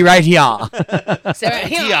probably. stay right here. So right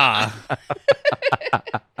here. Yeah.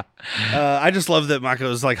 I just love that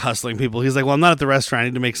Mako's like hustling people. He's like, well, I'm not at the restaurant. I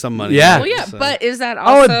need to make some money. Yeah. Well, yeah, So- but is that Oh,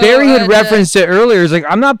 also? and Barry had referenced it earlier. He's like,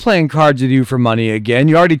 I'm not playing cards with you for money again.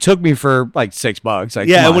 You already took me for like $6. Like,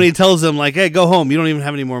 yeah, come and when on. he tells them like, hey, go home. You don't even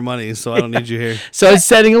have any more money, so I don't need you here. So it's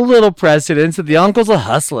setting a little precedence that the uncle's a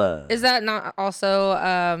hustler. Is that not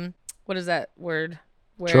also? What is that word?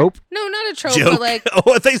 Where, Trope? No, not a trope, Joke. but like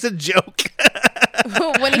Oh, I think it's a joke.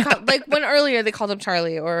 when he when earlier they called him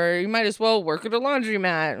Charlie, or you might as well work at a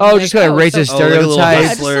laundromat. Oh, Like, just got a racist so- Oh, like a little stereotype. just a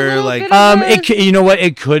hustler, little like bit of a- You know what?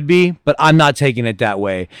 It could be, but I'm not taking it that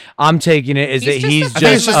way. I'm taking it as He's that just he's a I think it's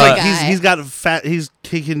just just funny like guy. he's got fat.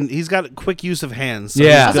 He's got quick use of hands. So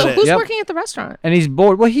Yeah. he's good Also, at- who's Yep. working at the restaurant? and he's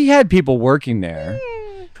bored. Well, he had people working there.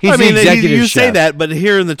 He's I mean, the executive you say chef. that, but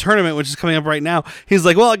here in the tournament, which is coming up right now, he's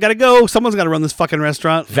like, well, I gotta go. Someone's got to run this fucking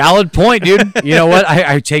restaurant. Valid point, dude. You know what?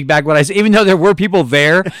 I take back what I said. Even though there were people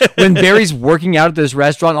there, when Barry's working out at this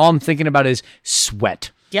restaurant, all I'm thinking about is sweat.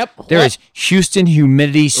 Yep. There is Houston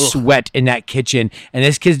humidity sweat in that kitchen, and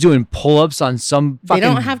this kid's doing pull-ups on some They fucking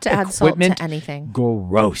don't have to add salt equipment. to anything.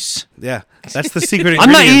 Gross. Yeah, that's the secret. I'm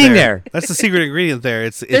not ingredient eating there. That's the secret ingredient there.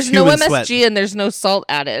 It's There's no human MSG sweat. and there's no salt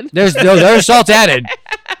added. There's salt added.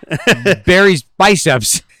 Barry's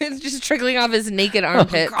biceps. It's just trickling off his naked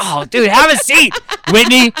armpit. Oh, dude, have a seat,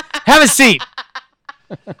 Whitney. Have a seat.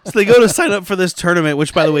 So they go to sign up for this tournament,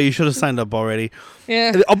 which, by the way, you should have signed up already.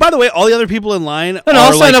 Yeah. Oh, by the way, all the other people in line And are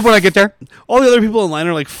I'll sign like, up when I get there. all the other people in line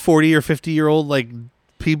are like 40 or 50-year-old like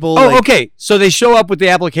people. Oh, like, okay. So they show up with the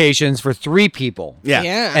applications for 3 people. Yeah.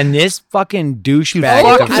 Yeah. And this fucking douchebag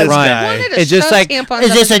fuck at the this front guy. wanted to is just shove like, tampons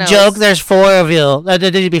is up this his a nose. joke? There's 4 of you.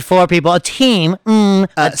 There need to be 4 people. A team. A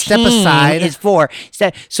step team aside. is 4.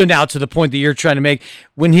 So now to the point that you're trying to make,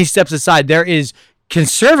 when he steps aside, there is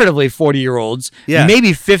conservatively 40-year-olds, Yeah.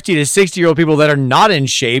 maybe 50 to 60-year-old people that are not in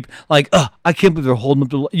shape. Like, I can't believe they're holding up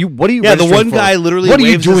the. You, what are you? Yeah, the registering one for? guy literally What are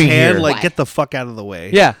you waves doing his hand here? like, Why? get the fuck out of the way.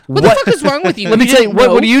 Yeah. What the fuck is wrong with you? Let me You tell you, didn't what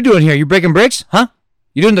know? are you doing here? You breaking bricks? Huh?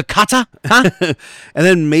 You doing the kata? Huh? And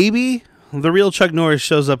then maybe the real Chuck Norris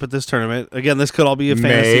shows up at this tournament. Again, this could all be a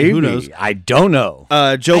fantasy. Who knows? I don't know.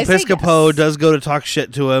 Joe I say Piscopo yes. does go to talk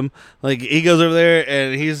shit to him. Like he goes over there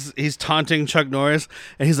and he's taunting Chuck Norris,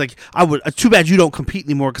 and he's like, "I would. Too bad you don't compete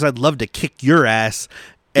anymore because I'd love to kick your ass."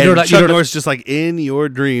 And Chuck Norris just like, in your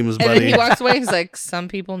dreams, buddy. And then he walks away. He's like, some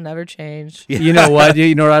people never change. Yeah. You know what?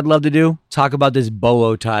 You know what I'd love to do? Talk about this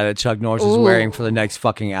bolo tie that Chuck Norris is wearing for the next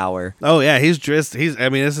fucking hour. Oh yeah, he's dressed. I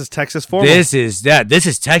mean, this is Texas formal. This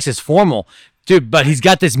is Texas formal. Dude, but he's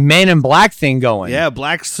got this Man in Black thing going. Yeah,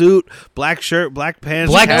 black suit, black shirt, black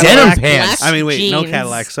pants, black denim pants. Black I mean, wait, jeans. no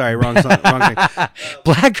Cadillac. Sorry, wrong thing.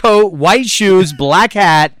 Black coat, white shoes, black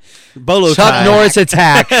hat, Bolo Chuck tie. Norris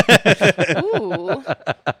attack. Ooh.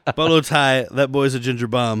 Bolo tie. That boy's a ginger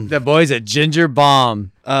bum. The boy's a ginger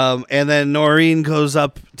bomb. And then Noreen goes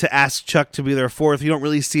up to ask Chuck to be their fourth. You don't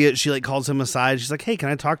really see it. She like calls him aside. She's like, "Hey, can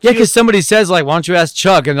I talk to Yeah, you?" because somebody says like, "Why don't you ask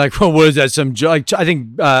Chuck?" And like, well, what is that? Like, I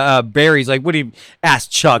think Barry's like, "What do you ask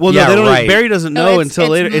Chuck?" Well, yeah, no, they don't. right. Barry doesn't know until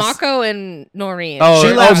later. It's Mako and Noreen. Oh,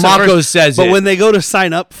 She laughs at Mako first, says but it. when they go to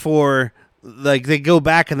sign up for, like, they go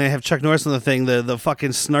back and they have Chuck Norris on the thing, the fucking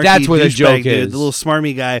snarky That's where the joke douchebag dude, is. the little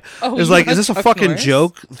smarmy guy. Oh, is you like, know is this a Chuck fucking Norris?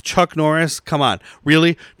 joke? Chuck Norris? Come on.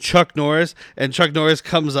 Really? Chuck Norris? And Chuck Norris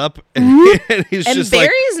comes up and, and he's And just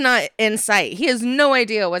Barry's not in sight. He has no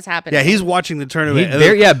idea what's happening. yeah, he's watching the tournament.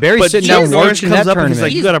 And Barry's but sitting Chuck down Norris watching comes that up and he's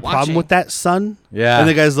like, tournament. "You got a He's problem watching. with that, son?" Yeah. And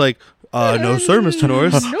the guy's like, "No, sir, Mr.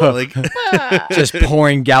 Norris." Like, just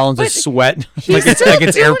pouring gallons of But sweat he's like still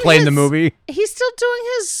it's doing Airplane the his- movie. He's still doing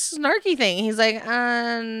his snarky thing. He's like,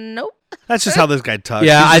 nope. that's just how this guy talks.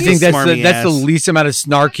 Yeah, He's I just think a that's the smarmy ass. least amount of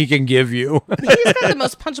snark he can give you. He's got the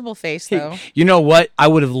most punchable face, though. You know what? I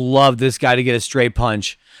would have loved this guy to get a straight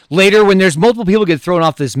punch. Later, when there's multiple people get thrown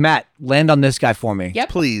off this mat, land on this guy for me. Yep.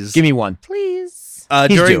 Please. Give me one. Please.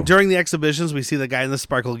 He's due. During the exhibitions, we see the guy in the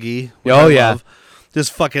sparkle gi. which Oh, I yeah. love. This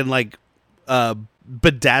fucking like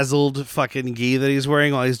bedazzled fucking gi that he's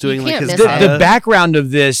wearing while he's doing like can't his miss kata. The background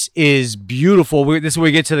of this is beautiful. This is where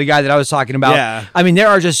we get to the guy that I was talking about. Yeah. I mean, there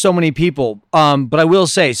are just so many people. But I will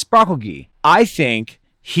say, Sparkle I think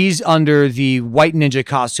he's under the white ninja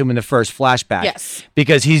costume in the first flashback. Yes.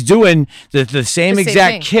 Because he's doing the same The same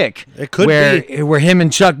exact thing. kick. It could be. Where him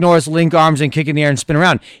and Chuck Norris link arms and kick in the air and spin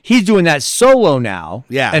around. He's doing that solo now.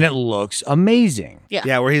 Yeah. And it looks amazing. Yeah.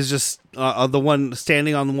 Yeah, where he's just the one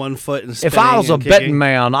standing on one foot and spinning If I was a and betting kicking.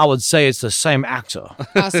 man, I would say it's the same actor.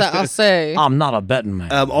 I'll say. I'm not a betting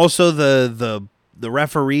man. Also the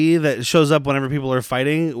referee that shows up whenever people are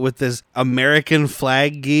fighting with this American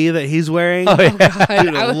flag gi that he's wearing. Oh, yeah.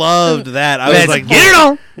 Dude, I loved that. I was Let's like,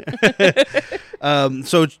 get it on.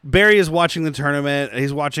 So Barry is watching the tournament.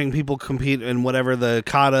 He's watching people compete in whatever the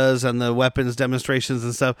katas and the weapons demonstrations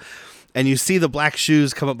and stuff. And you see the black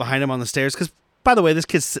shoes come up behind him on the stairs. Because, by the way, this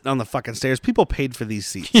kid's sitting on the fucking stairs. People paid for these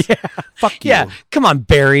seats. Yeah. Fuck you. Yeah. Come on,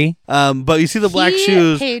 Barry. But you see the black he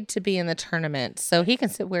shoes. paid to be in the tournament, so he can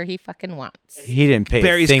sit where he fucking wants. He didn't pay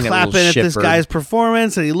Barry's a thing, that clapping little at this shitbird. guy's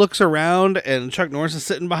performance, and he looks around, and Chuck Norris is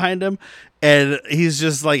sitting behind him, and he's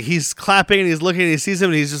just like, he's clapping, and he's looking, and he sees him,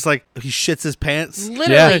 and he's just like, he shits his pants.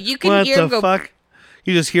 Literally, Yeah. you can What hear the him go. fuck?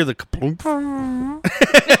 You just hear the kaplunk.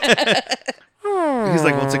 He's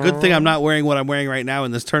like, well, it's a good thing I'm not wearing what I'm wearing right now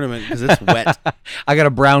in this tournament because it's wet. I got a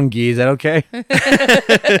brown gi. Is that okay?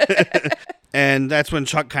 And that's when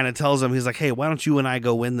Chuck kind of tells him, he's like, hey, why don't you and I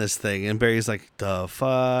go win this thing? And Barry's like, the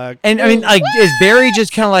fuck? And I mean, like, is Barry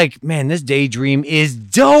just kind of like, man, this daydream is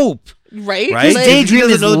dope. Right? Right? Like, He daydream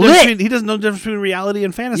doesn't is know the lit. difference between- he doesn't know the difference between reality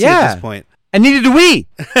and fantasy Yeah. at this point. And neither do we.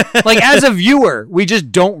 Like, as a viewer, we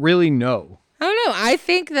just don't really know. I don't know. I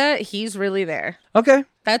think that he's really there. Okay.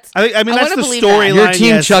 That's. I mean, that's wanna the believe that. storyline. Your team,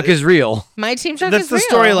 yes. Chuck, is real. My team Chuck That's is the real.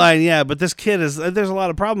 storyline, yeah. But this kid is. There's a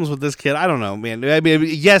lot of problems with this kid. I don't know, man. I mean,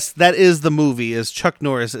 yes, that is the movie. Is Chuck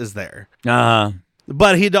Norris is there,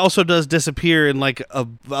 but he also does disappear in like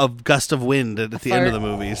a gust of wind at the end of the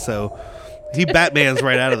movie. So he Batman's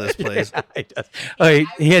right out of this place. He does. Oh,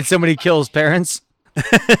 he had somebody kill his parents.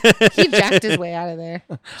 He jacked his way out of there.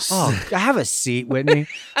 Oh, have a seat, Whitney.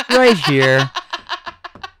 Right here.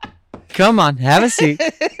 Come on, have a seat.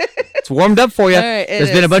 It's warmed up for you. All right, it There's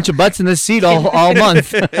been a is. bunch of butts in the seat all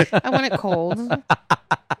month. I want it cold.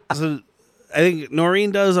 So I think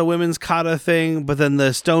Noreen does a women's kata thing, but then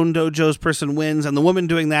the Stone Dojo's person wins, and the woman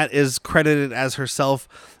doing that is credited as herself.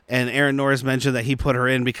 And Aaron Norris mentioned that he put her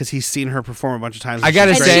in because he's seen her perform a bunch of times. I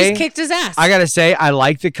gotta She's And great. say- she's kicked his ass. I gotta say, I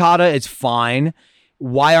like the kata. It's fine.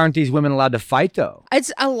 Why aren't these women allowed to fight though?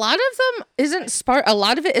 It's a lot of them isn't spar. A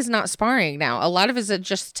lot of it is not sparring now. A lot of it is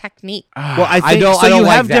just technique. Well, I think don't- so. I don't You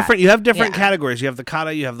like have that. different. You have different Yeah. categories. You have the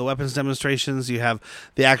kata. You have the weapons demonstrations. You have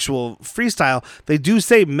the actual freestyle. They do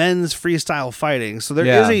say men's freestyle fighting, so there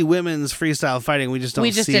is Yeah. a women's freestyle fighting. We just don't We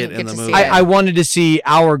just see didn't it in get the to movie. see it. I wanted to see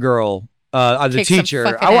our girl the Kick some teacher.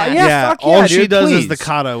 fucking ass. Fuck all she dude, does please. is the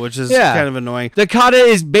kata, which is kind of annoying. The kata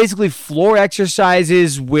is basically floor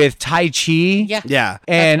exercises with Tai Chi. Yeah.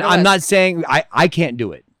 And I'm not saying I can't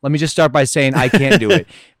do it. Let me just start by saying I can't do it.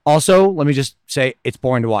 Also, let me just say it's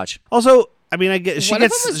boring to watch. Also, I mean, I get she One of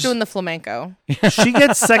gets them was doing the flamenco. she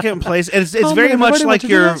gets second place, and it's very much like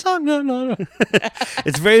your. No.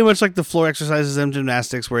 It's very much like the floor exercises and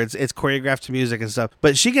gymnastics, where it's choreographed to music and stuff.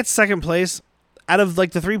 But she gets second place. Out of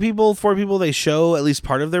like the 4 people they show at least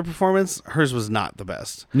part of their performance, hers was not the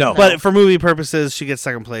best. No. But for movie purposes, she gets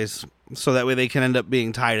second place, so that way they can end up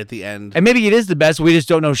being tied at the end. And maybe it is the best. We just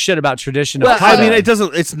don't know shit about tradition. Well, I mean,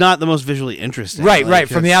 it's not the most visually interesting. Right.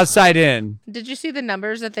 From the outside in. Did you see the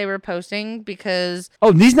numbers that they were posting? Because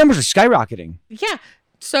these numbers are skyrocketing. yeah,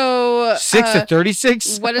 so 6 to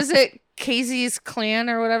 36. What is it? Casey's Clan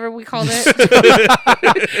or whatever we called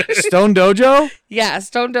it. Stone Dojo. Yeah,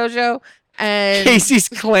 Stone Dojo. And Casey's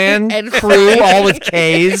Clan and crew, all with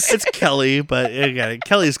K's. It's Kelly, but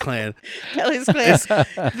Kelly's clan. Kelly's Clan.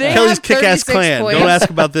 Kelly's kick-ass clan. Points. Don't ask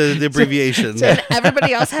about the abbreviations. And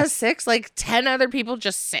everybody else has 6. Like 10 other people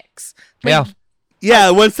just 6. Like, Yeah.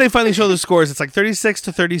 Yeah, once they finally show the scores, it's like 36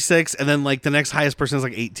 to 36, and then like the next highest person is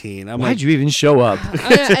like 18. Why'd you even show up?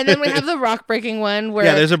 And then we have the rock breaking one where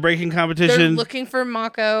there's a breaking they're competition. looking for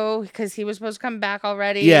Mako because he was supposed to come back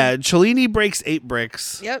already. Yeah, Cellini breaks 8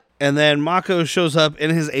 bricks. Yep. And then Mako shows up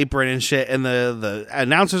in his apron and shit, and the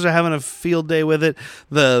announcers are having a field day with it.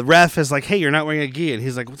 The ref is like, hey, you're not wearing a gi. And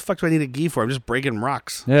he's like, what the fuck do I need a gi for? I'm just breaking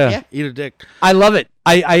rocks. Yeah. Eat a dick. I love it.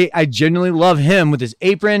 I genuinely love him with his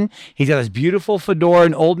apron. He's got this beautiful fedora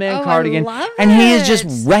and old man cardigan. I love and he is it.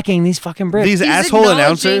 just wrecking these fucking bricks. These He's asshole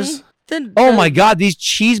acknowledging announcers oh my God, these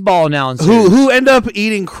cheeseball announcers. who end up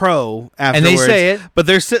eating crow afterwards. And they say it. But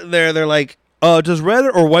they're sitting there, they're like, does red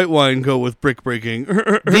or white wine go with brick breaking?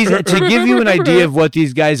 To give you an idea of what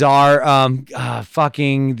these guys are,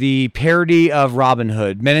 fucking the parody of Robin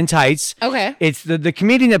Hood, Men in Tights. Okay. It's the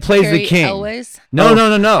comedian that plays Carrie the king. Elways? No.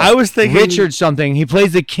 I was thinking Richard something. He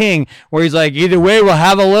plays the king, where he's like, either way, we'll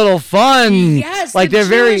have a little fun. Yes, like the they're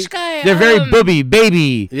very, Jewish guy, they're very booby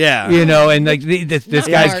baby. Yeah. you know, and like this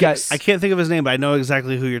guy's got. I can't think of his name, but I know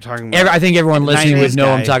exactly who you're talking about. I think everyone listening 90s would know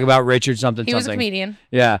guy. I'm talking about Richard something. He was a comedian.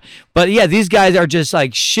 Yeah, but yeah, these guys are just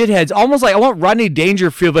like shitheads. Almost like I want Rodney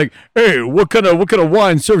Dangerfield. Like, hey, what kind of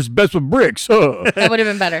wine serves best with bricks? That would have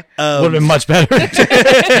been better. Would have been much better.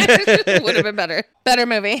 Would have been better. Better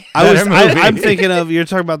movie. I'm thinking of, you're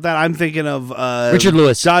talking about that. I'm thinking of Richard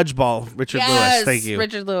Lewis. Dodgeball. Richard Lewis. Yes, Thank you.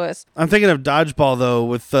 Richard Lewis. I'm thinking of Dodgeball though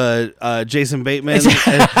with Jason Bateman.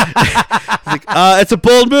 It's a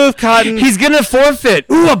bold move, Cotton. He's gonna forfeit.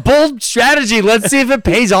 Ooh, a bold strategy. Let's see if it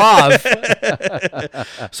pays off.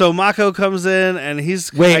 So Mako comes in and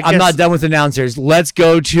he's Wait, I'm not done with announcers. Let's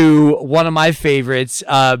go to one of my favorites,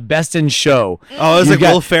 Best in Show. Oh, is You it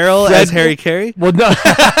got Will Ferrell Fred- as Harry Carey? Well, no.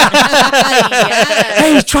 Yes.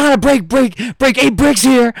 Hey, he's trying to break 8 bricks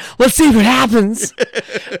here. Let's see if it happens.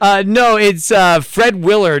 No, it's Fred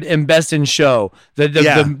Willard in Best in Show.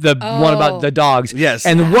 The one about the dogs. Yes.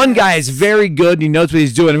 And the one guy is very good and he knows what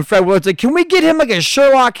he's doing. And Fred Willard's like, can we get him like a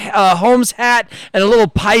Sherlock Holmes hat and a little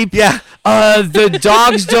pipe? Yeah. The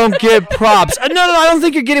dogs don't get props. No, I don't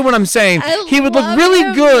think you're getting what I'm saying. He would look love really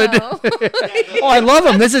him, good. though. Oh, I love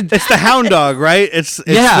him. It's the hound dog, right? It's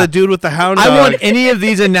Yeah. the dude with the hound dog. I want any of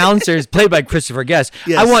these announcers, played by Christopher Guest.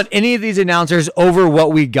 Yes. I want any of these announcers over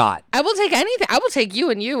what we got. I will take anything. I will take you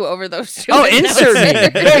and you over those two. Oh, insert me.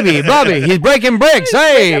 Baby, Bubby, he's breaking bricks.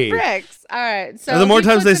 Hey. Bricks. All right. So And the more he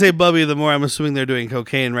times they puts say Bubby, the more I'm assuming they're doing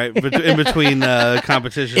cocaine right in between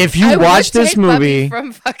competitions. If I you would watch this take Bubby movie,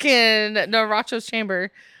 from fucking Naracho's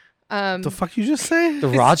chamber. the fuck you just say? the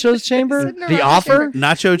Racho's Chamber, Said the Nacho offer. Chamber.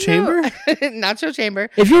 Nacho Chamber? Nacho chamber.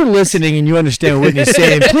 If you're listening and you understand what Whitney's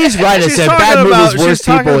saying, please write us at she's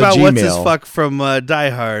talking about what's his badmoviesworstpeople@gmail. fuck from Die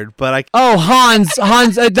Hard, but I Oh, Hans,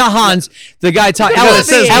 not Hans, the guy talking. No, it Ellis,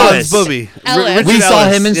 says Ellis. Bubby. Ellis. Richard We saw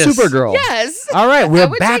Ellis, him in yes. Supergirl. Yes. All right, I we're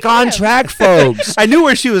would back take on him. track, folks. I knew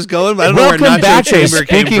where she was going, but I don't know Welcome where Nacho back to Chamber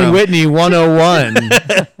came Spooking from. Whitney 101.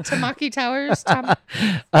 Tamaki Towers.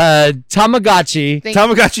 Tamagotchi.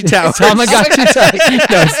 Tamagotchi Tower. Tamagotchi.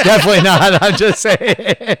 No, it's definitely not. I'm just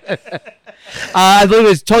saying. I believe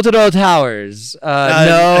it's Totoro Towers.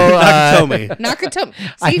 Nakatomi. Nakatomi.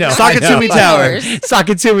 I know. Sakatumi Towers.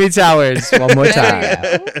 Sakatumi Towers. One more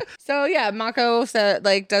time. So yeah, Mako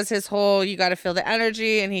does his whole you got to feel the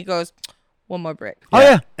energy, and he goes one more brick. Oh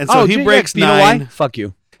yeah. And so he dude, breaks you know why? 9. Fuck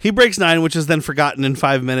you. He breaks 9, which is then forgotten in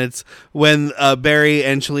 5 minutes when Barry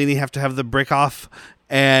and Cellini have to have the brick off.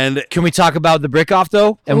 And Can we talk about the brick off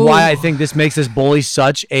though, and why I think this makes this bully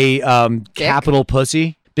such a capital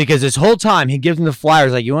pussy? Because this whole time he gives him the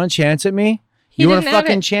flyers like, you want a chance at me? You want a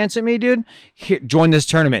fucking chance at me, dude? Here, join this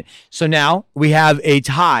tournament. So now we have a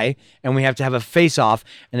tie and we have to have a face-off.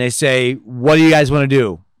 And they say, what do you guys want to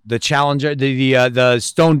do? The challenger, the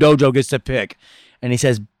Stone Dojo gets to pick. And he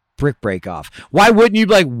says, brick break off. Why wouldn't you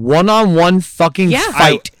like one-on-one fucking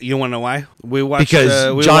fight? You want to know why? We watched because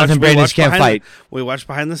Johnathan Brandis can't fight. We watched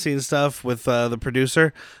behind the scenes stuff with the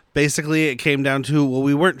producer. Basically, it came down to, well,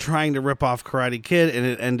 we weren't trying to rip off Karate Kid, and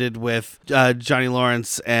it ended with Johnny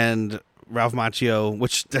Lawrence and Ralph Macchio,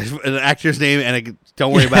 which an actor's name, and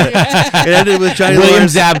don't worry about it. It ended with Johnny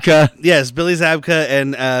Lawrence, Zabka. Yes, Billy Zabka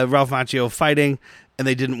and Ralph Macchio fighting, and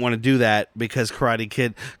they didn't want to do that because Karate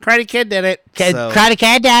Kid did it. Karate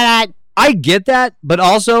Kid did it. I get that, but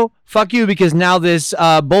also fuck you because now this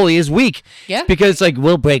bully is weak. Yeah. Because it's like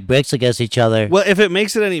we'll break bricks against each other. Well, if it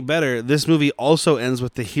makes it any better, this movie also ends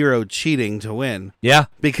with the hero cheating to win. Yeah.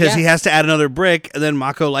 Because he has to add another brick, and then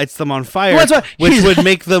Mako lights them on fire, Well, which would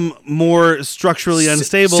make them more structurally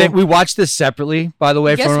unstable. We watched this separately, by the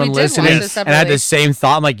way, for everyone listening, and I had the same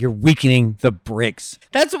thought. I'm like, you're weakening the bricks.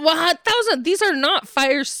 That's 1,000. These are not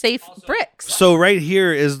fire-safe bricks. So right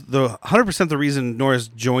here is the 100% the reason Norris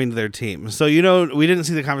joined their team. So, you know, we didn't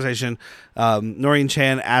see the conversation. Noreen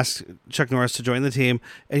Chan asked Chuck Norris to join the team,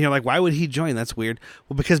 and you're like, why would he join? That's weird.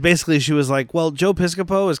 Well, because basically she was like, well, Joe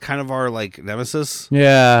Piscopo is kind of our like nemesis.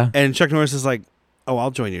 Yeah. And Chuck Norris is like, oh,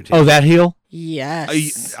 I'll join your team. Oh, that heel?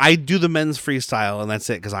 Yes. I do the men's freestyle, and that's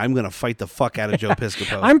it, because I'm going to fight the fuck out of Joe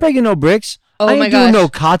Piscopo. I'm breaking no bricks. Oh I my ain't doing gosh. no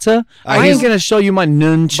kata. I ain't going to show you my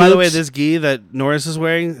nunchucks. By the way, this gi that Norris is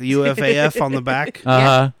wearing, UFAF on the back,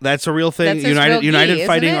 that's a real thing. That's his real United gi,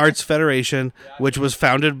 Fighting isn't it? Arts Federation, which was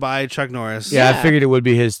founded by Chuck Norris. Yeah, I figured it would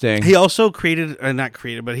be his thing. He also created, not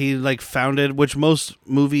created, but he like founded, which most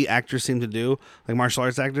movie actors seem to do, like martial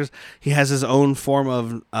arts actors. He has his own form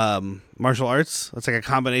of martial arts. It's like a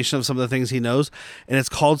combination of some of the things he knows, and it's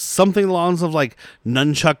called something along the lines of like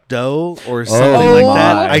nunchuck do or something like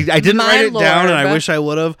that. I didn't write it down, and I wish I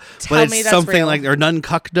would have, but it's something real. Like or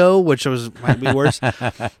nuncuck do, which might be worse.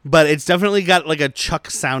 But it's definitely got like a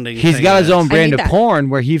Chuck sounding. He's got his own brand of that. porn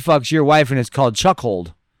where he fucks your wife, and it's called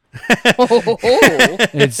Chuckold.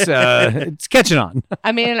 It's catching on.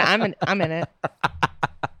 I mean, I'm in it.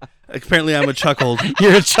 Apparently, I'm a Chuckold.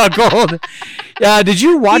 You're a Chuckold. Did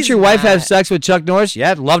you watch your wife have sex with Chuck Norris?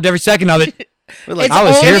 Yeah, loved every second of it. Like, I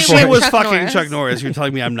was here for it. it. Was Chuck fucking Norris. Chuck Norris. You're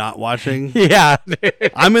telling me I'm not watching? Yeah.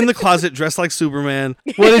 I'm in the closet dressed like Superman.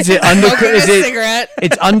 What is it? Smoking a cigarette.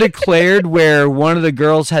 It's undeclared where one of the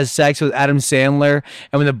girls has sex with Adam Sandler,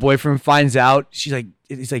 and when the boyfriend finds out, he's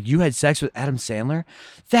like, you had sex with Adam Sandler?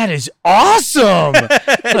 That is awesome.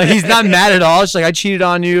 Like, he's not mad at all. She's like, I cheated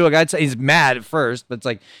on you. Like, he's mad at first, but it's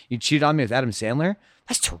like, you cheated on me with Adam Sandler?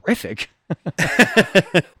 That's terrific.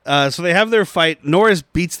 So they have their fight. Norris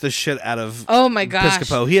beats the shit out of my gosh.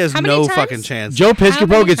 Piscopo. He has no fucking chance. Joe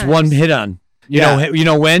Piscopo gets one hit on. You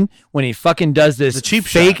know when he fucking does this cheap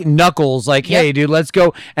fake shot. Knuckles, like, hey dude, let's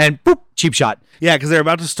go, and boop, cheap shot. Yeah, because they're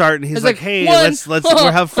about to start, and he's like, hey, let's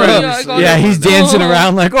we'll have friends. Yeah, he's dancing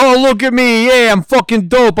around like, oh, look at me, yeah, I'm fucking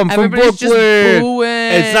dope, I'm Everybody's from Brooklyn.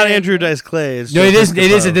 It's not Andrew Dice Clay. No, it is.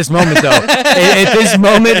 It is at this moment though. At this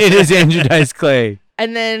moment, it is Andrew Dice Clay.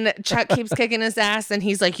 And then Chuck keeps kicking his ass, and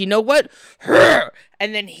he's like, you know what?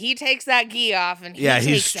 And then he takes that gi off, and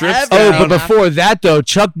he strips Oh, but before that, though,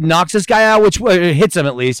 Chuck knocks this guy out, which hits him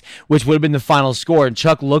at least, which would have been the final score. And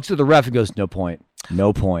Chuck looks at the ref and goes, no point.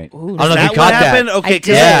 No point. Ooh, I don't know if you caught that. Okay,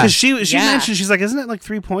 because she mentioned, she's like, isn't it like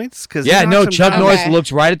 3 points? Chuck Norris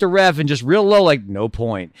looks right at the ref and just real low, like, no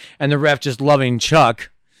point. And the ref just loving Chuck.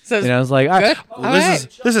 Says, I was like, all right.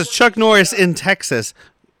 This is Chuck Norris in Texas.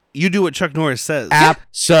 You do what Chuck Norris says.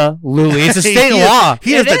 Absolutely. It's a state law.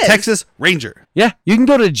 He is the Texas Ranger. Yeah, you can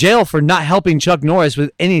go to jail for not helping Chuck Norris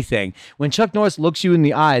with anything. When Chuck Norris looks you in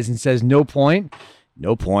the eyes and says, no point,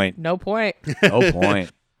 no point. No point. No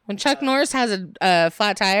point. When Chuck Norris has a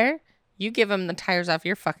flat tire, you give him the tires off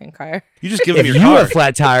your fucking car. You just give him your car. If you have a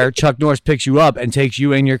flat tire, Chuck Norris picks you up and takes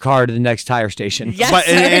you and your car to the next tire station. Yes,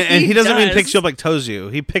 and he doesn't even pick you up like tows you.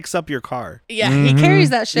 He picks up your car. Yeah, he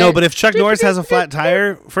carries that shit. No, but if Chuck Norris has a flat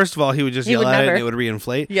tire, first of all, he would just yell at it and it would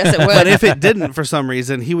reinflate. Yes, it would. But if it didn't for some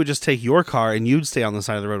reason, he would just take your car and you'd stay on the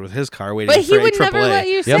side of the road with his car waiting for AAA. But he would never let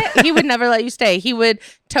you stay. He would never let you stay. He would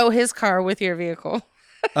tow his car with your vehicle.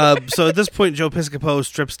 So at this point, Joe Piscopo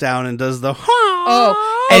strips down and does the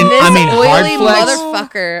and this I mean oily hard flex,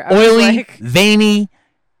 motherfucker, oily, veiny.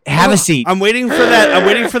 Have a seat. I'm waiting for that. I'm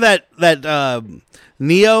waiting for that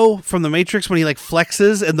Neo from the Matrix when he like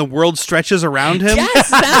flexes and the world stretches around him. Yes,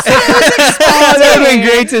 that's what I was expecting. Oh, that would have been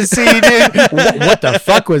great to see, dude. What the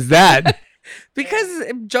fuck was that? Because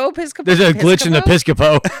Joe Piscopo. There's a glitch in the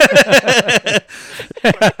Piscopo.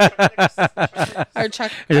 Our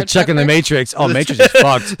Chuck. There's a Chuck in the Matrix. Oh, Matrix is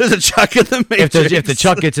fucked. There's a Chuck in the Matrix. If the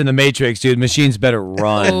Chuck gets in the Matrix, dude, machines better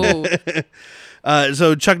run.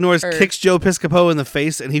 So Chuck Norris kicks Joe Piscopo in the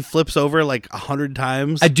face, and he flips over like 100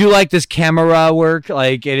 times. I do like this camera work.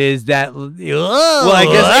 Like it is that. Well, I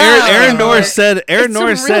guess Aaron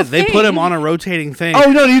Norris said. They put him on a rotating thing.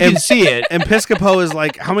 Oh no, you can see it. And Piscopo is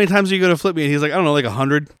like, "How many times are you going to flip me?" And he's like, "I don't know, like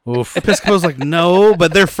 100." Oof. And Piscopo's like, "No,"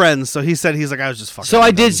 but they're friends. So he's like, "I was just fucking." So I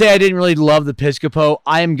did say I didn't really love the Piscopo.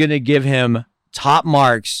 I am gonna give him top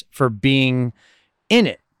marks for being in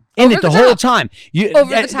it. Whole time.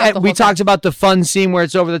 We talked about the fun scene where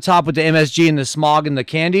it's over the top with the MSG and the smog and the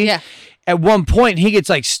candy. Yeah. At one point, he gets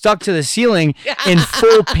like stuck to the ceiling in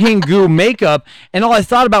full Pingu makeup, and all I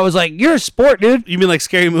thought about was like, "You're a sport, dude." You mean like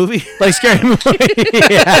Scary Movie? Like Scary Movie,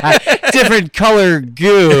 yeah. Different color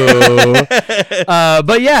goo.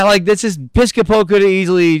 But yeah, like this is Piscopo could have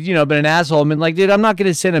easily, been an asshole. I mean, like, dude, I'm not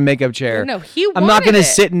gonna sit in a makeup chair. No, I'm not gonna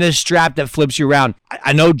sit in this strap that flips you around.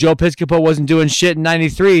 I know Joe Piscopo wasn't doing shit in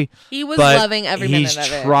 '93. He was loving every minute of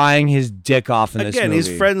it. He's trying his dick off in this movie. Again,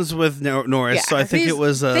 he's friends with Norris, so I think it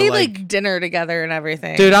was they like dinner together and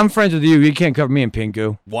everything. Dude, I'm friends with you. You can't cover me in pink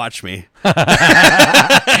goo. Watch me. Guess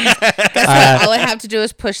what? All I have to do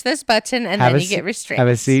is push this button, and then you get restrained. Have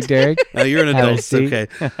a seat, Derrick. No, you're an adult. It's okay.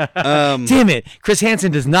 Damn it. Chris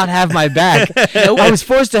Hansen does not have my back. I was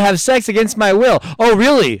forced to have sex against my will. Oh,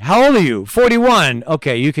 really? How old are you? 41.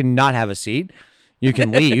 Okay, you can not have a seat. You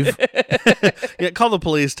can leave. Yeah, call the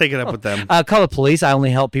police. Take it up with them. Call the police. I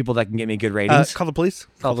only help people that can get me good ratings. Call the police.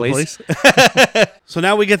 Call the police. So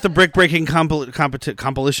now we get the brick breaking compilation.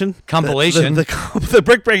 Compilation. The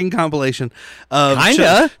brick breaking compilation.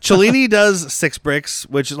 Kinda. Cellini does 6 bricks,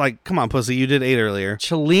 which is like, come on, pussy, you did 8 earlier.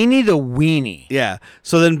 Cellini the weenie. Yeah.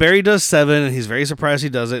 So then Barry does 7, and he's very surprised he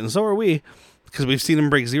does it, and so are we. Because we've seen him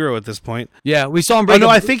break 0 at this point. Yeah, we saw him break. Oh no,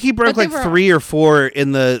 I think he broke like 3 or 4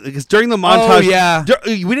 because during the montage. Oh yeah,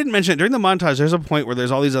 we didn't mention it during the montage. There's a point where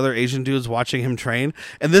there's all these other Asian dudes watching him train,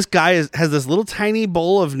 and this guy has this little tiny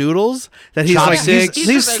bowl of noodles that he's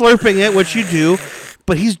he's slurping it, which you do,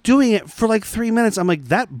 but he's doing it for like 3 minutes. I'm like,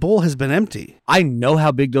 that bowl has been empty. I know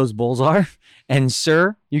how big those bowls are. And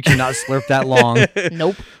sir, you cannot slurp that long.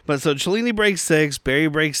 Nope. But so Cellini breaks 6, Barry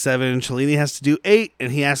breaks 7, Cellini has to do 8,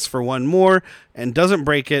 and he asks for 1 more and doesn't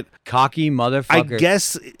break it. Cocky motherfucker. I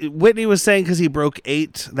guess Whitney was saying because he broke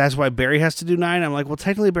 8, that's why Barry has to do 9. I'm like, well,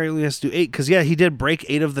 technically Barry only has to do 8 because he did break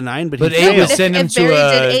 8 of the 9, but he 8 would send him if to Barry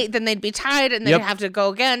did 8, then they'd be tied, and they'd have to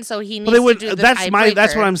go again. So he needs to do the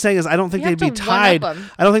That's what I'm saying is I don't think they'd be tied. I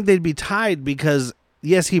don't think they'd be tied because.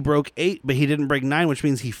 Yes, he broke 8, but he didn't break 9, which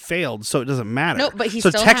means he failed, so it doesn't matter. No, but he so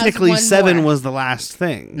still technically has 7 more. was the last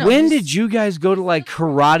thing. No, when did you guys go to like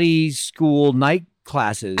karate school night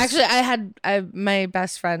classes? Actually, I had my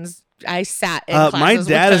best friends. I sat in classes my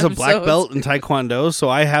dad is a with them, black belt in Taekwondo, so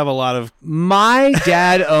I have a lot of. My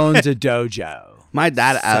dad owns a dojo. My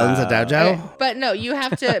dad owns a dojo. Okay. But no, you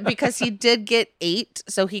have to because he did get 8,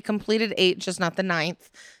 so he completed 8, just not the 9th.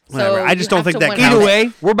 Whatever. So I just don't think that counts. Either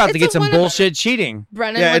way, we're about to get It's a some whatever. bullshit cheating.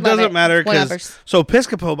 Brennan Yeah, would it doesn't love matter Whatever. because so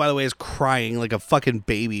Piscopo, by the way, is crying like a fucking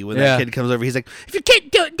baby when that kid comes over. He's like, "If you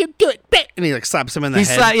can't do it, don't do it!" And he like slaps him in the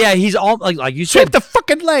head. He's all like you Sweep said, the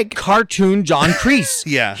fucking leg. cartoon John Kreese.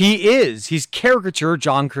 Yeah. he is. He's caricature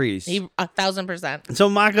John Kreese. 1,000%. So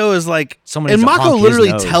Mako is like, Someone and needs to Mako honk his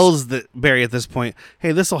literally nose. tells Barry at this point,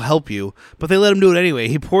 "Hey, this will help you," but they let him do it anyway.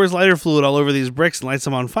 He pours lighter fluid all over these bricks and lights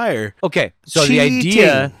them on fire. Okay, so the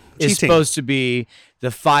idea is supposed to be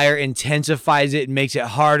the fire intensifies it and makes it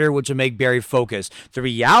harder, which will make Barry focus. The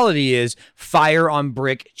reality is fire on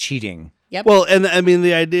brick cheating. Yep. Well, and I mean,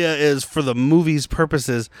 the idea is for the movie's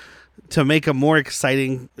purposes to make a more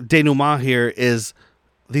exciting denouement here is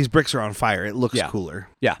these bricks are on fire. It looks cooler.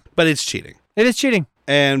 Yeah. But it's cheating. It is cheating.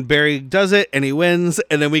 And Barry does it and he wins.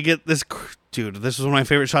 And then we get this, dude, this was one of my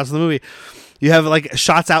favorite shots of the movie. You have like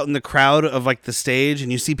shots out in the crowd of like the stage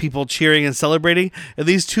and you see people cheering and celebrating. And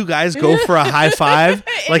these two guys go for a high five,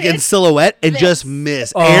 like in silhouette and just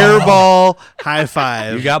miss. Airball high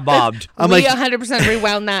five. You got bobbed. I'm we like, 100%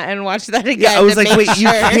 rewound that and watched that again. yeah, I was like, make wait, you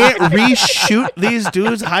sure. can't reshoot these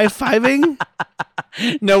dudes high fiving?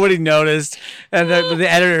 Nobody noticed. And the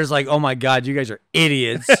editor's like, oh my God, you guys are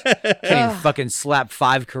idiots. Can't even fucking slap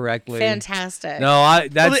 5 correctly. Fantastic. No,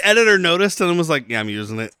 The editor noticed and was like, yeah, I'm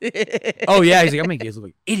using it. Oh yeah, he's like, I'm making you guys look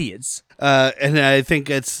like idiots. And I think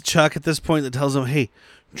it's Chuck at this point that tells him, hey,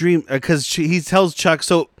 dream, because he tells Chuck,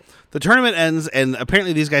 so The tournament ends, and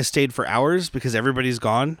apparently these guys stayed for hours because everybody's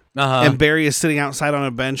gone. And Barry is sitting outside on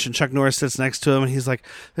a bench, and Chuck Norris sits next to him, and he's like,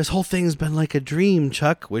 "This whole thing's been like a dream,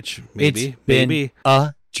 Chuck." Which maybe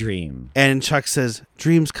a dream. And Chuck says,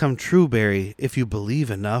 "Dreams come true, Barry, if you believe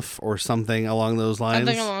enough," or something along those lines.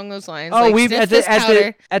 Something along those lines. Oh, like, we've at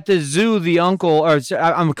the zoo. The uncle, or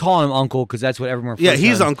I'm calling him uncle because that's what everyone. Yeah,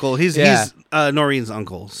 he's uncle. He's Noreen's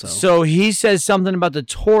uncle. So he says something about the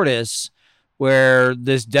tortoise, where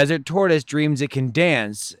this desert tortoise dreams it can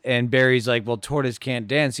dance, and Barry's like, "Well, tortoise can't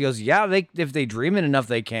dance." He goes, "Yeah, if they dream it enough,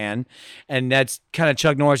 they can," and that's kind of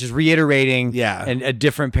Chuck Norris just reiterating, and a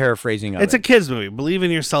different paraphrasing of it. It's a kids movie. Believe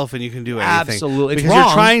in yourself, and you can do anything. Absolutely,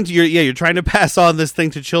 because you're trying to pass on this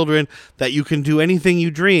thing to children that you can do anything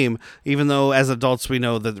you dream, even though as adults we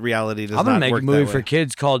know that reality does not work that way. I'm gonna make a movie for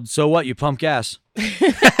kids called "So What, You Pump Gas."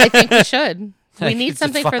 I think we should. We need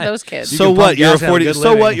something for those kids. So what? You're a 40.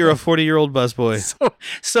 So what? You're a 40-year-old busboy.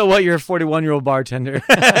 So what? You're a 41-year-old bartender.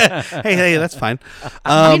 hey, that's fine.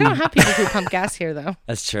 We don't have people who pump gas here, though.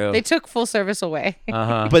 That's true. They took full service away.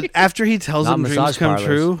 But after he tells them dreams come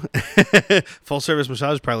true, full service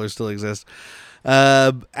massage parlors still exist.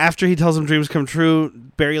 After he tells them dreams come true,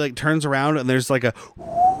 Barry turns around and there's a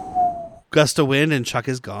gust of wind, and Chuck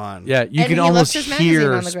is gone. Yeah, you can almost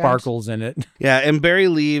hear sparkles in it. Yeah, and Barry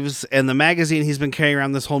leaves, and the magazine he's been carrying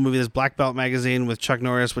around this whole movie, this Black Belt magazine with Chuck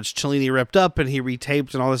Norris, which Cellini ripped up and he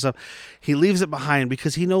retaped and all this stuff, he leaves it behind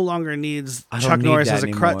because he no longer needs Chuck Norris as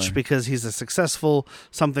a crutch because he's a successful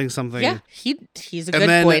something. Yeah, he's a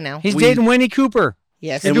good boy now. He's dating Winnie Cooper.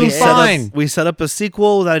 Yes, and doing fine. We set up a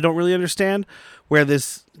sequel that I don't really understand, where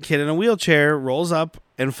this kid in a wheelchair rolls up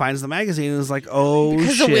and finds the magazine and is like, "Oh,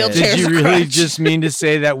 because shit!" Did you really just mean to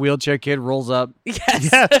say that wheelchair kid rolls up? Yes.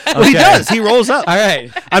 Yeah. Well, he does. He rolls up. All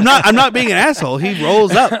right. I'm not being an asshole. He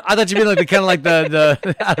rolls up. I thought you meant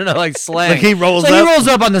the I don't know, slang. He rolls up. He rolls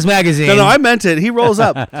up on this magazine. No, I meant it. He rolls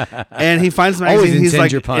up, and he finds the magazine.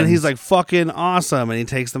 He's like, "Fucking awesome!" And he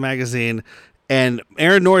takes the magazine. And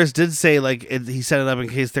Aaron Norris did say, he set it up in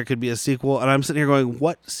case there could be a sequel. And I'm sitting here going,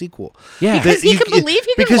 what sequel? Yeah. Because he can believe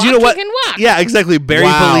he can walk, you know what? He can walk. Yeah, exactly. Barry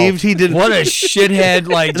believed he didn't. What a shithead.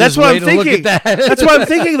 That's what I'm thinking. That's what I'm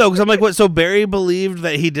thinking, though. Because I'm like, what? So Barry believed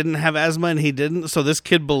that he didn't have asthma and he didn't? So this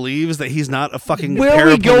kid believes that he's not a fucking paraplegic. Where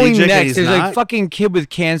are we going next? There's a fucking kid with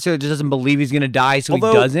cancer that just doesn't believe he's going to die, so he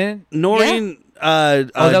doesn't? Noreen...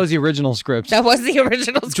 that was the original script. That was the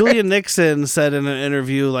original script. Julia Nixon said in an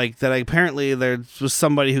interview that apparently there was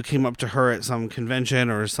somebody who came up to her at some convention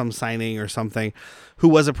or some signing or something who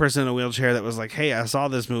was a person in a wheelchair that was like, "Hey, I saw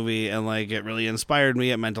this movie and it really inspired me.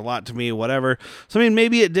 It meant a lot to me, whatever." So I mean,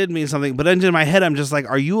 maybe it did mean something, but then in my head I'm just like,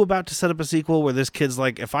 are you about to set up a sequel where this kid's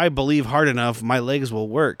like, if I believe hard enough, my legs will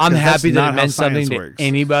work? I'm happy that it meant something to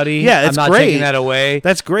anybody. Yeah, it's I'm not great. taking that away.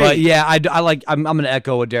 That's great. But yeah, I'm going to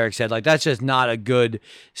echo what Derrick said. That's just not a good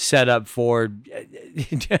setup for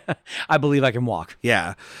I believe I can walk.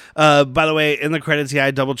 Yeah. By the way, in the credits, I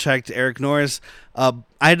double checked Aaron Norris. I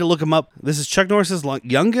had to look him up. This is Chuck Norris's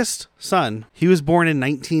youngest son. He was born in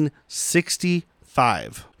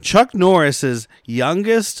 1965. Chuck Norris's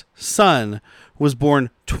youngest son was born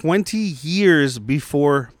 20 years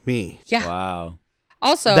before me. Yeah. Wow.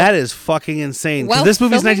 Also, that is fucking insane. This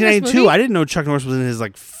movie's 1992. I didn't know Chuck Norris was in his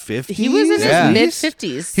 50s. He was in his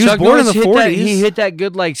mid-50s. He was born in the 40s. He hit that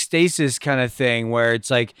good stasis kind of thing where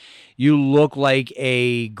it's you look like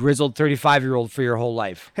a grizzled 35-year-old for your whole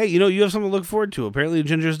life. Hey, you have something to look forward to. Apparently,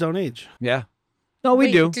 gingers don't age. Yeah. No,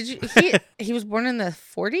 we do. Did you? He was born in the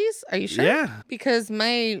 40s? Are you sure? Yeah. Because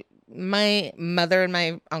my mother and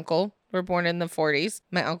my uncle were born in the 40s.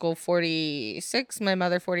 My uncle 46, my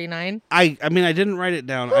mother 49. I mean, I didn't write it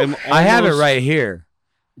down. I have it right here.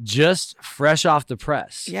 Just fresh off the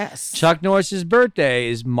press. Yes. Chuck Norris's birthday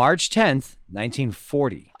is March 10th,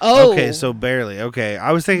 1940. Oh. Okay, so barely. Okay.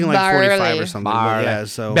 I was thinking 45 or something. Yeah,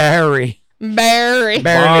 so. Barely. Barely.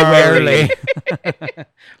 Barely.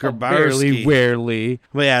 Barely.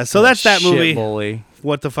 But yeah, so that's that movie. Bully.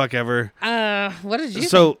 What the fuck ever. What did you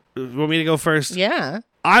think? Want me to go first? Yeah.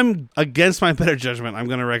 I'm against my better judgment. I'm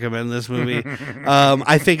going to recommend this movie.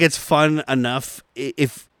 I think it's fun enough.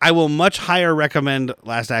 If I will much higher recommend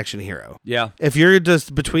Last Action Hero. Yeah. If you're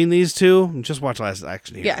just between these two, just watch Last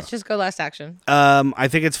Action Hero. Yeah, just go Last Action. I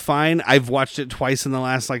think it's fine. I've watched it twice in the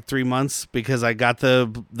last 3 months because I got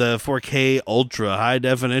the 4K ultra high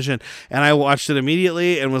definition, and I watched it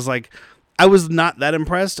immediately and was like, I was not that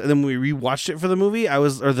impressed. And then when we rewatched it for the movie, or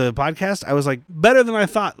the podcast, I was like, better than I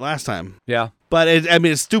thought last time. Yeah. But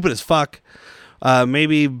it's stupid as fuck.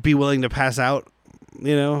 Maybe be willing to pass out.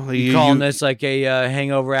 You calling this like a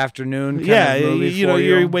hangover afternoon kind of movie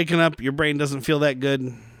you're waking up, your brain doesn't feel that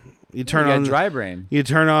good. You turn got on dry brain. You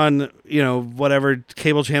turn on, whatever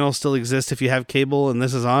cable channels still exist if you have cable, and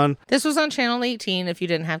this is on. This was on channel 18 if you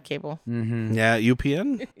didn't have cable. Mm-hmm. Yeah,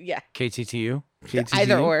 UPN. Yeah. KTTU.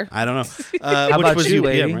 Either or. I don't know. How which about was you, UPN,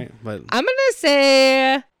 lady? right? But I'm gonna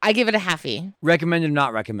say I give it a halfie. Recommend or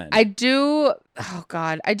not recommend? I do. Oh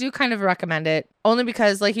God, I do kind of recommend it only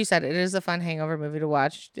because, like you said, it is a fun hangover movie to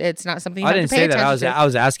watch. It's not something you I have didn't to pay say that. attention to. I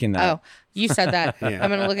was asking that. Oh, you said that. Yeah. I'm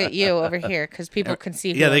gonna look at you over here because people can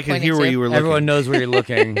see. Who yeah, I'm they can pointing hear where to. you were looking. Everyone knows where you're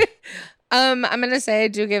looking. I'm gonna say I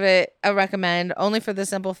do give it a recommend only for the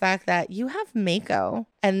simple fact that you have Mako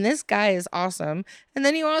and this guy is awesome, and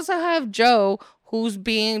then you also have Joe who's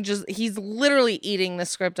he's literally eating the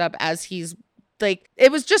script up as he's like,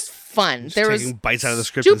 it was just fun. Just there taking was bites out of the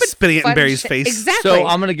script and spitting it in Barry's face. Exactly. So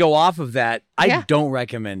I'm gonna go off of that. I Yeah. don't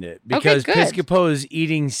recommend it because good. Piscopo's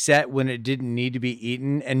eating set when it didn't need to be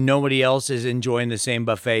eaten, and nobody else is enjoying the same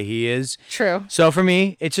buffet he is. True. So for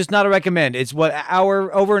me, it's just not a recommend. It's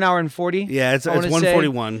over an hour and 40. Yeah, it's I wanna say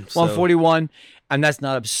 141. 141, and that's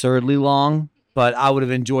not absurdly long, but I would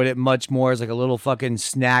have enjoyed it much more as like a little fucking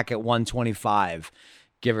snack at 125.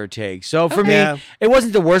 Give or take. So for me, it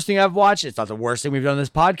wasn't the worst thing I've watched. It's not the worst thing we've done on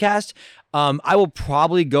this podcast. I will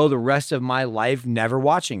probably go the rest of my life never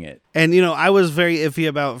watching it. And, I was very iffy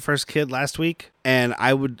about First Kid last week. And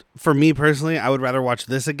for me personally, I would rather watch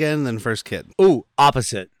this again than First Kid. Ooh,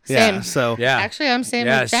 opposite. Same. Yeah, so. Yeah. Actually, I'm saying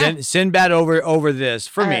Yeah, with that. Sinbad over this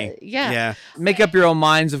for me. Yeah. Yeah. Make up your own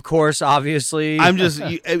minds, of course, obviously. I'm just,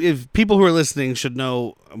 if people who are listening should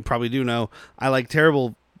know, probably do know, I like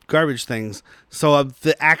terrible garbage things. So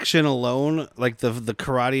the action alone, like the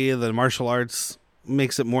karate, the martial arts,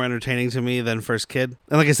 makes it more entertaining to me than First Kid.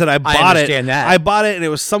 And like I said, I bought it. That. I bought it, and it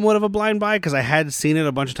was somewhat of a blind buy because I had seen it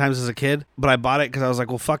a bunch of times as a kid. But I bought it because I was like,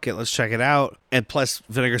 well, fuck it, let's check it out. And plus,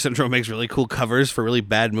 Vinegar Syndrome makes really cool covers for really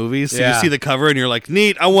bad movies. So you see the cover, and you're like,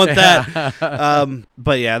 neat, I want that.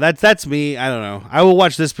 But yeah, that's me. I don't know. I will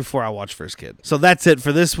watch this before I watch First Kid. So that's it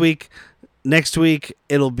for this week. Next week,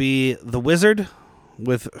 it'll be The Wizard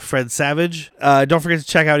with Fred Savage. Don't forget to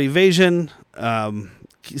check out Evasion.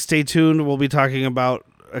 Stay tuned. We'll be talking about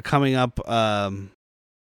a coming up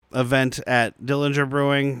event at Dillinger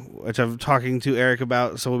Brewing, which I'm talking to Eric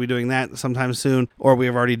about. So we'll be doing that sometime soon, or we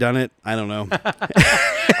have already done it. I don't know.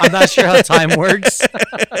 I'm not sure how time works.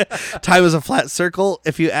 Time is a flat circle,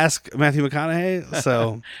 if you ask Matthew McConaughey.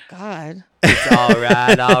 So God. It's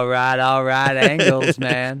all right, angles,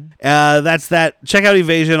 man. That's that. Check out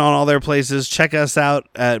Evasion on all their places. Check us out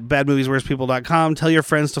at badmoviesworstpeople.com. Tell your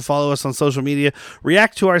friends to follow us on social media.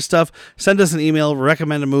 React to our stuff. Send us an email.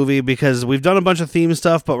 Recommend a movie, because we've done a bunch of theme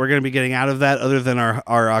stuff, but we're going to be getting out of that other than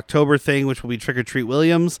our October thing, which will be Trick or Treat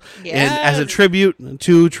Williams. Yes. And as a tribute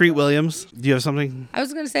to Treat Williams, do you have something? I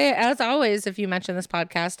was going to say, as always, if you mention this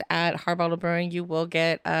podcast at Hardbottle Brewing, you will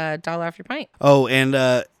get $1 off your pint. Oh,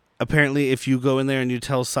 and apparently if you go in there and you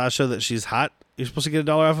tell Sasha that she's hot, you're supposed to get $1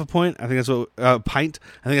 off a point. I think that's what pint.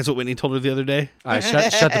 I think that's what Whitney told her the other day. All right,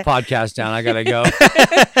 shut the podcast down. I gotta go.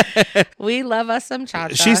 We love us some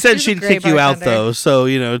Cha-Cha. She said She's a she'd great kick you out bartender. though,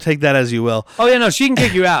 so take that as you will. Oh yeah, no, she can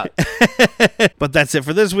kick you out. But that's it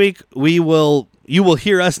for this week. You will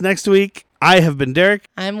hear us next week. I have been Derrick.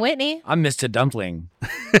 I'm Whitney. I'm Mr. Dumpling.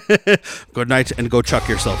 Good night, and go chuck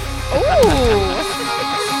yourself. Ooh.